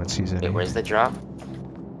 if anyone sees any. Wait, where's the drop?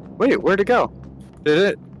 Wait, where'd it go? Did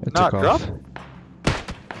it It not took drop? off.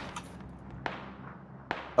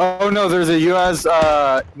 Oh no, there's a US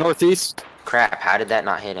northeast. Crap! How did that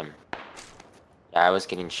not hit him? Yeah, I was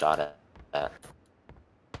getting shot at.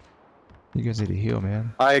 You guys need to heal,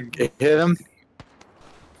 man. I hit him.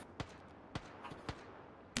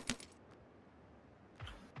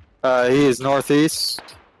 He is northeast.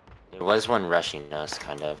 There was one rushing us,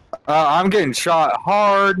 kind of. I'm getting shot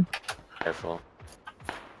hard. Careful.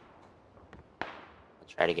 I'll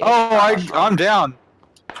try to get. I'm down.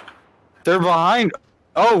 They're behind.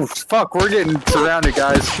 Oh fuck, we're getting surrounded,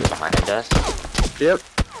 guys. behind us. Yep.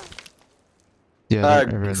 Yeah,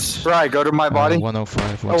 everyone's Spry, go to my body.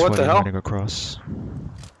 105, Oh, what the hell? running across.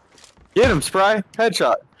 Get him, Spry.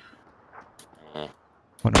 Headshot. 105,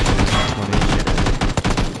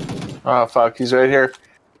 120. Oh fuck, he's right here.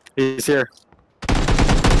 He's here.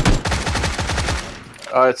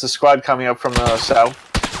 It's a squad coming up from the south.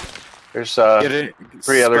 There's Get it.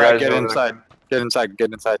 3 other Spry, guys get over inside. Get inside.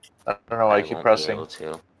 Get inside. I don't know why I keep won't be pressing able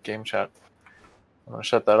to. game chat. I'm gonna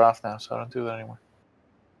shut that off now, so I don't do that anymore.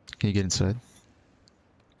 Can you get inside?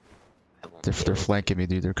 I won't They're be able to. flanking me,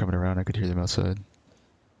 dude. They're coming around. I could hear them outside.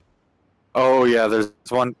 Oh yeah, there's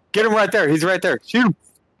one. Get him right there. He's right there. Shoot him.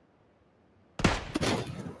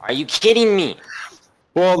 Are you kidding me?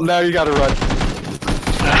 Well, now you gotta run.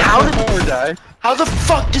 How did Or die. How the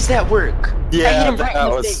fuck does that work? I hit Yeah, him right in that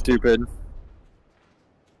the was face. stupid.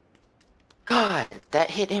 God, that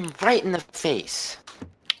hit him right in the face.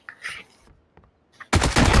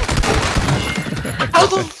 How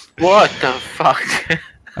the What the fuck?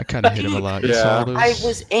 I kind of hit him a lot. You saw all those? I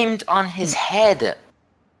was aimed on his head. Did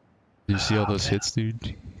you see all those hits,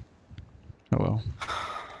 dude? Oh well.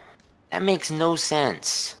 That makes no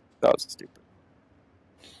sense. That was stupid.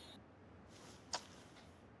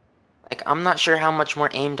 Like, I'm not sure how much more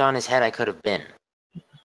aimed on his head I could have been.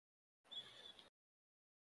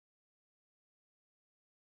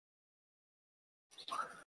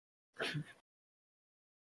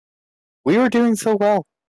 We were doing so well.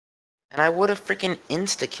 And I would have freaking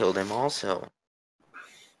insta-killed him also.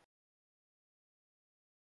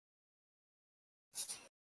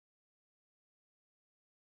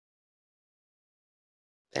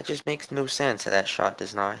 That just makes no sense that shot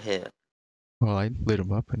does not hit. Well, I lit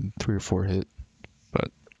him up and 3 or 4 hit,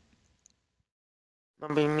 but I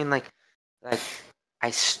mean, like,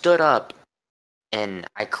 I stood up and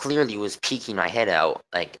I clearly was peeking my head out.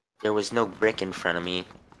 Like, there was no brick in front of me,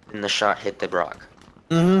 and the shot hit the rock.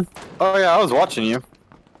 Mm-hmm. Oh yeah, I was watching you.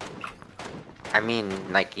 I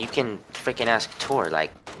mean, like, you can freaking ask Tor.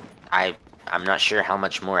 Like, I'm not sure how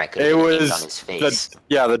much more I could It have aimed was on his face.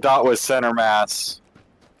 the dot was center mass.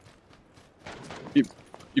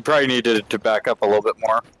 You probably needed to back up a little bit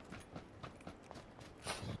more.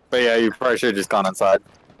 But yeah, you probably should have just gone inside.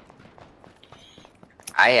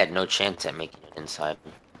 I had no chance at making it inside.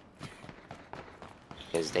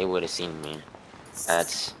 Because they would have seen me.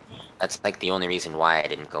 That's like the only reason why I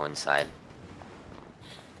didn't go inside.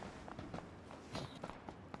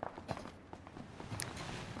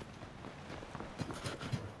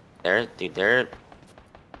 They're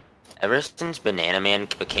ever since Banana Man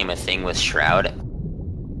became a thing with Shroud,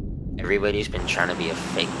 everybody's been trying to be a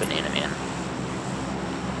fake Banana Man.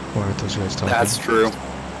 why aren't those guys talking? That's true.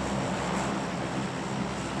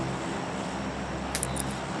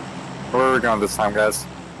 Where are we going this time, guys?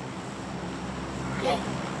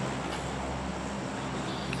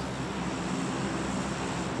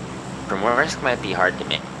 Primorsk might be hard to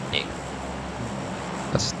make.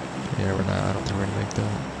 That's, yeah, we're not. I don't think we're gonna make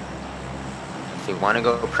that. If we want to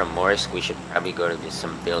go Primorsk, we should probably go to just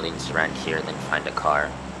some buildings around here, then find a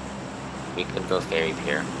car. We could go Ferry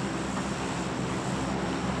Pier.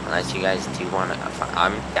 Unless you guys do want to...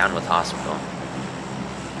 I'm down with Hospital.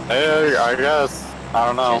 Hey, I guess. I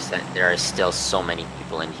don't know. Just that there are still so many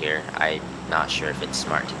people in here. I'm not sure if it's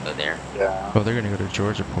smart to go there. Yeah. Well, they're gonna go to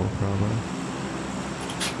Georgia Pole probably.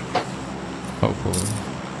 Hopefully.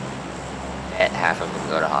 Bet half of them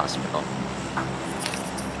go to Hospital.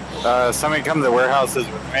 Somebody come to the warehouses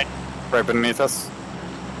with me, right beneath us.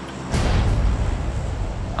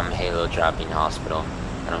 I'm Halo dropping Hospital.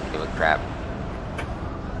 I don't give a crap.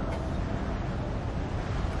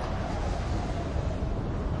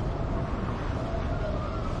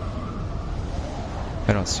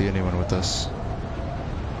 I don't see anyone with us.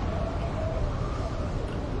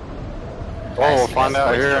 Oh, we'll find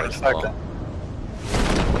out here in a second.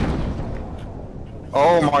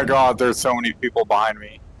 Oh my god, there's so many people behind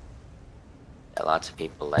me. Yeah, lots of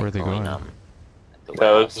people Where are like they going going? at the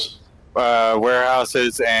warehouse.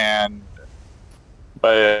 Warehouses and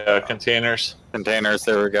By containers. containers,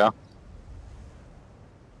 there we go.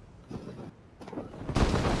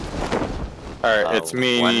 Alright, it's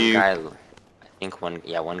me. One guy, I think one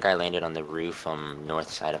guy landed on the roof on north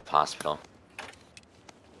side of Hospital.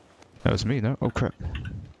 That was me, no? Oh crap.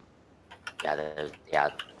 Yeah.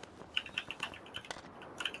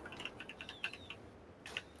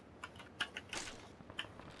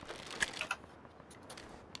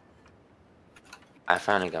 I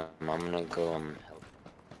found a gun. I'm gonna go help.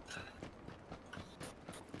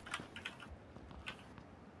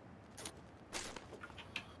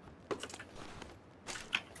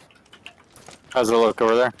 How's it look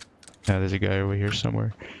over there? Yeah, there's a guy over here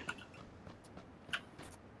somewhere.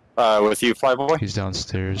 With you, Flyboy? He's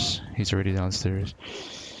downstairs. He's already downstairs.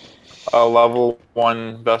 Level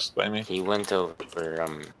 1 best by me. He went over.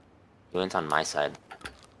 He went on my side.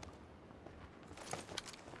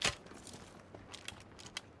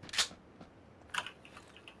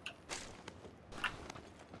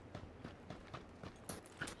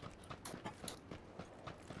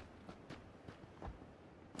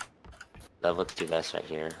 Level 2 vest right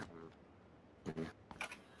here.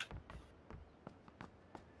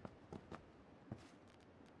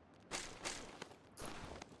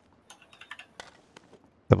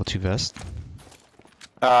 Level 2 vest.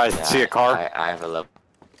 I Yeah, see a car. I have a level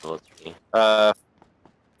 3.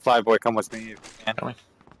 Flyboy, come with me. Man.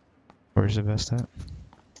 Where's the vest at?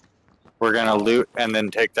 We're gonna loot and then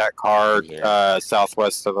take that car Here.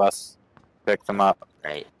 southwest of us. Pick them up.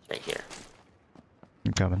 Right here.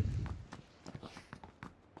 I'm coming.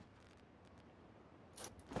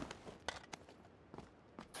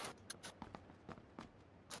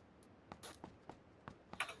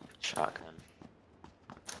 Shotgun.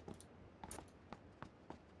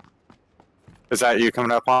 Is that you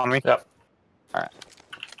coming up on me? Yep. Alright.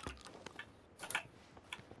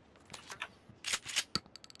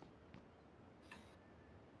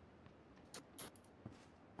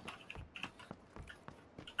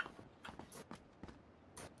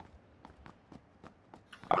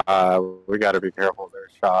 We gotta be careful of their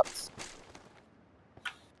shots.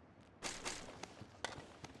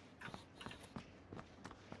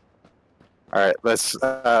 Alright, let's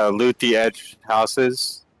loot the edge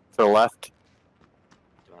houses to the left. Do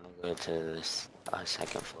you want to go to this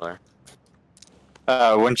second floor?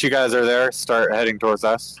 Once you guys are there, start heading towards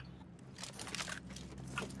us.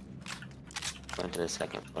 Going to the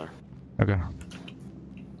second floor. Okay.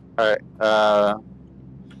 Alright,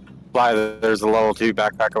 Fly, there's a level 2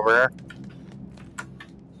 backpack over here.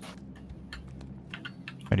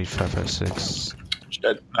 I need 556.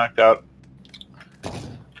 Shit, knocked out.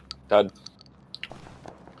 Dead.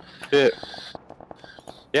 Shit.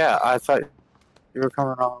 Yeah, I thought you were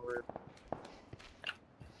coming over.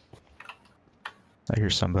 I hear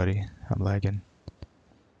somebody. I'm lagging.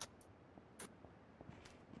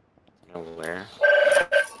 You know where?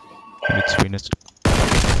 In between us.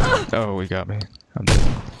 Oh, we got me. I'm dead.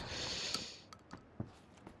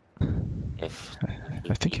 If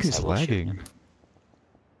I think he peeks, was I will shoot lagging. him.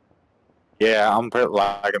 Yeah, I'm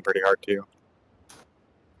lagging pretty hard too.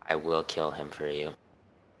 I will kill him for you.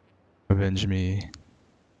 Avenge me.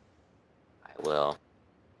 I will.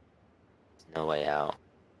 There's no way out.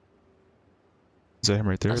 Is that him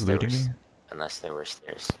right there Unless there looting was- me? Unless there were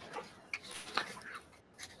stairs.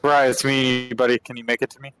 Right, it's me, buddy. Can you make it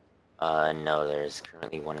to me? No, there's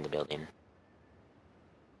currently one in the building.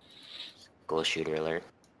 School shooter alert.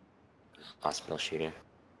 Hospital shooter.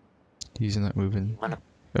 He's not moving. Wanna-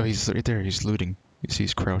 Oh, he's right there. He's looting. You see,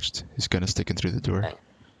 he's crouched. His gun is sticking through the door. Right.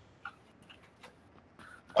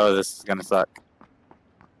 Oh, this is gonna suck.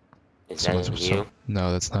 Is that you?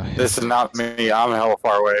 No, that's not him. This is not me. I'm hella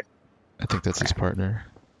far away. I think that's his partner.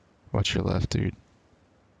 Watch your left, dude.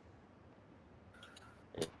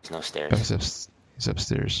 There's no Oh, stairs. he's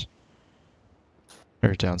upstairs.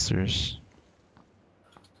 Or downstairs.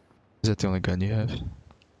 Is that the only gun you have?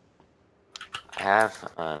 I have,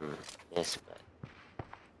 this, but...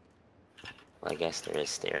 Well, I guess there is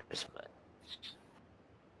stairs, but...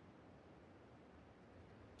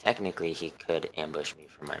 Technically, he could ambush me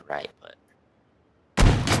from my right, but...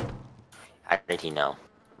 How did he know?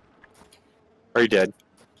 Are you dead?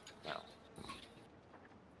 No.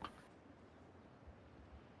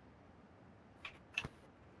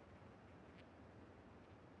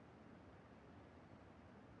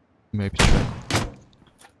 Maybe try.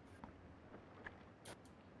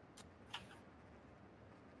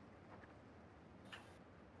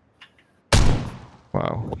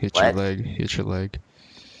 Wow, hit your What? leg, hit your leg.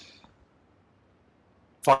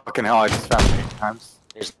 Fucking hell, I just found it 8 times.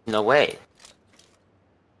 There's no way.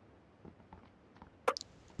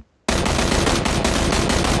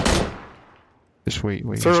 Just wait,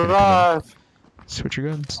 he's gonna come Survive! in. Switch your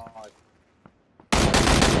guns.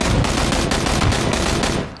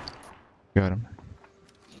 Got him.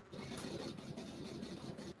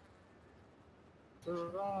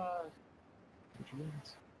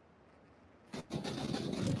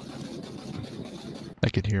 I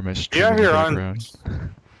can hear my stream have in the your own-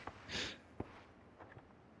 background.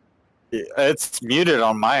 It's muted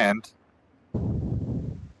on my end.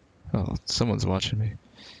 Oh, someone's watching me.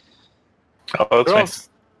 Oh, that's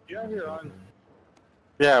nice.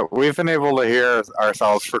 Yeah, we've been able to hear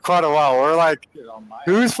ourselves for quite a while. We're like,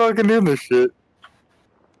 who's fucking doing this shit?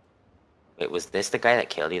 Wait, was this the guy that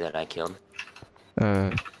killed you that I killed?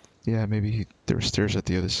 Yeah, maybe there were stairs at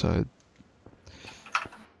the other side.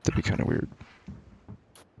 That'd be kind of weird.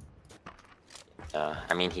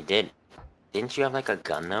 I mean, he did. Didn't you have, like, a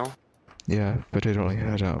gun, though? Yeah, but it only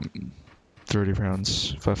had 30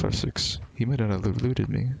 rounds, 5.56. He might not have looted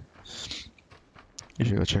me. You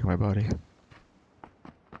should go check my body.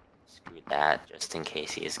 Screw that, just in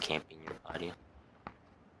case he is camping your body.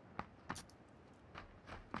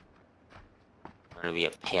 want to be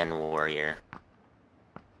a pan warrior.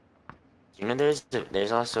 You know,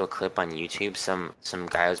 there's also a clip on YouTube. Some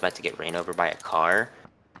guy was about to get ran over by a car,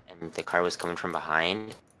 and the car was coming from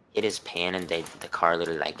behind. Hit his pan, and the car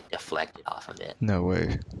literally like deflected off of it. No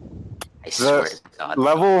way. I swear to God.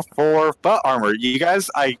 Level 4 butt armor. You guys,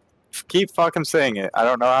 I keep fucking saying it. I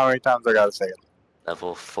don't know how many times I gotta say it.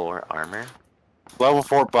 Level 4 armor. Level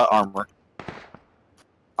 4 butt armor.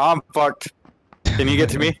 I'm fucked. Can you get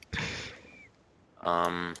to me?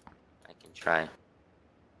 I can try.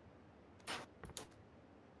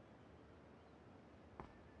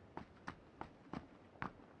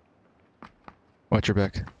 Watch your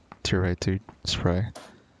back. To your right, dude. Spray.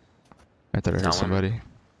 I thought I heard somebody.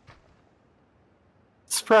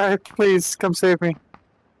 Spry, please come save me.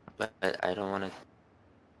 But I don't want to.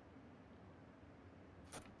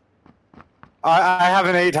 I have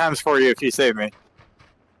an 8 times for you if you save me. Okay,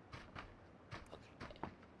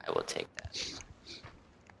 I will take that.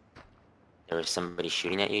 There was somebody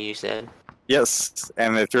shooting at you, you said? Yes,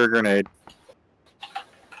 and they threw a grenade.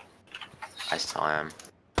 I saw him.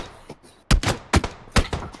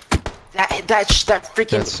 That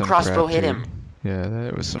freaking crossbow hit him. Yeah,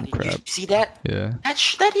 that was some crap. Did you see that? Yeah. That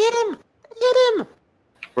hit him. That hit him.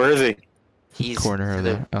 Where is he? He's corner of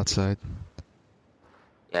the outside.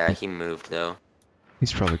 Yeah, he moved though.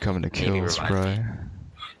 He's probably coming to kill us, Spry.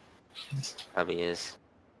 Probably is.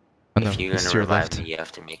 Oh, no, if you're he's gonna to your revive left. me, you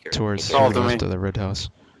have to make it. Towards Call the to left me. of the red house.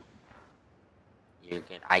 You're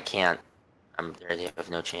good. I can't. I'm there. They have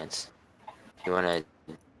no chance. You wanna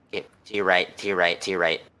get to your right, to your right, to your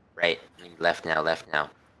right, right, left now,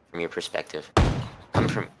 from your perspective. Come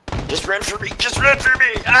from. Just run for me. Just run for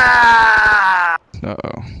me. Ah!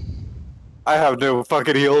 Uh-oh. I have no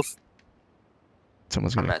fucking heals.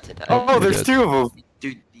 Someone's I'm gonna... about to die. Oh, you're there's dead. 2 of them.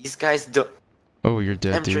 Dude, these guys don't. Oh, you're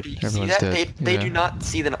dead, I'm sure dude. you see Everyone's that? dead. They Yeah. do not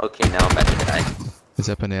see the. Okay, now I'm about to die. Is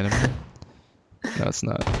that Banana Man? No, it's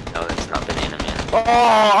not. No, that's not Banana Man. Oh,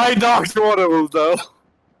 I knocked one of them though.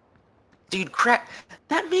 Dude, crap.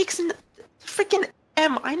 That makes an freaking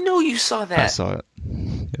M. I know you saw that. I saw it.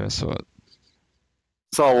 Yeah, I saw it.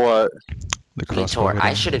 Saw what? The crossbow. Vitor, hit I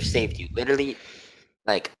him. should have saved you. Literally,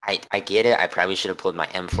 like, I get it. I probably should have pulled my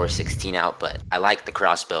M416 out, but I like the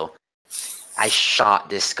crossbow. I shot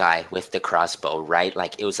this guy with the crossbow, right?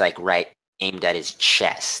 Like, it was, like, right aimed at his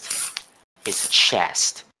chest. His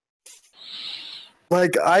chest.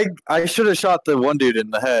 Like, I should have shot the one dude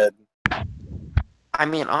in the head. I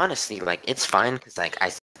mean, honestly, like, it's fine, because, like,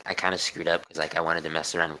 I kind of screwed up, because, like, I wanted to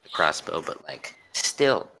mess around with the crossbow, but, like,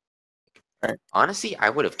 still. Right. Honestly, I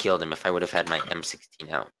would have killed him if I would have had my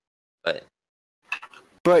M16 out.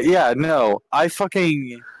 But yeah, no. I shot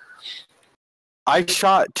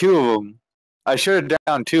 2 of them. I should have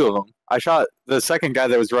downed 2 of them. I shot the second guy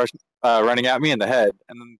that was running at me in the head,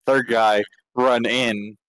 and then the third guy ran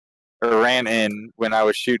in when I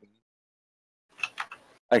was shooting.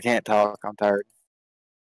 I can't talk. I'm tired.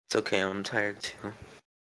 It's okay, I'm tired too.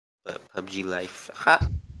 But PUBG life. Ha!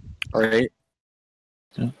 All right.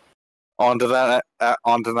 Yeah. Onto that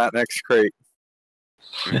next crate.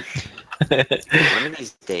 One of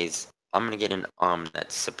these days, I'm gonna get an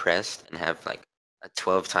that's suppressed and have like a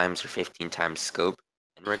 12 times or 15 times scope,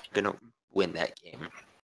 and we're gonna win that game.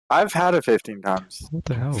 I've had it 15 times. What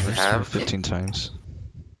the hell? Where's have 15 times?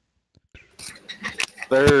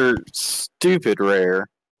 They're stupid rare.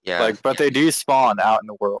 Yeah. Like, but they do spawn out in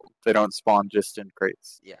the world. They don't spawn just in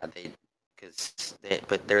crates. Yeah,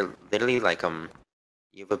 but they're literally like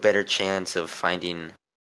you have a better chance of finding.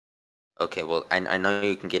 Okay, well, I know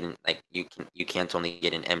you can get in, like, you can't only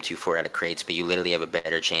get an M24 out of crates, but you literally have a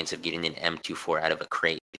better chance of getting an M24 out of a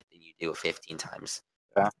crate than you do 15 times.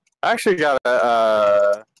 Yeah. I actually got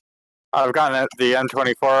I've gotten the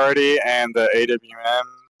M24 already and the AWM,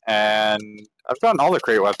 and I've gotten all the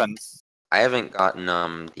crate weapons. I haven't gotten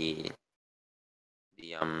the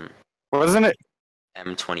Wasn't it?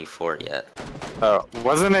 M24 yet. Oh,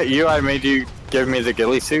 wasn't it you? I made you give me the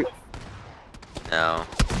ghillie suit. No.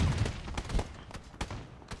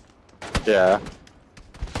 Yeah.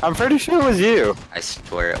 I'm pretty sure it was you. I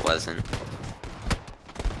swear it wasn't.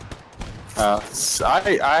 I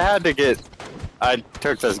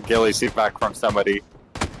took this ghillie suit back from somebody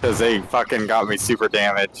because they fucking got me super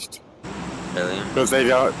damaged. Really? Because they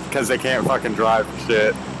can't fucking drive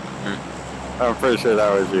shit. I'm pretty sure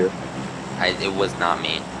that was you. It was not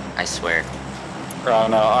me. I swear. Oh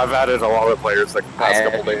no, I've added a lot of players like the past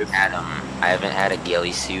couple days. I haven't had a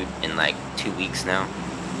ghillie suit in like 2 weeks now.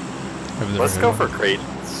 Let's go for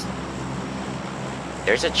crates.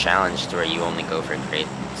 There's a challenge to where you only go for crates.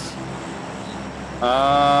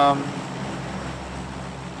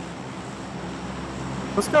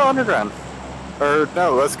 Let's go underground. Or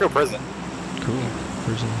no, let's go prison. Cool.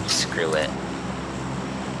 Prison. Screw it.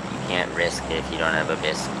 You can't risk it if you don't have a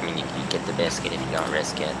biscuit. I mean, you can get the biscuit if you don't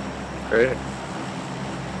risk it. Right.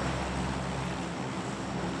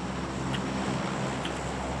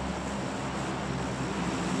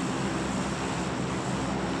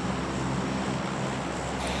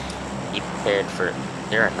 Be prepared for.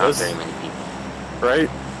 There are not Those- very many people. Right?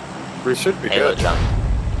 We should be Halo good. jump.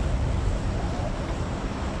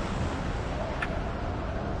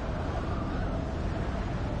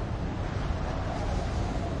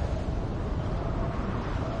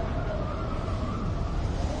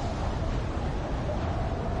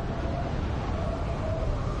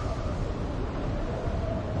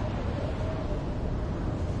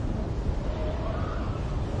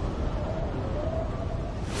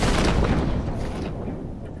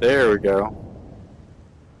 There we go.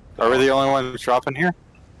 Are we the only ones dropping here?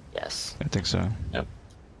 Yes. I think so. There's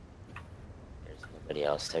nobody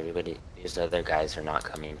else. Everybody. These other guys are not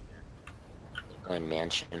coming here. They're going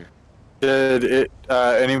mansion. Did it?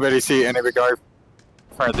 Anybody see anybody guard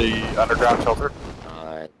for the underground shelter?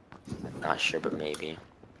 I'm not sure, but maybe.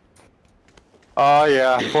 Oh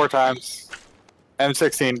yeah, 4 times.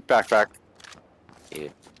 M16 backpack.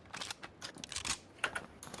 Dude.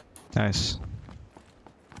 Nice.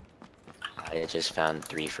 I just found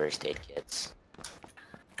 3 first aid kits. And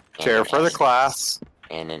Chair an for the S- class.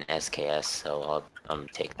 And an SKS, so I'll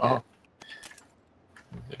take that. Oh.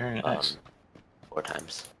 Very nice. 4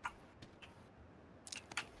 times.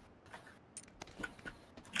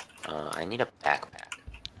 I need a backpack.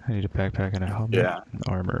 I need a backpack and a helmet Yeah. and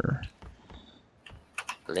armor.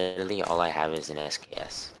 Literally, all I have is an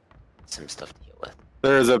SKS. Some stuff to deal with.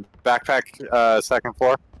 There's a backpack, 2nd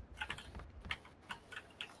floor.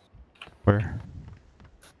 Where?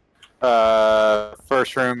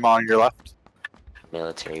 First room on your left.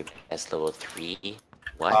 Military vest level 3.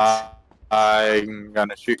 What? I'm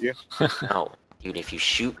gonna shoot you. No, dude. If you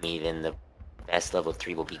shoot me, then the vest level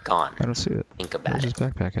 3 will be gone. I don't see it. Think Where's about his it.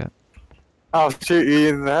 backpack at? I'll shoot you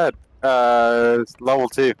in the head. It's level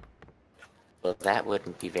 2. Well, that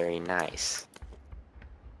wouldn't be very nice.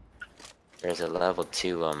 There's a level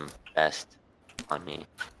 2 vest on me,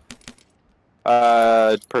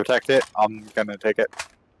 Protect it. I'm gonna take it.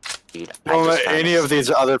 dude. Don't I let just found any a- of these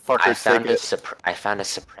other I fuckers found take a it. I found a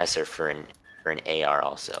suppressor for an AR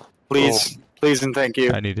also. Please, please and thank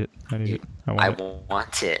you. I need it. I need it. I I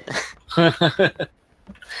want it. want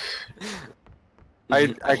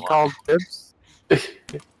it. I called dibs.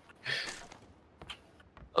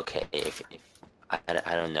 Okay, if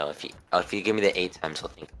I don't know if you give me the 8 times, I'll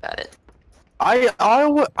think about it.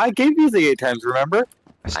 I gave you the 8 times. Remember?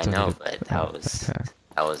 I still know, need but a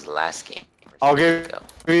that was the last game. I'll give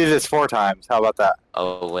you this 4 times. How about that?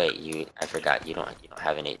 Oh wait, I forgot you don't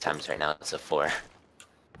have an 8 times right now. It's a 4.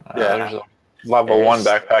 Yeah. There's a level 1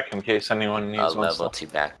 There's backpack in case anyone A needs one. level So. 2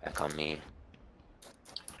 backpack on me.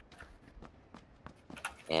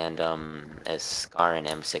 And a Scar and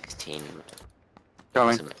M16.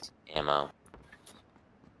 Coming. Some ammo.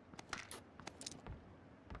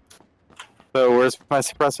 So where's my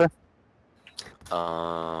suppressor?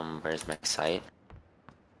 Where's my sight?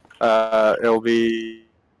 It'll be.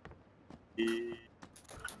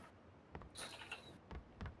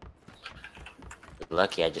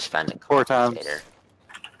 Lucky I just found a 4 times. compensator.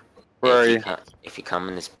 Where are you? If you come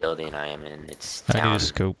in this building I am in, it's I need down. a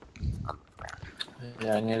scope.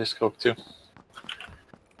 Yeah, I need a scope too.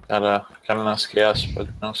 Got an SKS, but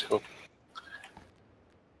no scope.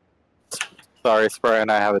 Sorry, Spray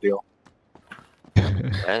and I have a deal.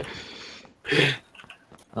 What?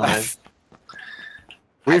 Alright.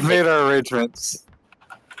 We've made our arrangements.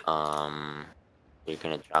 You're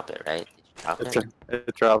gonna drop it, right? Did you drop It's it?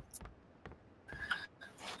 it dropped.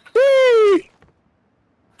 Whee!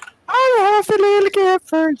 I'm a happy little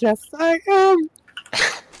camper, yes I am.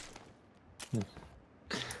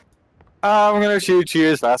 I'm gonna shoot you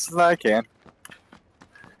as fast as I can.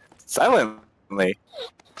 Silently.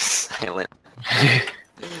 Silent.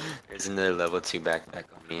 There's another level 2 backpack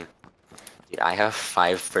on me. Dude, I have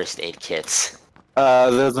 5 first aid kits.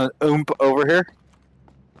 There's an oomp over here.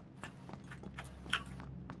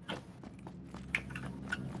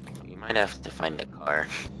 We might have to find a car.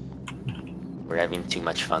 We're having too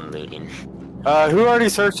much fun looting. Who already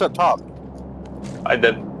searched up top? I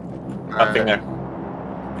did. Nothing there.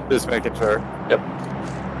 Just making sure. Yep.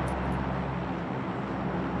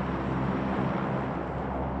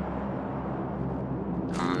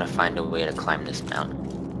 I'm gonna find a way to climb this mountain.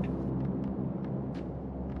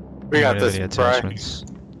 We got Don't have this, any Bri. attachments.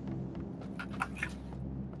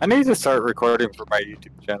 I need to start recording for my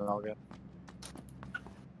YouTube channel again.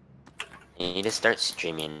 need to start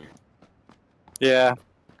streaming. Yeah.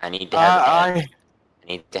 I need to have I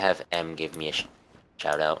need to have M give me a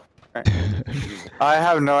shout out. I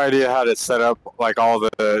have no idea how to set up like all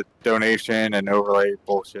the donation and overlay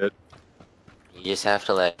bullshit. You just have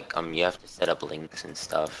to like you have to set up links and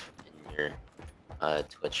stuff in your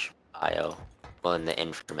Twitch bio. Well, in the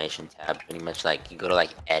information tab, pretty much like you go to like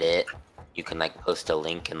edit, you can like post a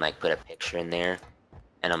link and like put a picture in there,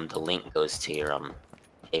 and the link goes to your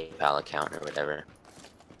PayPal account or whatever.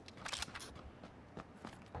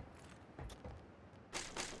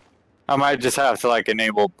 I might just have to like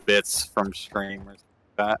enable bits from stream or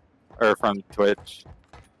that, or from Twitch.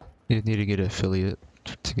 You need to get an affiliate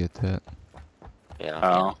to get that. Yeah.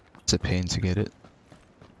 Oh. It's a pain to get it.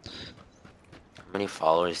 How many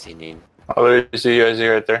followers do you need? Oh, there you see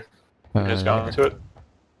right there. Just going into it.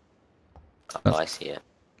 Oh, I see it.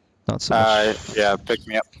 Not so much. Yeah, pick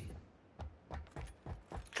me up.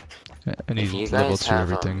 I need level 2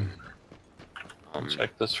 everything.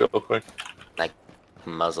 Check this real quick. Like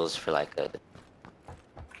muzzles for like a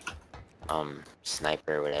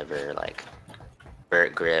sniper or whatever, like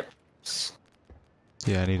vert grips.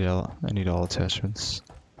 Yeah, I need all attachments.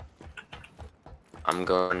 I'm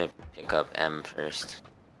going to pick up M first.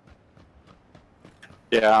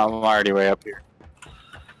 Yeah, I'm already way up here.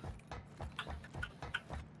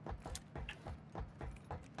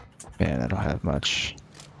 Man, I don't have much.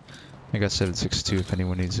 I got 7.62 if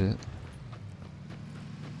anyone needs it.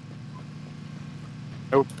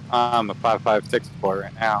 Nope, I'm a 5.56 for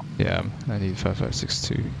right now. Yeah, I need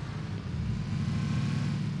 5.562.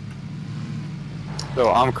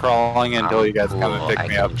 So I'm crawling until you guys come and pick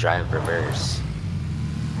me up. I can drive reverse.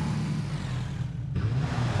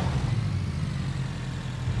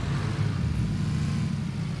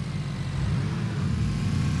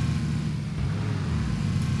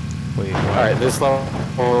 Wait, alright, this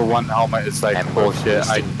level 1 helmet is like bullshit.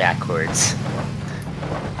 Backwards.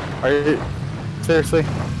 Are you seriously?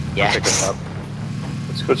 Yes. Pick it up.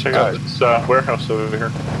 Let's go check out this warehouse over here.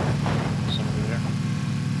 Somebody there.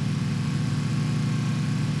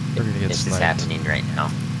 We're gonna get this sniped. is happening right now.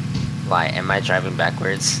 Why? Am I driving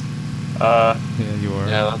backwards? Yeah, you are.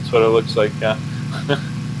 Yeah, that's what it looks like. Yeah.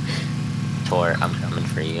 Tor, I'm coming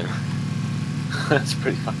for you. That's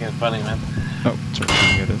pretty fucking funny, man. Oh, sorry,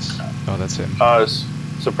 looking at this. Oh, that's him. It's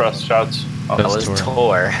suppressed shots. Oh, that was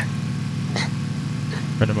Tor.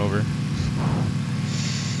 Run him over.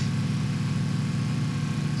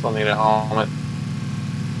 Still need a helmet.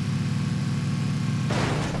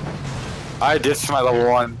 I ditched my level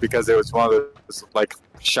 1 because it was one of those like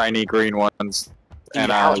shiny green ones. Dude,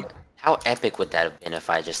 And how epic would that have been if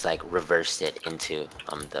I just like reversed it into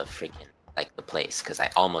the freaking like the place, because I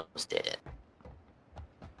almost did it.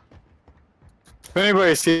 if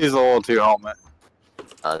anybody sees the level 2 helmet,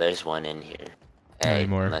 Oh, there's one in here. Hey,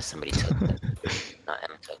 anymore. unless somebody took it. Not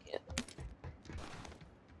Emma took it.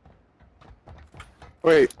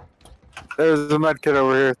 wait, there's a medkit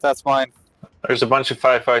over here. That's mine. There's a bunch of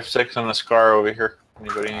 5.56 on the scar over here.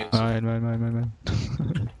 Anybody needs Mine.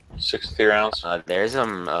 60 rounds. There's a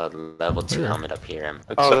level 2 helmet up here.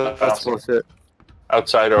 It's, Oh, that's bullshit.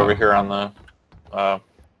 outside over here on the what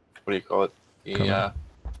do you call it? The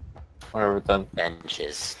whatever the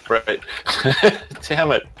benches. right.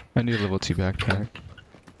 Damn it. I need a level 2 backpack.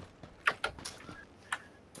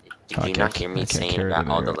 Did you not hear me saying about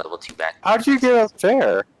all the level 2 backpacks? How'd you get up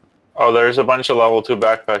there? Oh, there's a bunch of level 2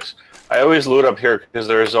 backpacks. I always loot up here because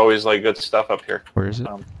there's always like good stuff up here. Where is it?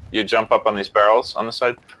 You jump up on these barrels on the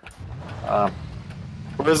side.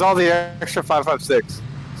 Where's all the extra 5.56?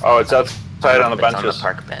 Oh, it's outside on the benches. On the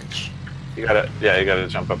park bench. You gotta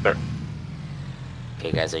jump up there.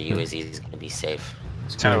 Okay, guys, are UAZs gonna be safe?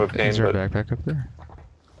 It's kind of a pain, Is there a but backpack up there?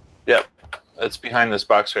 yep, it's behind this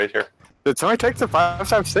box right here. Did somebody take the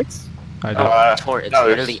 5.56? I don't. Tor, it's no,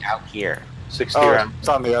 literally out here. 60 Oh, rounds. it's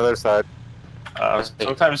on the other side.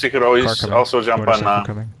 Sometimes you could always also jump on.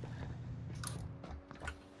 Dude,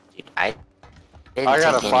 I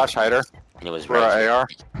got a flash hider. And it was For right an here. AR.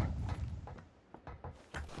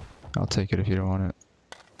 I'll take it if you don't want it.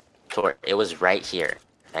 Tor, it was right here.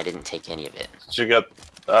 I didn't take any of it. Did you get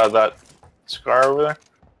that scar over there?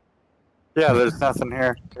 Yeah, there's nothing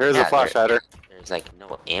here. Here's a flash hider. There's like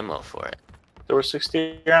no ammo for it. There were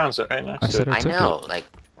 60 rounds right next I to said it. I I took know, it. like.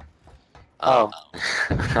 Oh.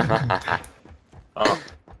 Oh.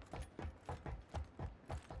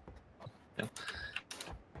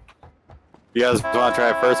 You guys want to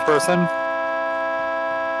try first person?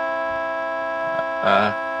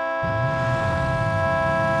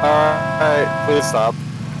 Alright, please stop.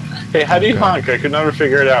 Hey, how do you Okay. honk? I could never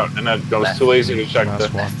figure it out, and I was too lazy to check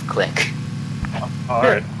Last the. one. Click.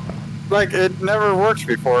 Alright. like, it never worked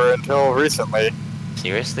before until recently.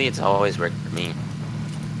 Seriously, it's always worked for me.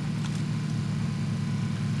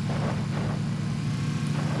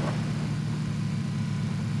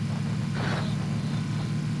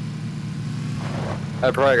 I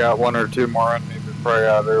probably got 1 or 2 more on me before I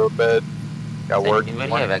got a little bit. Got Does work.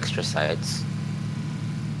 anybody have extra sights?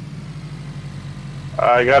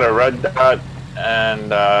 I got a red dot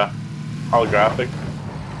and holographic.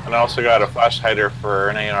 And I also got a flash hider for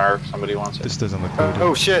an AR if somebody wants it. This doesn't look good.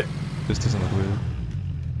 Oh shit! This doesn't look weird.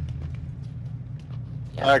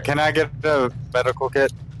 Yeah. Can I get a medical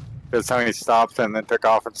kit? Because somebody stopped and then took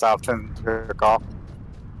off and stopped and took off.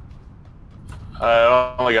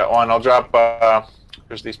 I only got 1. I'll drop.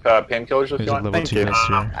 There's these painkillers if There's you a want. level Thank 2 you. vest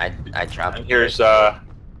here. I dropped. And here's I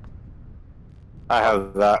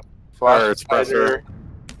have that. flash Expressor. hider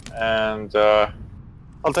and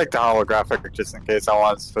I'll take the holographic just in case I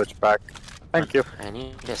want to switch back. Thank you. I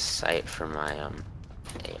need a sight for my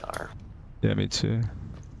AR. Yeah, me too.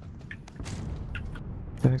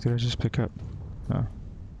 The heck did I just pick up? Oh.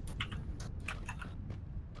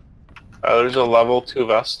 there's a level 2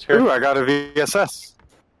 vest here. Ooh, I got a VSS.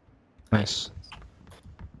 Nice.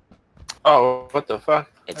 Oh, what the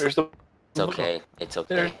fuck? It's There's the okay. It's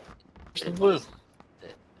okay. There's the blue. The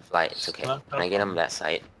flight. It's okay. No, Can I get him that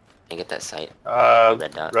sight? Can I get that sight?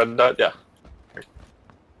 Red Red dot. yeah.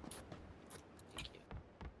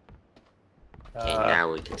 Okay,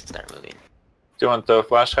 now we can start moving. Do you want the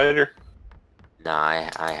flash hider? No, I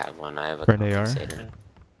have one. I have a For an AR? compensator.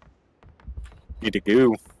 Need to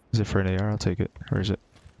go. Is it for an AR? I'll take it. Or is it?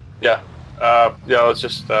 Yeah. Yeah, let's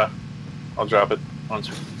just, I'll drop it once.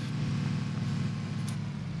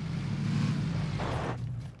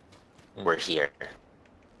 We're here.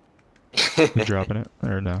 You dropping it?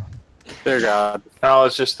 Or no? Dear God. Now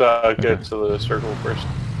let's just, get to the circle first.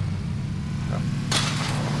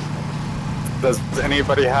 Does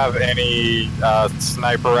anybody have any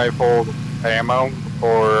sniper rifle ammo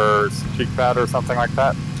or cheek pad or something like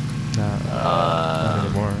that? Nah, not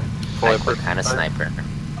anymore. Like what kind of sniper?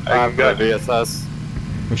 I've got VSS.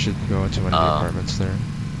 We should go into one of the apartments there.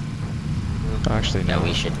 Actually, no. Yeah,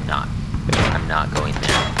 we should not. I'm not going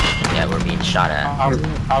there. Yeah, we're being shot at. I'm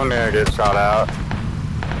gonna get shot out.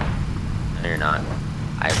 No, you're not.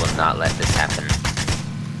 I will not let this happen.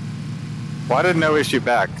 Why did nobody shoot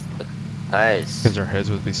back? Guys, Because our heads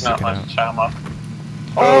would be Not sticking out. much ammo.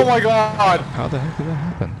 Oh my God! How the heck did that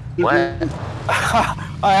happen? what?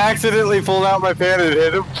 I accidentally pulled out my pan and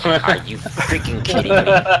hit him. Are you freaking kidding me?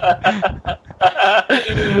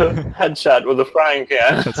 Headshot with a frying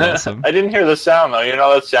pan. That's awesome. I didn't hear the sound though. You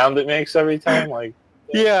know that sound it makes every time? Like.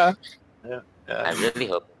 Yeah. I really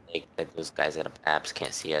hope that those guys at apps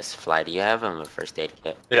can't see us. Fly, do you have a first aid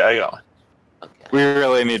kit? Yeah, I got one. Okay. We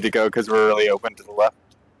really need to go because we're really open to the left.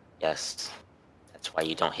 Yes. That's why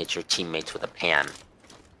you don't hit your teammates with a pan.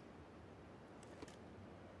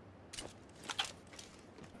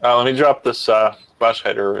 Let me drop this flash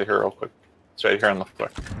hider over here real quick. It's right here on the floor.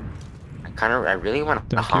 I really want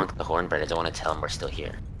to Thank you. honk the horn, but I don't want to tell them we're still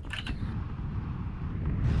here.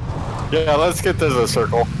 Yeah, let's get to the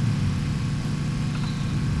circle.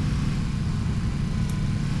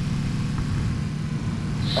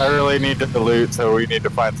 I really need to loot, so we need to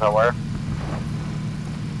find somewhere.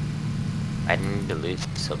 I need to loot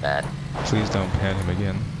so bad. Please don't pan him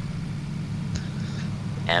again.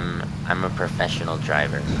 I'm a professional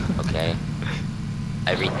driver, okay?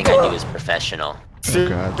 Everything I do is professional. Oh,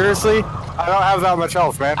 God. Seriously? I don't have that much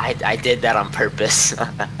health, man. I did that on purpose.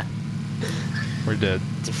 We're dead.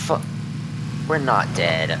 We're not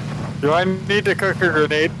dead. Do I need to cook a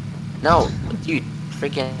grenade? No, dude,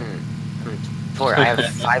 freaking... Four, I have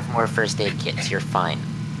 5 more first aid kits, you're fine.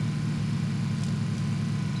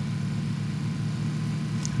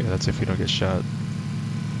 Yeah, that's if we don't get shot.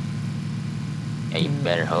 Yeah, you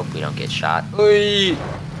better hope we don't get shot. Oy!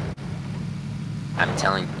 I'm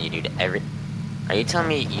telling you, dude, Are you telling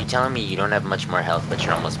me you don't have much more health, but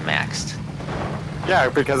you're almost maxed? Yeah,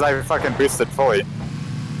 because I fucking boosted fully.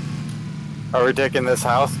 Are we taking this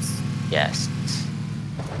house? Yes.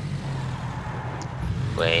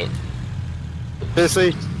 Wait.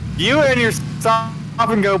 Seriously? You and your stop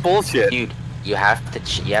and go bullshit. Dude, you have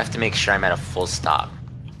to make sure I'm at a full stop.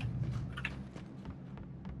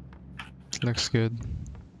 Looks good.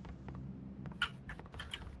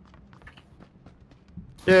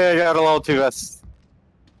 Yeah, I got a level 2 vest.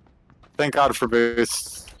 Thank God for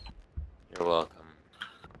boosts. You're welcome.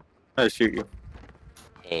 I shoot you.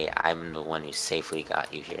 Hey, I'm the one who safely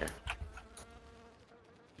got you here.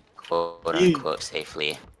 Quote unquote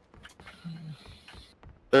safely.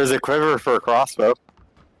 There's a quiver for a crossbow.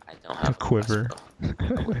 I don't have A quiver. crossbow.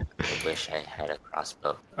 I wish I had a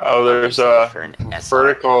crossbow. Oh, there's For a an SR.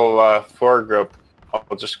 vertical foregrip.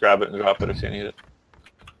 I'll just grab it and drop it if you need it.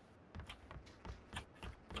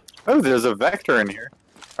 Oh, there's a vector in here.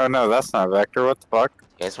 Oh no, that's not a vector. What the fuck?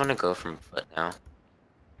 You guys want to go from foot now?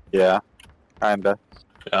 Yeah, kinda.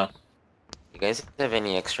 Yeah. You guys have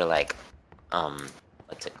any extra like,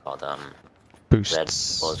 what's it called? Boosts. Red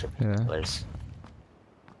bulls or pink Yeah. pillars?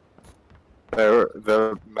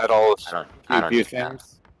 The metal I don't pew need that.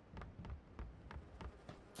 things.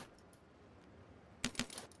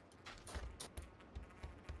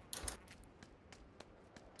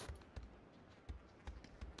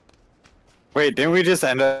 Wait, didn't we just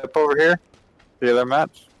end up over here? The other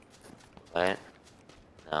match? What?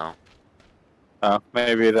 No. Oh,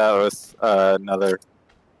 maybe that was another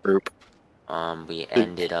group. We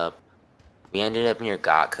ended up near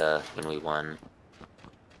Gatka when we won.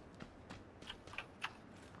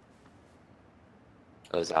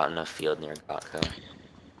 It was out in a field near Gatka.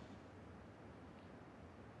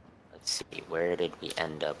 Let's see, where did we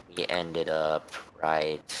end up? We ended up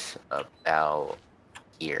right about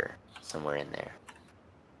here, somewhere in there.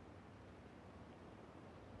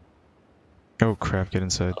 Oh crap! Get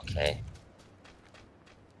inside. Okay.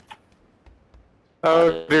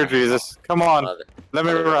 Oh, dear Jesus. Come on. Let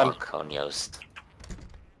me run. Conios.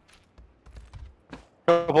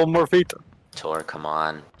 Couple more feet. Tor, come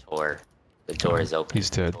on. Tor. The door is open.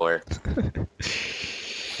 He's dead. Tor.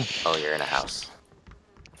 Oh, you're in a house.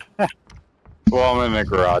 Well, I'm in the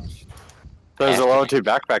garage. There's a level 2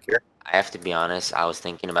 backpack here. I have to be honest, I was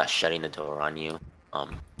thinking about shutting the door on you.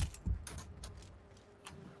 No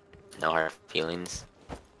hard feelings.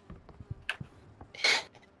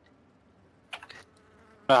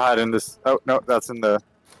 I hide in this. Oh, no, that's in the.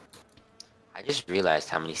 I just realized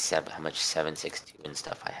how much 7.62 and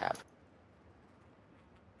stuff I have.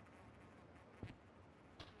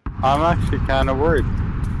 I'm actually kind of worried.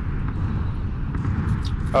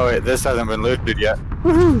 Oh, wait, this hasn't been looted yet.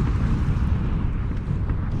 Woohoo!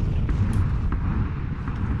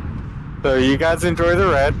 So, you guys enjoy the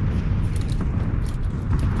red.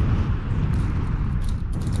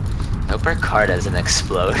 I hope our car doesn't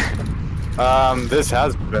explode. This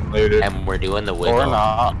has been looted. And we're doing the wiggle. Or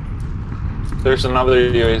not. There's another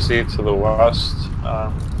UAZ to the west.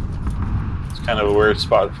 It's kind of a weird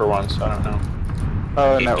spot for one, so I don't know.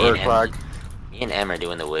 Oh, Dude, network lag. Me and Em are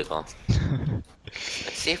doing the wiggle.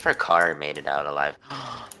 Let's see if our car made it out alive.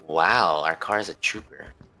 Wow, our car is a trooper.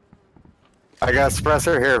 I got a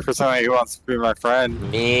suppressor here for somebody who wants to be my friend.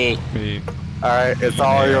 Me. Me. Alright, it's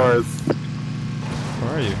all yours.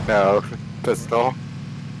 Where are you? No, pistol.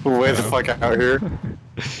 Way the fuck out here.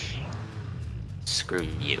 Screw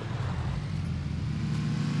you.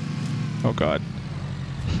 Oh god.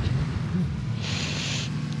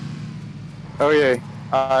 Oh yeah,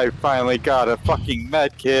 I finally got a fucking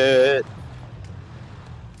med kit.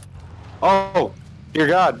 Oh, dear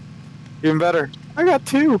God, even better. I got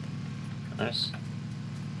 2. Nice.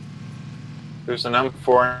 There's an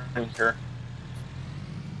M4 in here.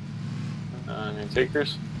 Any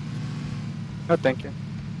takers? No, thank you.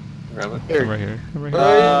 Grab it. Here. I'm right here. I'm right here.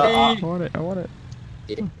 Uh, I want it. I want it.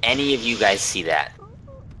 Did any of you guys see that?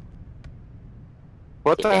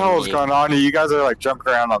 What the hell is going on? You guys are like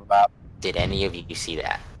jumping around on the map. Did any of you see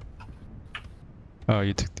that? Oh,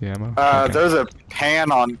 you took the ammo? Okay. There's a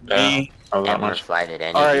pan on me. Oh, that Ember much. Fly, did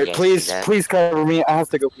any of you Alright, guys please, see that? please cover me. I have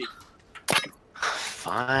to go pee.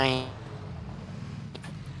 Fine.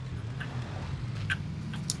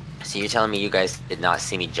 So you're telling me you guys did not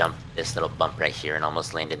see me jump this little bump right here and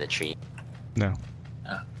almost land in the tree? No.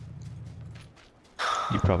 Yeah.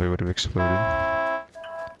 You probably would have exploded.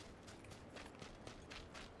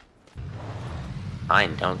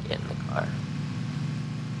 Fine, don't get in the car.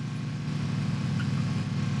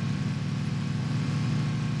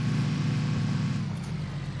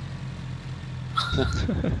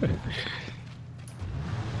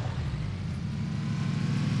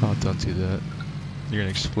 Oh, don't do that. You're gonna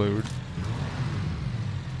explode.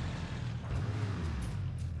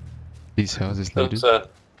 These houses looted. That's a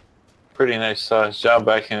pretty nice job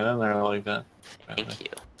backing it in there like that. Thank you.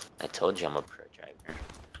 I told you I'm a pro driver.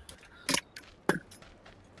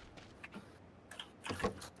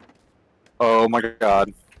 Oh my God.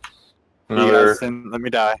 You Another. guys didn't let me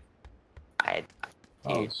die.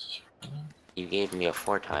 Oh, You gave me a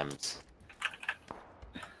 4 times.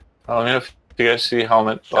 let me know if you guys see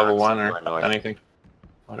helmet level Shots 1 or going north. anything.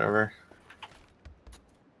 Whatever.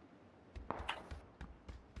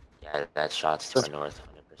 Yeah, that shot's to the north,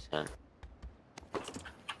 100%.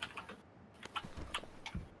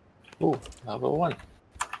 Ooh, level 1.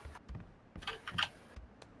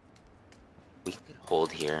 We could hold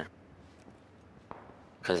here.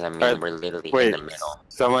 Because I mean, we're literally Wait, in the middle.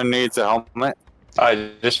 someone needs a helmet?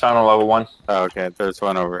 I just found a level 1. Oh, okay, there's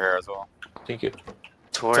one over here as well. Thank you.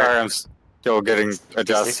 Tor, Sorry, I'm still getting does this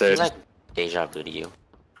adjusted. feel like deja vu to you?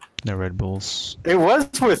 No Red Bulls. It was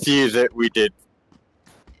with you that we did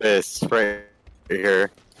this right here.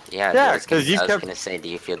 Yeah, Yeah, I was 'cause you I was kept- gonna say, do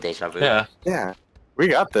you feel deja vu? Yeah. Yeah, we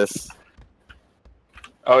got this.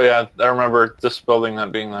 Oh yeah, I remember this building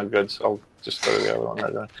not being that good, so I'll just go to the other one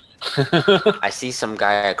right then. I see some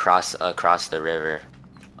guy across the river,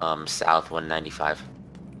 south 195.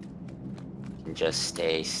 And just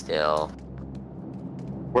stay still.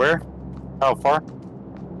 Where? How far?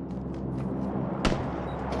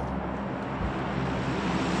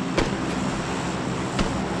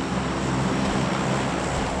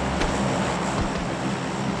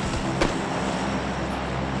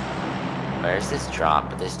 Where's this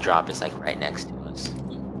drop? This drop is like right next to us.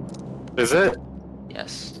 Is it?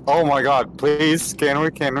 Yes. Oh my god, please, can we?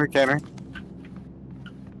 I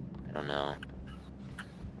don't know.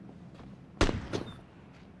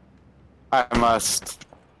 I must.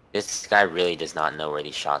 This guy really does not know where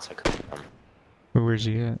these shots are coming from. Where's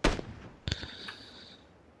he at?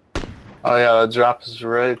 Oh yeah, the drop is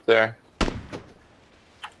right there.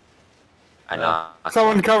 I know.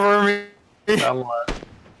 Someone cover me! I'm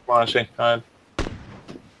watching. Go ahead.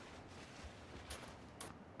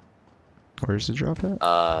 Where's the drop at?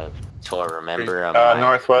 Tor, remember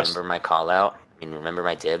northwest. remember my call out? I mean, remember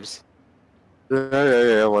my dibs?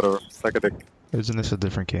 Yeah, whatever. Suck a dick. Isn't this a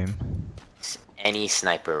different game? Any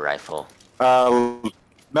sniper rifle. Nope,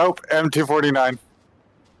 M249.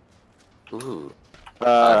 Ooh.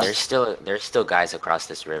 Uh, there's still guys across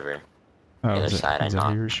this river. Oh, other is side, I that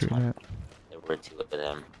who you were knocked shooting one. at? There were 2 of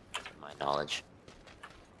them, to my knowledge.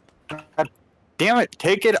 damn it,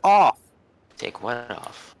 take it off! Take what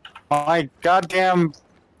off? My goddamn,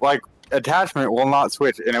 like, attachment will not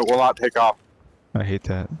switch and it will not take off. I hate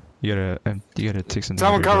that. You gotta take something.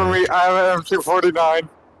 Someone cover me, I have an M249.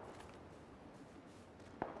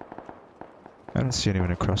 I don't see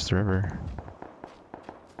anyone across the river.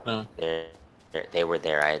 No. They were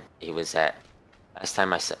there. He was at. Last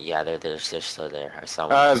time I saw. Yeah, they're still there. I saw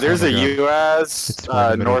one. There's Oh a my God. US It's right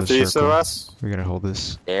in the middle of the northeast of circle. us. We gotta hold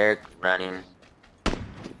this. They're running.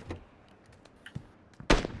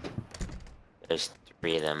 There's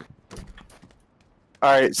 3 of them.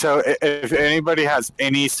 Alright, so if anybody has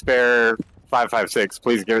any spare 5.56,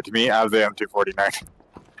 please give it to me. I have the M249.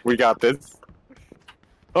 We got this.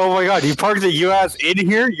 Oh my god, you parked the US in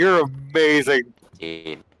here? You're amazing.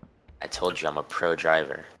 Dude, I told you I'm a pro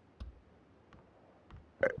driver.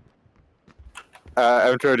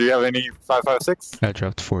 Emtro, do you have any 5.56? I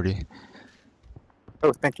dropped 40.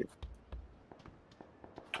 Oh, thank you.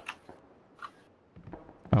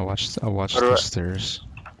 I'll watch What do the I- stairs.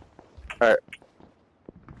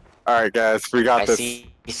 Alright guys, we got I this.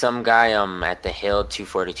 see some guy at the hill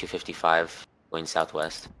 240 255 going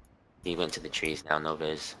southwest. He went to the trees now. No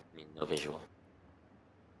visual.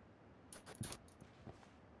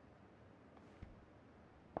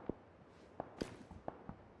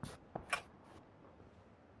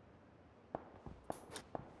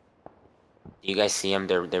 Do you guys see him?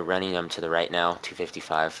 They're running them to the right now.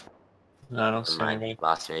 255. No, I don't see anybody.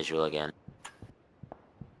 Lost visual again.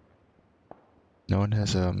 No one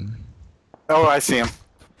has Oh, I see him.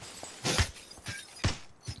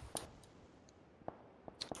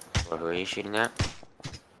 Or who are you shooting at?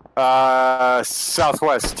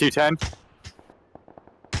 Southwest 210.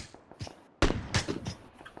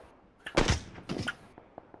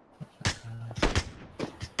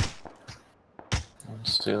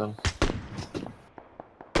 Let's see them.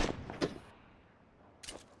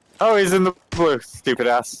 Oh, he's in the blue, stupid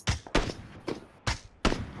ass.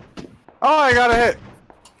 Oh, I got a hit.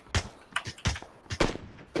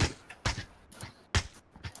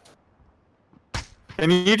 Can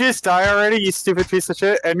you just die already, you stupid piece of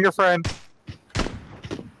shit? And your friend.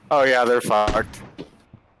 Oh yeah, they're fucked.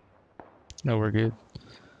 No, we're good.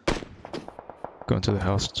 Going to the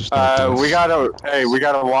house. Just We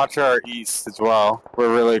gotta watch our east as well.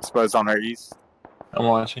 We're really exposed on our east. I'm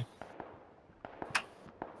watching.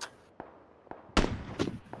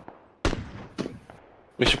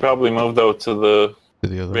 We should probably move though to the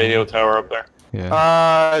other radio one. tower up there.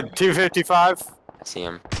 Yeah. 255. I see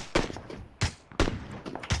him.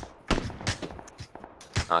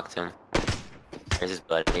 Knocked him. There's his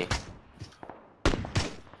buddy.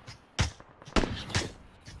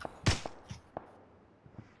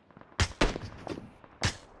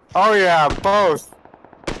 Oh yeah, both.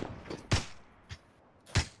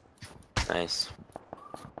 Nice.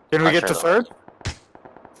 Can we Watch get our to left. third?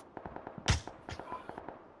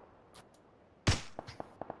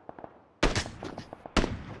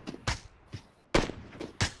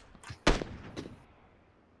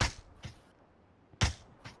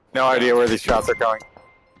 No idea where these shots are going.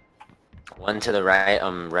 One to the right,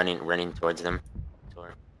 running towards them.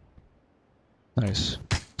 Nice.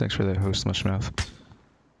 Thanks for that host, Mushmouth.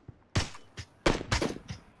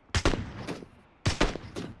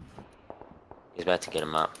 He's about to get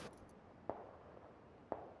him up.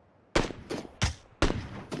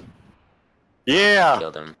 Yeah!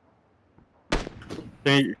 Killed him.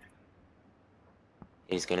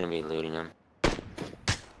 He's gonna be looting him.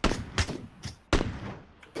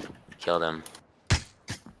 Killed him.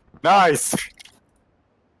 Nice!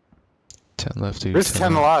 10 left, dude. There's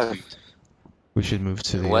 10 alive. We should move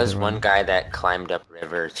to the There was other one guy that climbed up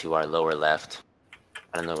river to our lower left.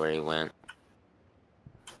 I don't know where he went.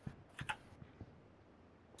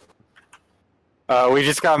 We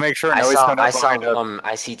just gotta make sure I nobody's coming up saw, behind us.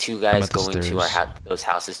 I see two guys up the going to our stairs. those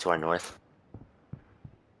houses to our north.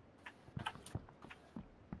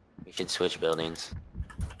 We should switch buildings.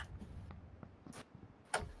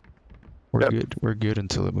 We're Yep. good. We're good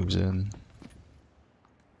until it moves in.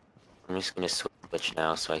 I'm just gonna switch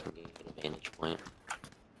now so I can get a vantage point.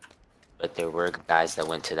 But there were guys that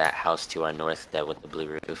went to that house to our north that with the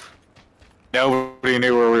blue roof. Nobody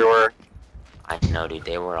knew where we were. I know, dude.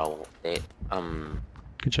 They were all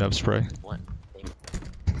Good job, Spray. What?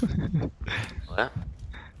 What?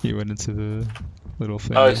 You went into the little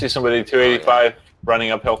thing. Oh, I see somebody 285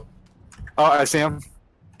 running uphill. Oh, I see him.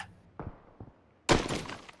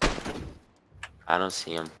 I don't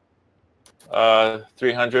see him.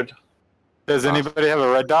 300. Does anybody have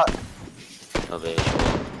a red dot? No visual.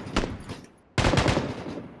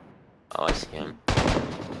 Oh, I see him.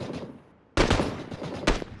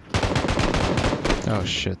 Oh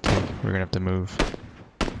shit, dude. We're gonna have to move.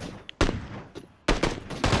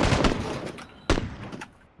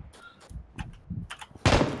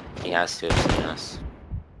 He has to have seen us.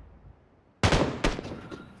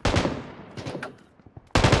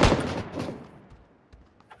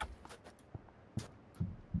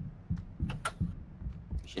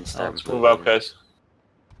 We should start Let's move out, guys.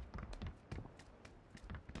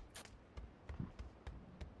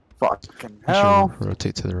 Fucking We hell. should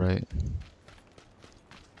rotate to the right.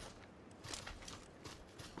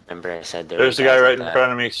 Remember I said There's a guy right in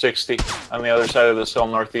front of me, 60, on the other side of this hill,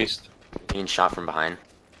 northeast. Being shot from behind.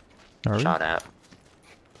 Are we? Shot at.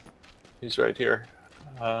 He's right here.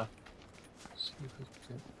 Where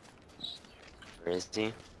is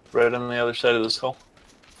he? Right on the other side of this hill,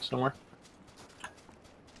 somewhere.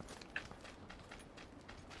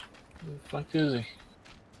 Where the fuck is he?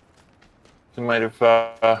 He might have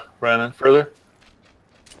ran in further.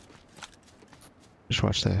 Just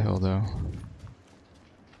watch that hill though.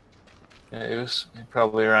 Yeah, he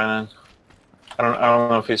probably ran in. I don't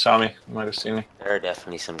know if he saw me. He might have seen me. There are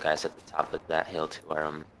definitely some guys at the top of that hill to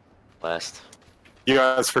our west. You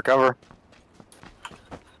guys for cover.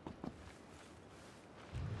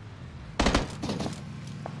 I'm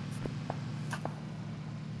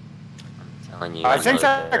telling you. I think know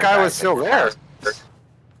that there are guy was guys still at the there. houses.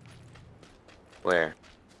 Where?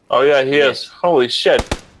 Oh yeah, he is. Holy shit.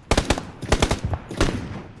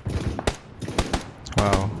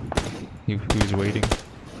 Wow. He was waiting.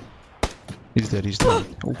 He's dead, he's dead.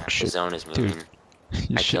 Oh The shit. zone is moving. Dude.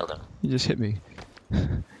 You I shit. killed him. You just hit me.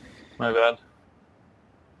 My bad.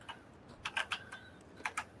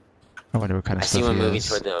 I wonder what kind of I see stuff one he moving has.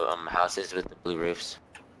 toward the houses with the blue roofs.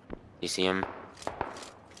 You see him?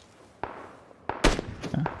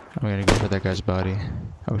 I'm gonna go for that guy's body.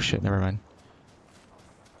 Oh shit, never mind.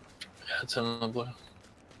 Yeah, it's in the blue.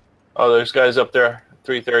 Oh, there's guys up there.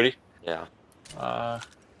 330. Yeah.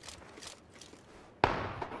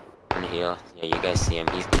 On the hill. Yeah, you guys see him.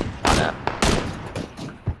 He's shot at.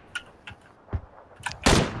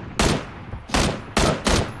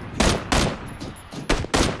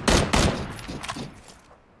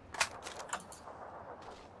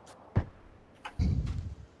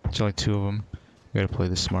 There's only two of them. We gotta play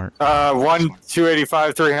this smart.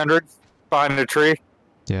 285, 300 behind a tree.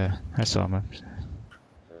 Yeah, I saw him.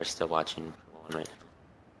 We're still watching one right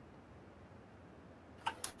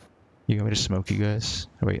You want me to smoke you guys?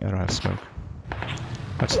 Oh, wait, I don't have smoke.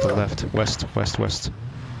 That's to the left. West, west, west.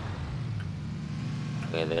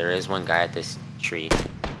 now. Okay, there is one guy at this tree.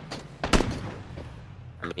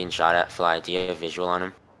 I'm being shot at. Fly. Do you have visual on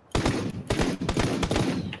him?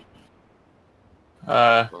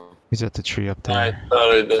 He's at the tree up I there.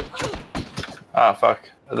 thought I did. Ah, fuck.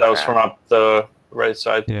 That was from up the right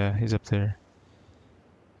side. Yeah, he's up there.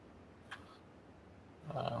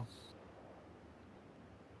 Tell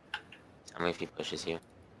me if he pushes you.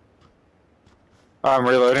 I'm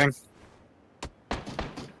reloading.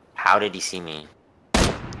 How did he see me?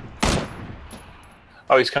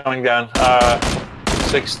 Oh, he's coming down.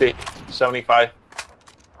 60, 75.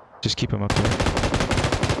 Just keep him up there.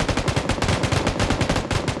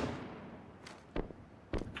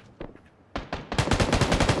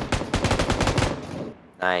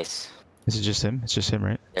 Nice. Is it just him? It's just him,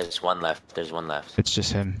 right? There's one left. There's one left. It's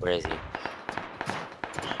just him. Where is he?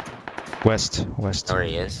 West. Know where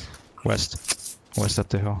he is? West. West up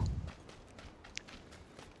the hill.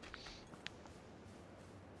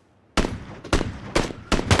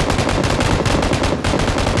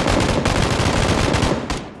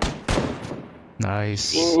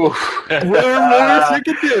 Nice. We're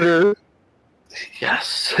chicken dinner.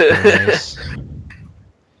 Yes. Nice.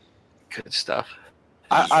 Good stuff.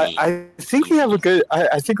 I think we have a good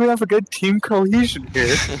I think we have a good team cohesion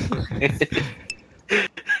here.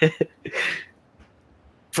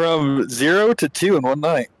 From 0 to 2 in one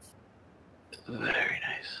night. Very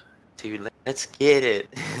nice. Dude, let's get it.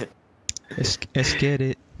 Let's get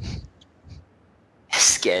it.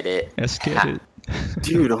 Let's get it. Let's get it.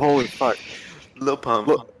 Dude, holy fuck. Lil Pump.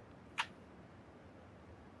 Look.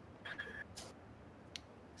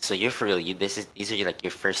 So you're for real? These are like your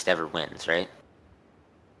first ever wins, right?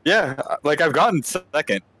 Yeah, like I've gotten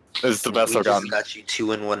second. Is the best I've gotten. Got you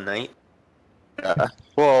 2 in one night. Yeah.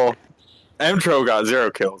 Well, Mtro got 0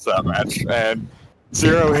 kills that match, and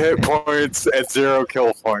 0 hit points and 0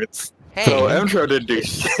 kill points. Hey. So Mtro didn't do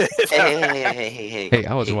shit. Hey,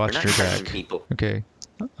 I was watching your back. People. Okay.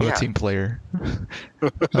 I'm a team player.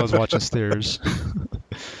 I was watching stairs.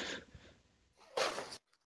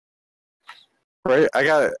 Right, I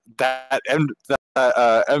got that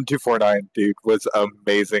M249 dude was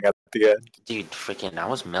amazing at the end. Dude, freaking, I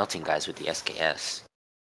was melting guys with the SKS.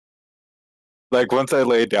 Like once I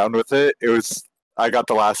laid down with it, I got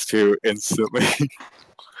the last 2 instantly.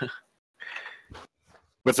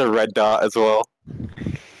 With a red dot as well.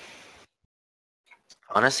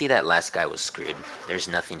 Honestly, that last guy was screwed. There's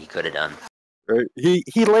nothing he could have done. Right?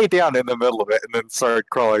 He laid down in the middle of it and then started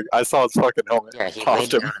crawling. I saw his fucking helmet. Yeah, he laid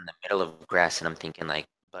down in the middle of grass, and I'm thinking like,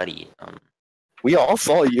 buddy, we all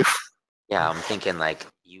saw you. Yeah, I'm thinking like,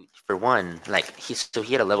 you, for one, like he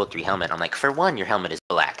had a level 3 helmet. I'm like, for one, your helmet is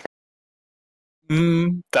black.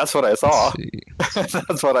 That's what I saw.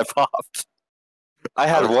 That's what I popped. I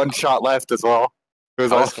had 1 shot left as well. It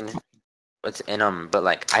was awesome. But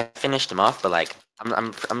like I finished him off, but like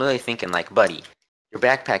I'm really thinking like, buddy, your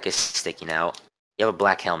backpack is sticking out. You have a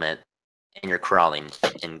black helmet, and you're crawling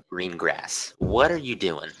in green grass. What are you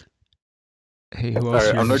doing? Hey, who else?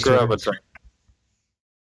 Alright, I'm gonna grab a drink.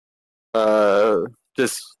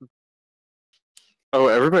 Just. Oh,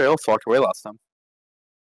 everybody else walked away last time.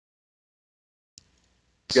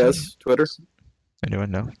 Yes, Twitter.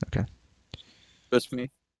 Anyone know? Okay. Just me.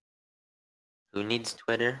 Who needs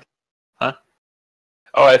Twitter? Huh?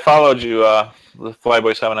 Oh, I followed you. The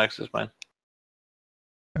Flyboy7X is mine.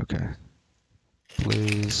 Okay.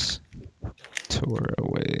 Please tour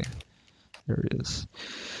away. There it is.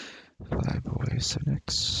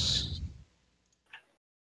 Flyboy7X.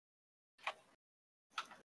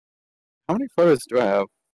 How many photos do I have?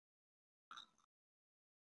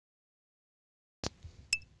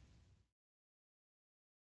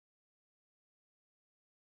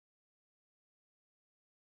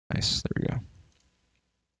 Nice. There we go.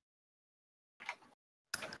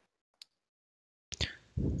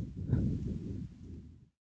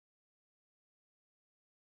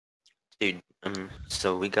 Dude,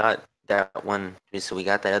 so we got that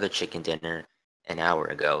other chicken dinner an hour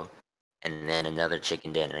ago, and then another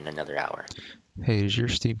chicken dinner in another hour. Hey, is your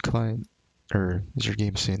Steam client, or is your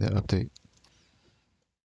game seeing the update?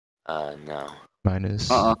 No. Mine is.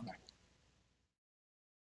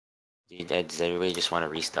 Does everybody just want to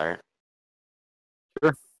restart?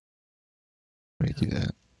 Sure. Let me do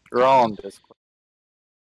that. We're all on Discord.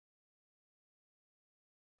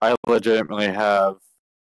 I legitimately have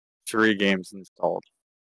 3 games installed.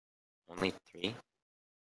 Only 3?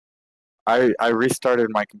 I restarted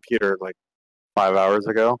my computer like 5 hours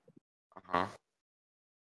ago. Uh-huh.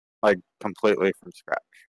 Like completely from scratch.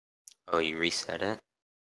 Oh, you reset it?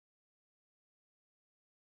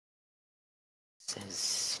 It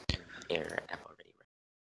says error app already.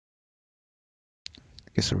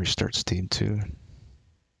 I guess I'll restart Steam too.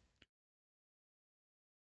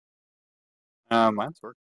 Mine's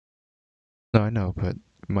working. No, I know, but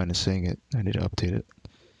mine is saying it. I need to update it.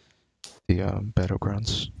 The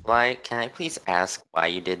Battlegrounds. Why? Can I please ask why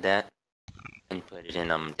you did that? And put it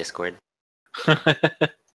in Discord?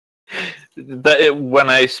 When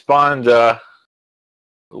I spawned,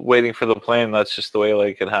 waiting for the plane, that's just the way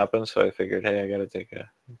like it happens. So I figured, hey, I gotta take a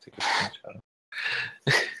screenshot.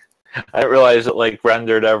 I didn't realize it like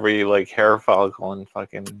rendered every like hair follicle and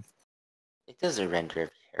fucking. It doesn't render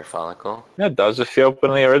every hair follicle. Yeah, it does. If you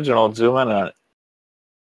open the original and zoom in on it,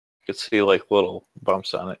 you can see like little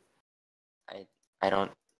bumps on it.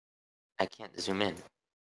 I can't zoom in.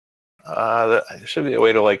 There should be a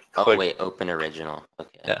way to like click. Oh wait, open original.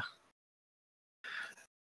 Okay. Yeah.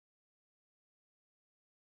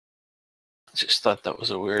 Just thought that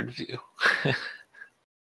was a weird view.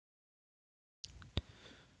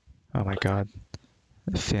 Oh my god.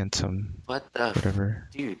 Phantom. What the? Whatever.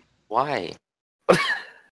 Dude, why?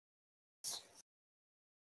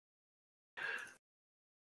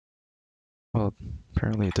 Well,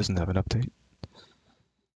 apparently it doesn't have an update.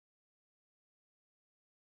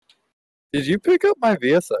 Did you pick up my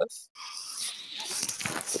VSS?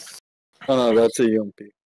 Oh no, that's a UMP.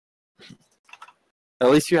 At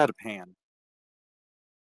least you had a pan.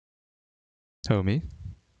 Oh, me?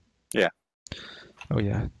 Yeah. Oh,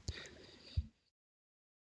 yeah.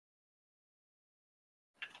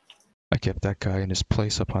 I kept that guy in his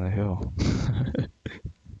place up on a hill.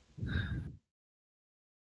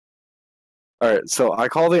 Alright, so I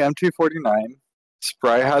call the M249.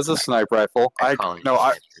 Spry has a sniper rifle. I call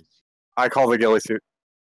the ghillie suit.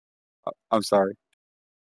 I'm sorry.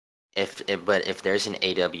 But if there's an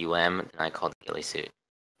AWM, then I call the ghillie suit.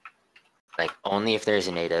 Like only if there's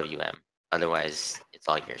an AWM. Otherwise, it's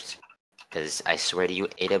all yours. Because I swear to you,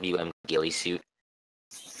 AWM ghillie suit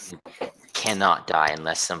cannot die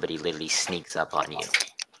unless somebody literally sneaks up on you.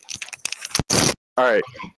 Alright,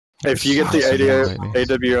 if you get the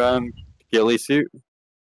AWM ghillie suit,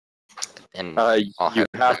 and you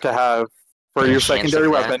have to have, for your secondary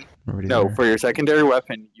weapon, for your secondary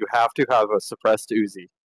weapon, you have to have a suppressed Uzi.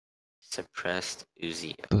 Suppressed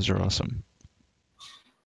Uzi. Those are awesome.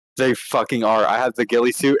 They fucking are. I had the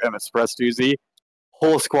ghillie suit and a suppressed Uzi.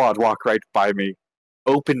 Whole squad walked right by me.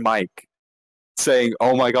 Open mic. Saying,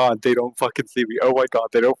 oh my god, they don't fucking see me. Oh my god,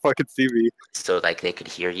 they don't fucking see me. So, like, they could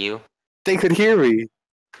hear you? They could hear me.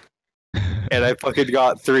 And I fucking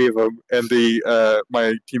got 3 of them, and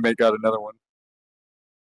my teammate got another one.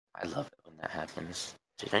 I love it when that happens.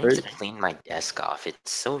 Dude, I need to clean my desk off.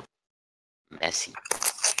 It's so messy.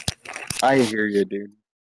 I hear you, dude.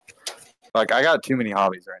 Like, I got too many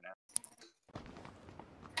hobbies right now.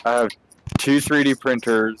 I have 2 3D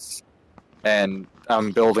printers, and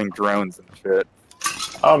I'm building drones and shit.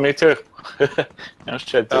 Oh, me too. No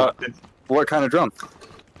shit, dude. What kind of drone?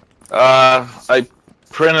 I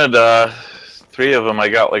printed 3 of them. I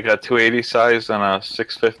got like a 280 size and a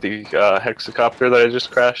 650 hexacopter that I just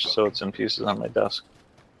crashed, so it's in pieces on my desk.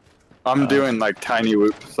 I'm doing like tiny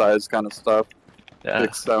whoop size kind of stuff. Yeah.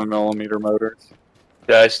 6-7mm motors.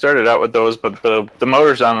 Yeah, I started out with those, but the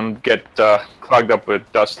motors on them get clogged up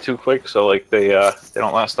with dust too quick, so like they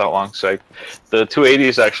don't last that long. So the 280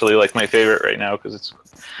 is actually like my favorite right now because it's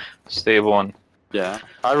stable and. Yeah,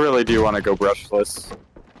 I really do want to go brushless.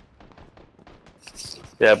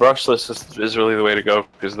 Yeah, brushless is really the way to go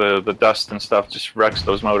because the dust and stuff just wrecks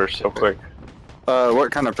those motors so quick.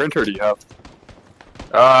 What kind of printer do you have?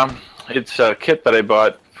 It's a kit that I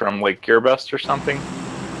bought from like GearBest or something,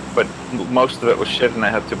 but most of it was shit, and I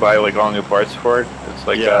had to buy like all new parts for it. It's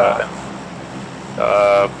like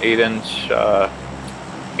 8-inch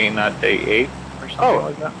ANET A8 or something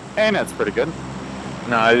like that. ANET's pretty good.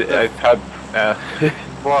 No, I've had.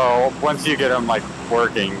 Well, once you get them like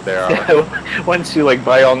working, they are. Once you like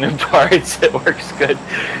buy all new parts, it works good.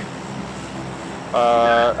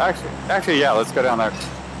 Actually, yeah. Let's go down there.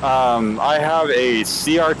 I have a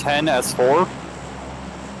CR10 S4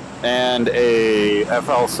 and a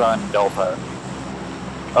FL Sun Delta.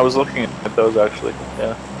 I was looking at those actually.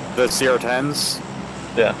 Yeah. The CR10s.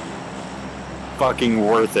 Yeah. Fucking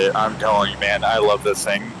worth it. I'm telling you, man. I love this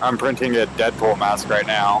thing. I'm printing a Deadpool mask right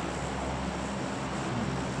now.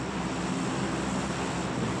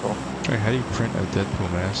 Wait, how do you print a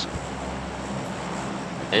Deadpool mask?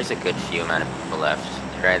 There's a good few amount of people left.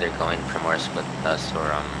 They're either going Primorsk with us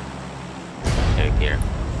or here.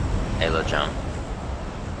 Halo jump.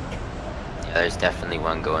 Yeah, there's definitely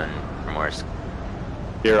one going Primorsk.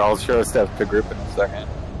 Here, I'll show a step to group in a second.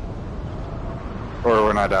 Or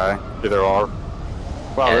when I die, either or.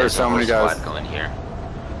 Wow, yeah, there's so many guys going here.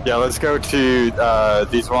 Yeah, let's go to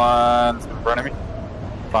these ones in front of me.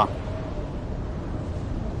 Come on.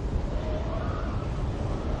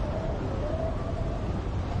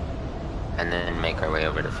 And then make our way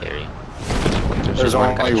over to ferry. There's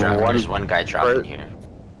only There's one guy dropping here.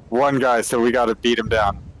 One guy, so we gotta beat him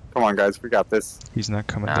down. Come on, guys, we got this. He's not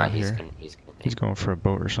coming down here. He's going for a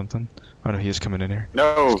boat or something. Oh no, he is coming in here.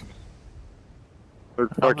 No!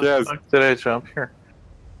 Fuck yes. Did I jump here?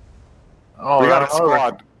 Oh, we got a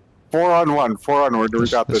squad. 4 on 1, 4 on 1. We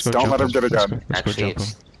got this. Don't let him get it done. Actually,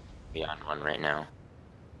 be on one right now.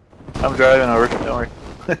 I'm driving over. Don't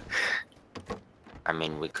worry. I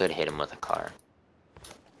mean, we could hit him with a car.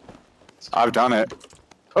 I've done it.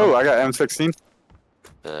 Oh, I got M16.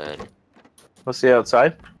 Good. Let's see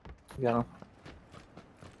outside. You got him.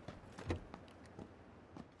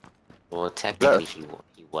 Well, technically, he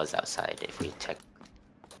was outside. If we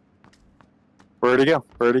Where'd he go?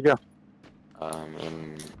 Where'd he go?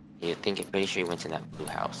 and pretty sure he went to that blue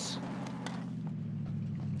house.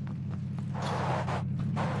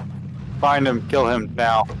 Find him. Kill him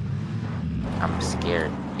now. I'm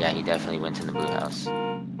scared. Yeah, he definitely went to the blue house.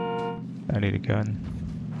 I need a gun.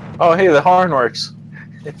 Oh, hey, the horn works.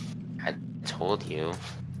 I told you.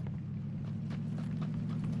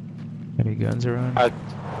 Any guns around?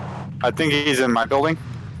 I think he's in my building.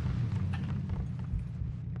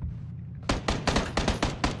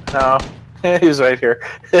 No, he's right here.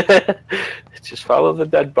 Just follow the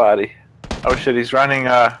dead body. Oh shit, he's running.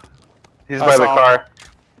 He's by the car.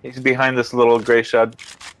 He's behind this little gray shed.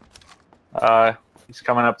 He's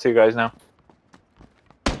coming up to you guys now.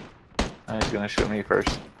 And he's gonna shoot me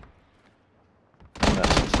first.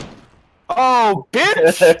 Oh,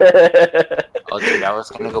 bitch! Oh, dude, I was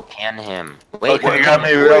gonna go pan him. Wait, Okay, you got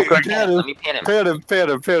me real quick. Let me pan him. Pan him, pan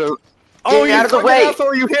him, pan him. Oh, Get out of the way!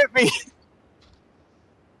 Asshole, you hit me!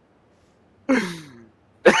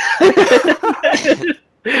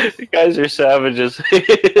 You guys are savages.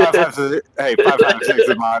 556, hey, 556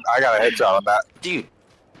 in mine. I got a headshot on that. Dude,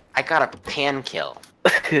 I got a pan kill.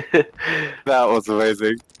 That was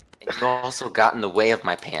amazing. And you also got in the way of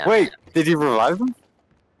my pan. Wait, did you revive him?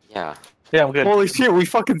 Yeah. Yeah, I'm good. Holy shit, we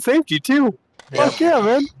fucking saved you too. Yeah. Fuck yeah,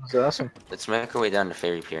 man. That's awesome. Let's make our way down to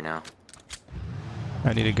Fairy Pier now.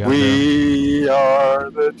 I need a gun. We are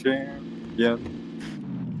the champions.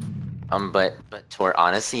 But Tor,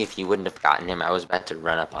 honestly, if you wouldn't have gotten him, I was about to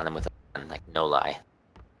run up on him with a gun, like, no lie.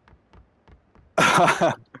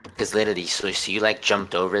 Because literally, so you like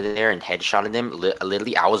jumped over there and headshotted him.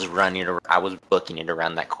 Literally, I was I was booking it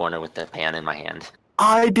around that corner with the pan in my hand.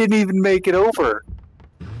 I didn't even make it over.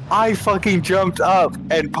 I fucking jumped up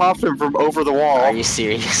and popped him from over the wall. Are you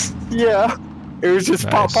serious? Yeah. It was just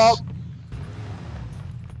Nice. pop.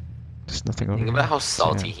 There's nothing over Think here. about how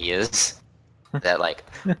salty he is. That like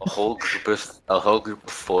a whole group of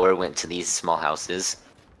 4 went to these small houses.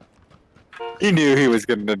 He knew he was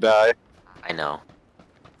gonna die. I know.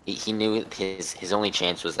 He knew his only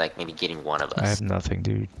chance was like maybe getting one of I us. have nothing,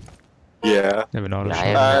 dude. Yeah. I have an auto Yeah,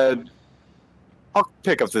 I shot. have- I'll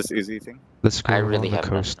pick up this easy thing. Let's go I along really the have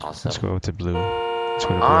coast. nothing also. Let's go to blue. Let's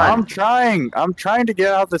go to Come blue. on. I'm trying to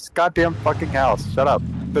get out of this goddamn fucking house. Shut up.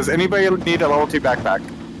 Does anybody need a level 2 backpack?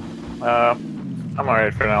 I'm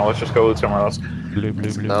alright for now. Let's just go loot somewhere else. Blue,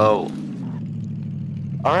 blue, blue. Oh,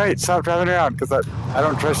 Alright, stop driving around, because I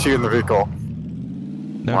don't trust you in the vehicle.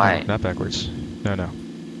 No, Why? no, not backwards. No, no.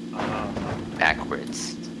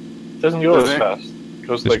 backwards. Doesn't go Does as it? fast. It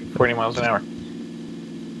goes like 40 miles an hour.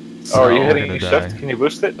 So Oh, are you we're hitting gonna E die. shift? Can you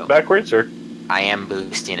boost it backwards or? I am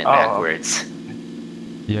boosting it Oh. backwards.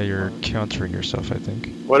 Yeah, you're countering yourself, I think.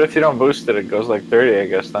 What if you don't boost it? It goes like 30, I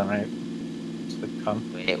guess, then, right? It's like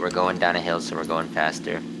ton. Wait, we're going down a hill, so we're going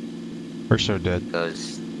faster. We're so dead.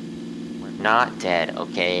 Goes. We're not dead,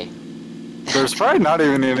 okay? There's probably not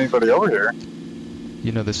even anybody over here.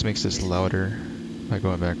 You know this makes this louder by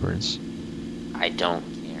going backwards. I don't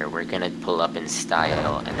care. We're gonna pull up in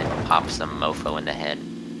style and then pop some mofo in the head.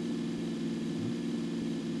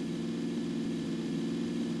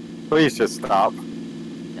 Please just stop.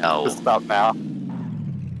 No. Just stop now.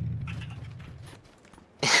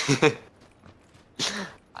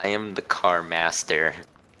 I am the car master.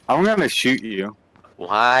 I'm gonna shoot you.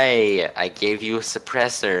 Why? I gave you a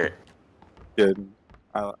suppressor. Good.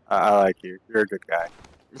 I like you. You're a good guy.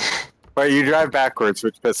 But you drive backwards,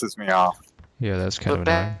 which pisses me off. Yeah, that's kind But of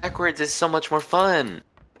annoying. backwards is so much more fun.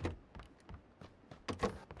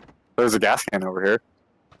 There's a gas can over here.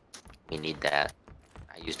 We need that.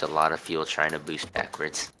 I used a lot of fuel trying to boost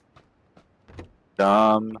backwards.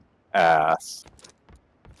 Dumb ass.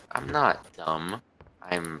 I'm not dumb.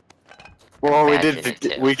 I'm Well,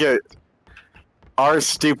 imaginative. we get our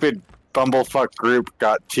stupid bumblefuck group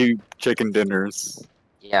got 2 chicken dinners.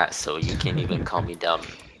 Yeah, so you can't even call me dumb.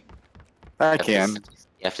 I You have to can.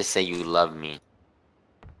 You have to say you love me.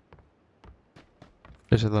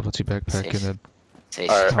 There's a level 2 backpack in the... Say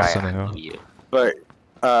Alright. try House on the I hill. love you. But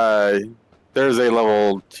there's a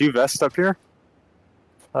level 2 vest up here.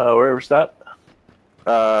 Where was that?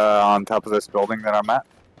 On top of this building that I'm at.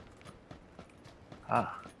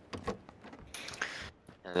 Ah.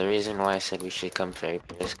 And the reason why I said we should come Fairy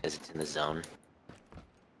Pier is because it's in the zone.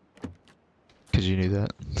 Because you knew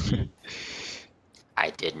that. I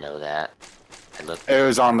did know that. I looked. It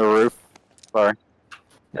was on the roof. Sorry.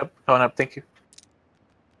 Yep, going up, thank you.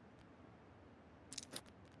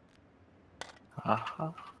 Uh-huh.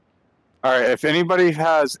 Alright, if anybody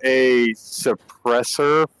has a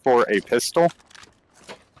suppressor for a pistol,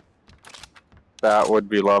 that would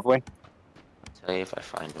be lovely. I'll tell you if I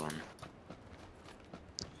find one.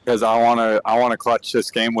 Because I wanna clutch this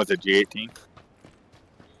game with a G18.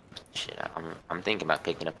 Shit, I'm thinking about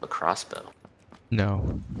picking up a crossbow.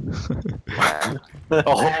 No. Yeah.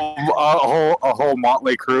 a whole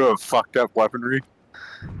motley crew of fucked up weaponry.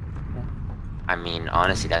 I mean,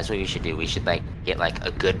 honestly, that's what we should do. We should like get like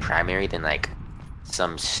a good primary, then like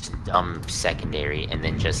some dumb secondary, and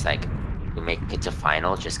then just like we make it to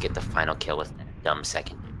final, just get the final kill with that dumb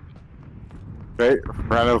secondary. Right?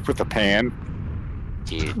 Run up with a pan.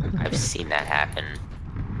 Dude, I've seen that happen.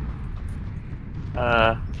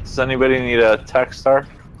 Does anybody need a tech star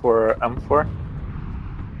for M4?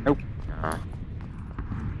 Nope. No.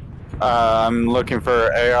 I'm looking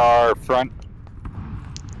for AR front.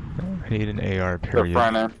 I need an AR, The period.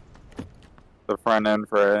 front end. The front end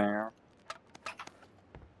for an AR.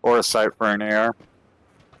 Or a sight for an AR.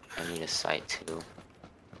 I need a sight too.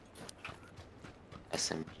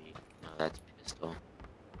 SMG. No, that's pistol.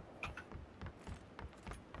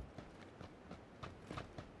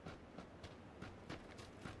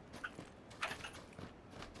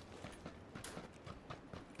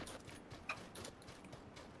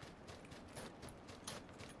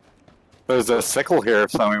 There's a sickle here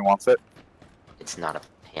if somebody wants it. It's not a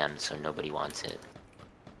pan, so nobody wants it.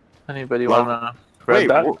 Anybody Well, wanna grab Wait,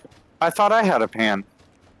 that? I thought I had a pan.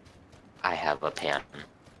 I have a pan.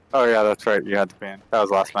 Oh yeah, that's right, you had the pan. That was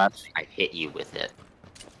last match. I hit you with it.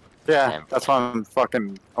 Yeah, that's why I'm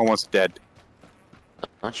fucking almost dead.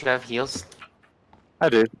 Don't you have heals? I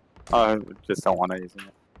do. I just don't want to use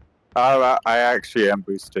it. I actually am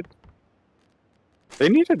boosted. They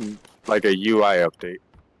needed like a UI update.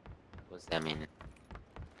 What does that mean?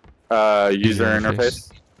 User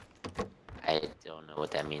interface. I don't know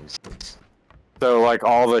what that means. So like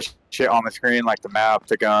all the shit on the screen, like the map,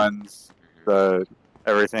 the guns, the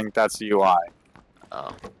everything, that's the UI.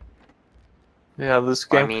 Oh. Yeah, this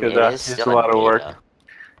Well, game I mean, could it is use a still lot in of work. beta.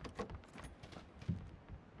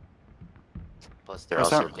 Plus, they're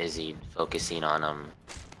What's also that? busy focusing on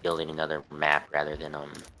building another map rather than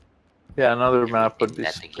Yeah, another map would be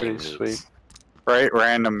that the pretty game sweet. needs. Right,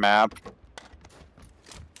 random map.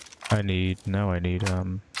 I need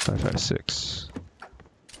 556.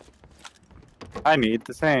 I need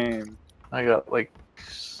the same. I got like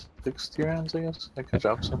 60 rounds, I guess. I could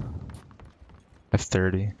drop some. I have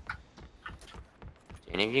 30. Do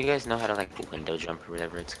any of you guys know how to like window jump or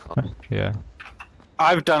whatever it's called? Yeah.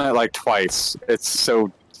 I've done it like twice. It's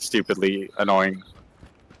so stupidly annoying.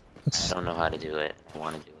 I don't know how to do it. I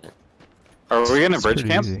want to do it. Are we in a It's bridge pretty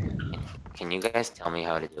camp? easy. Can you guys tell me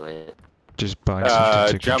how to do it? Just bind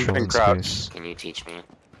something to jump control and in crouch. space. Can you teach me?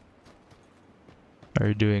 Are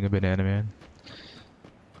you doing a banana man?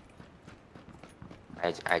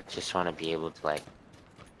 I just want to be able to like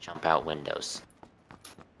jump out windows.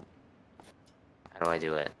 How do I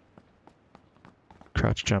do it?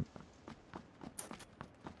 Crouch jump.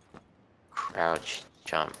 Crouch,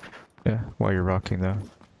 jump. Yeah, while you're rocking though.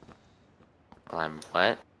 Well, I'm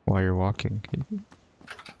what? While you're walking.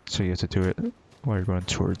 So you have to do it while you're going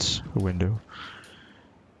towards a window.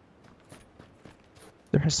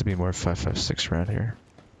 There has to be more 556 around here.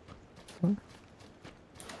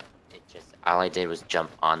 It just all I did was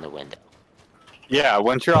jump on the window. Yeah,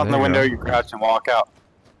 once you're Oh, on the there you window, go. you crouch and walk out.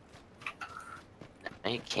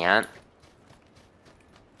 No, you can't.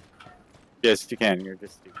 Yes, you can. You're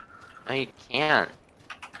just stupid. No, you can't.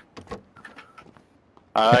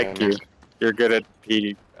 I like you. You're good at I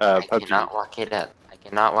PUBG. cannot walk it up. I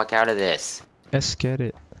cannot walk out of this. Let's get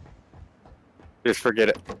it. Just forget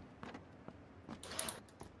it.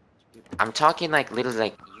 I'm talking like literally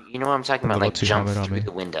like you know what I'm talking about? Level Like 2 jump helmet on through me.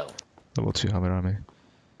 the window. Level 2 helmet on me.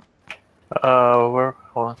 Hold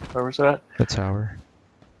on, where was that? The tower.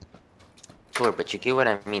 Sure, but you get what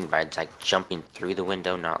I mean by like jumping through the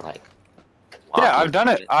window, not like. Yeah, walking I've done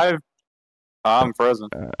through it. I'm frozen.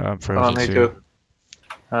 I'm Hold on, frozen me too. too.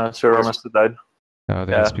 Server must have died. Oh,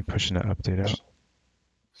 they Yeah. must be pushing that update out.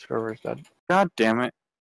 Server's dead. God damn it.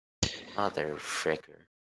 Mother fricker.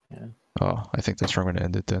 Oh, I think that's where I'm gonna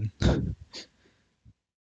end it then.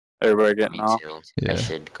 Everybody Me getting off. too. Yeah. I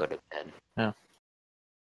should go to bed.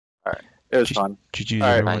 It was Just- fun. GG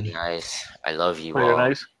Alright. Bye everyone. guys. I love you Well, you're all.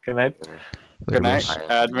 nice. Good night. Good night. Bye.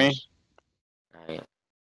 Add me.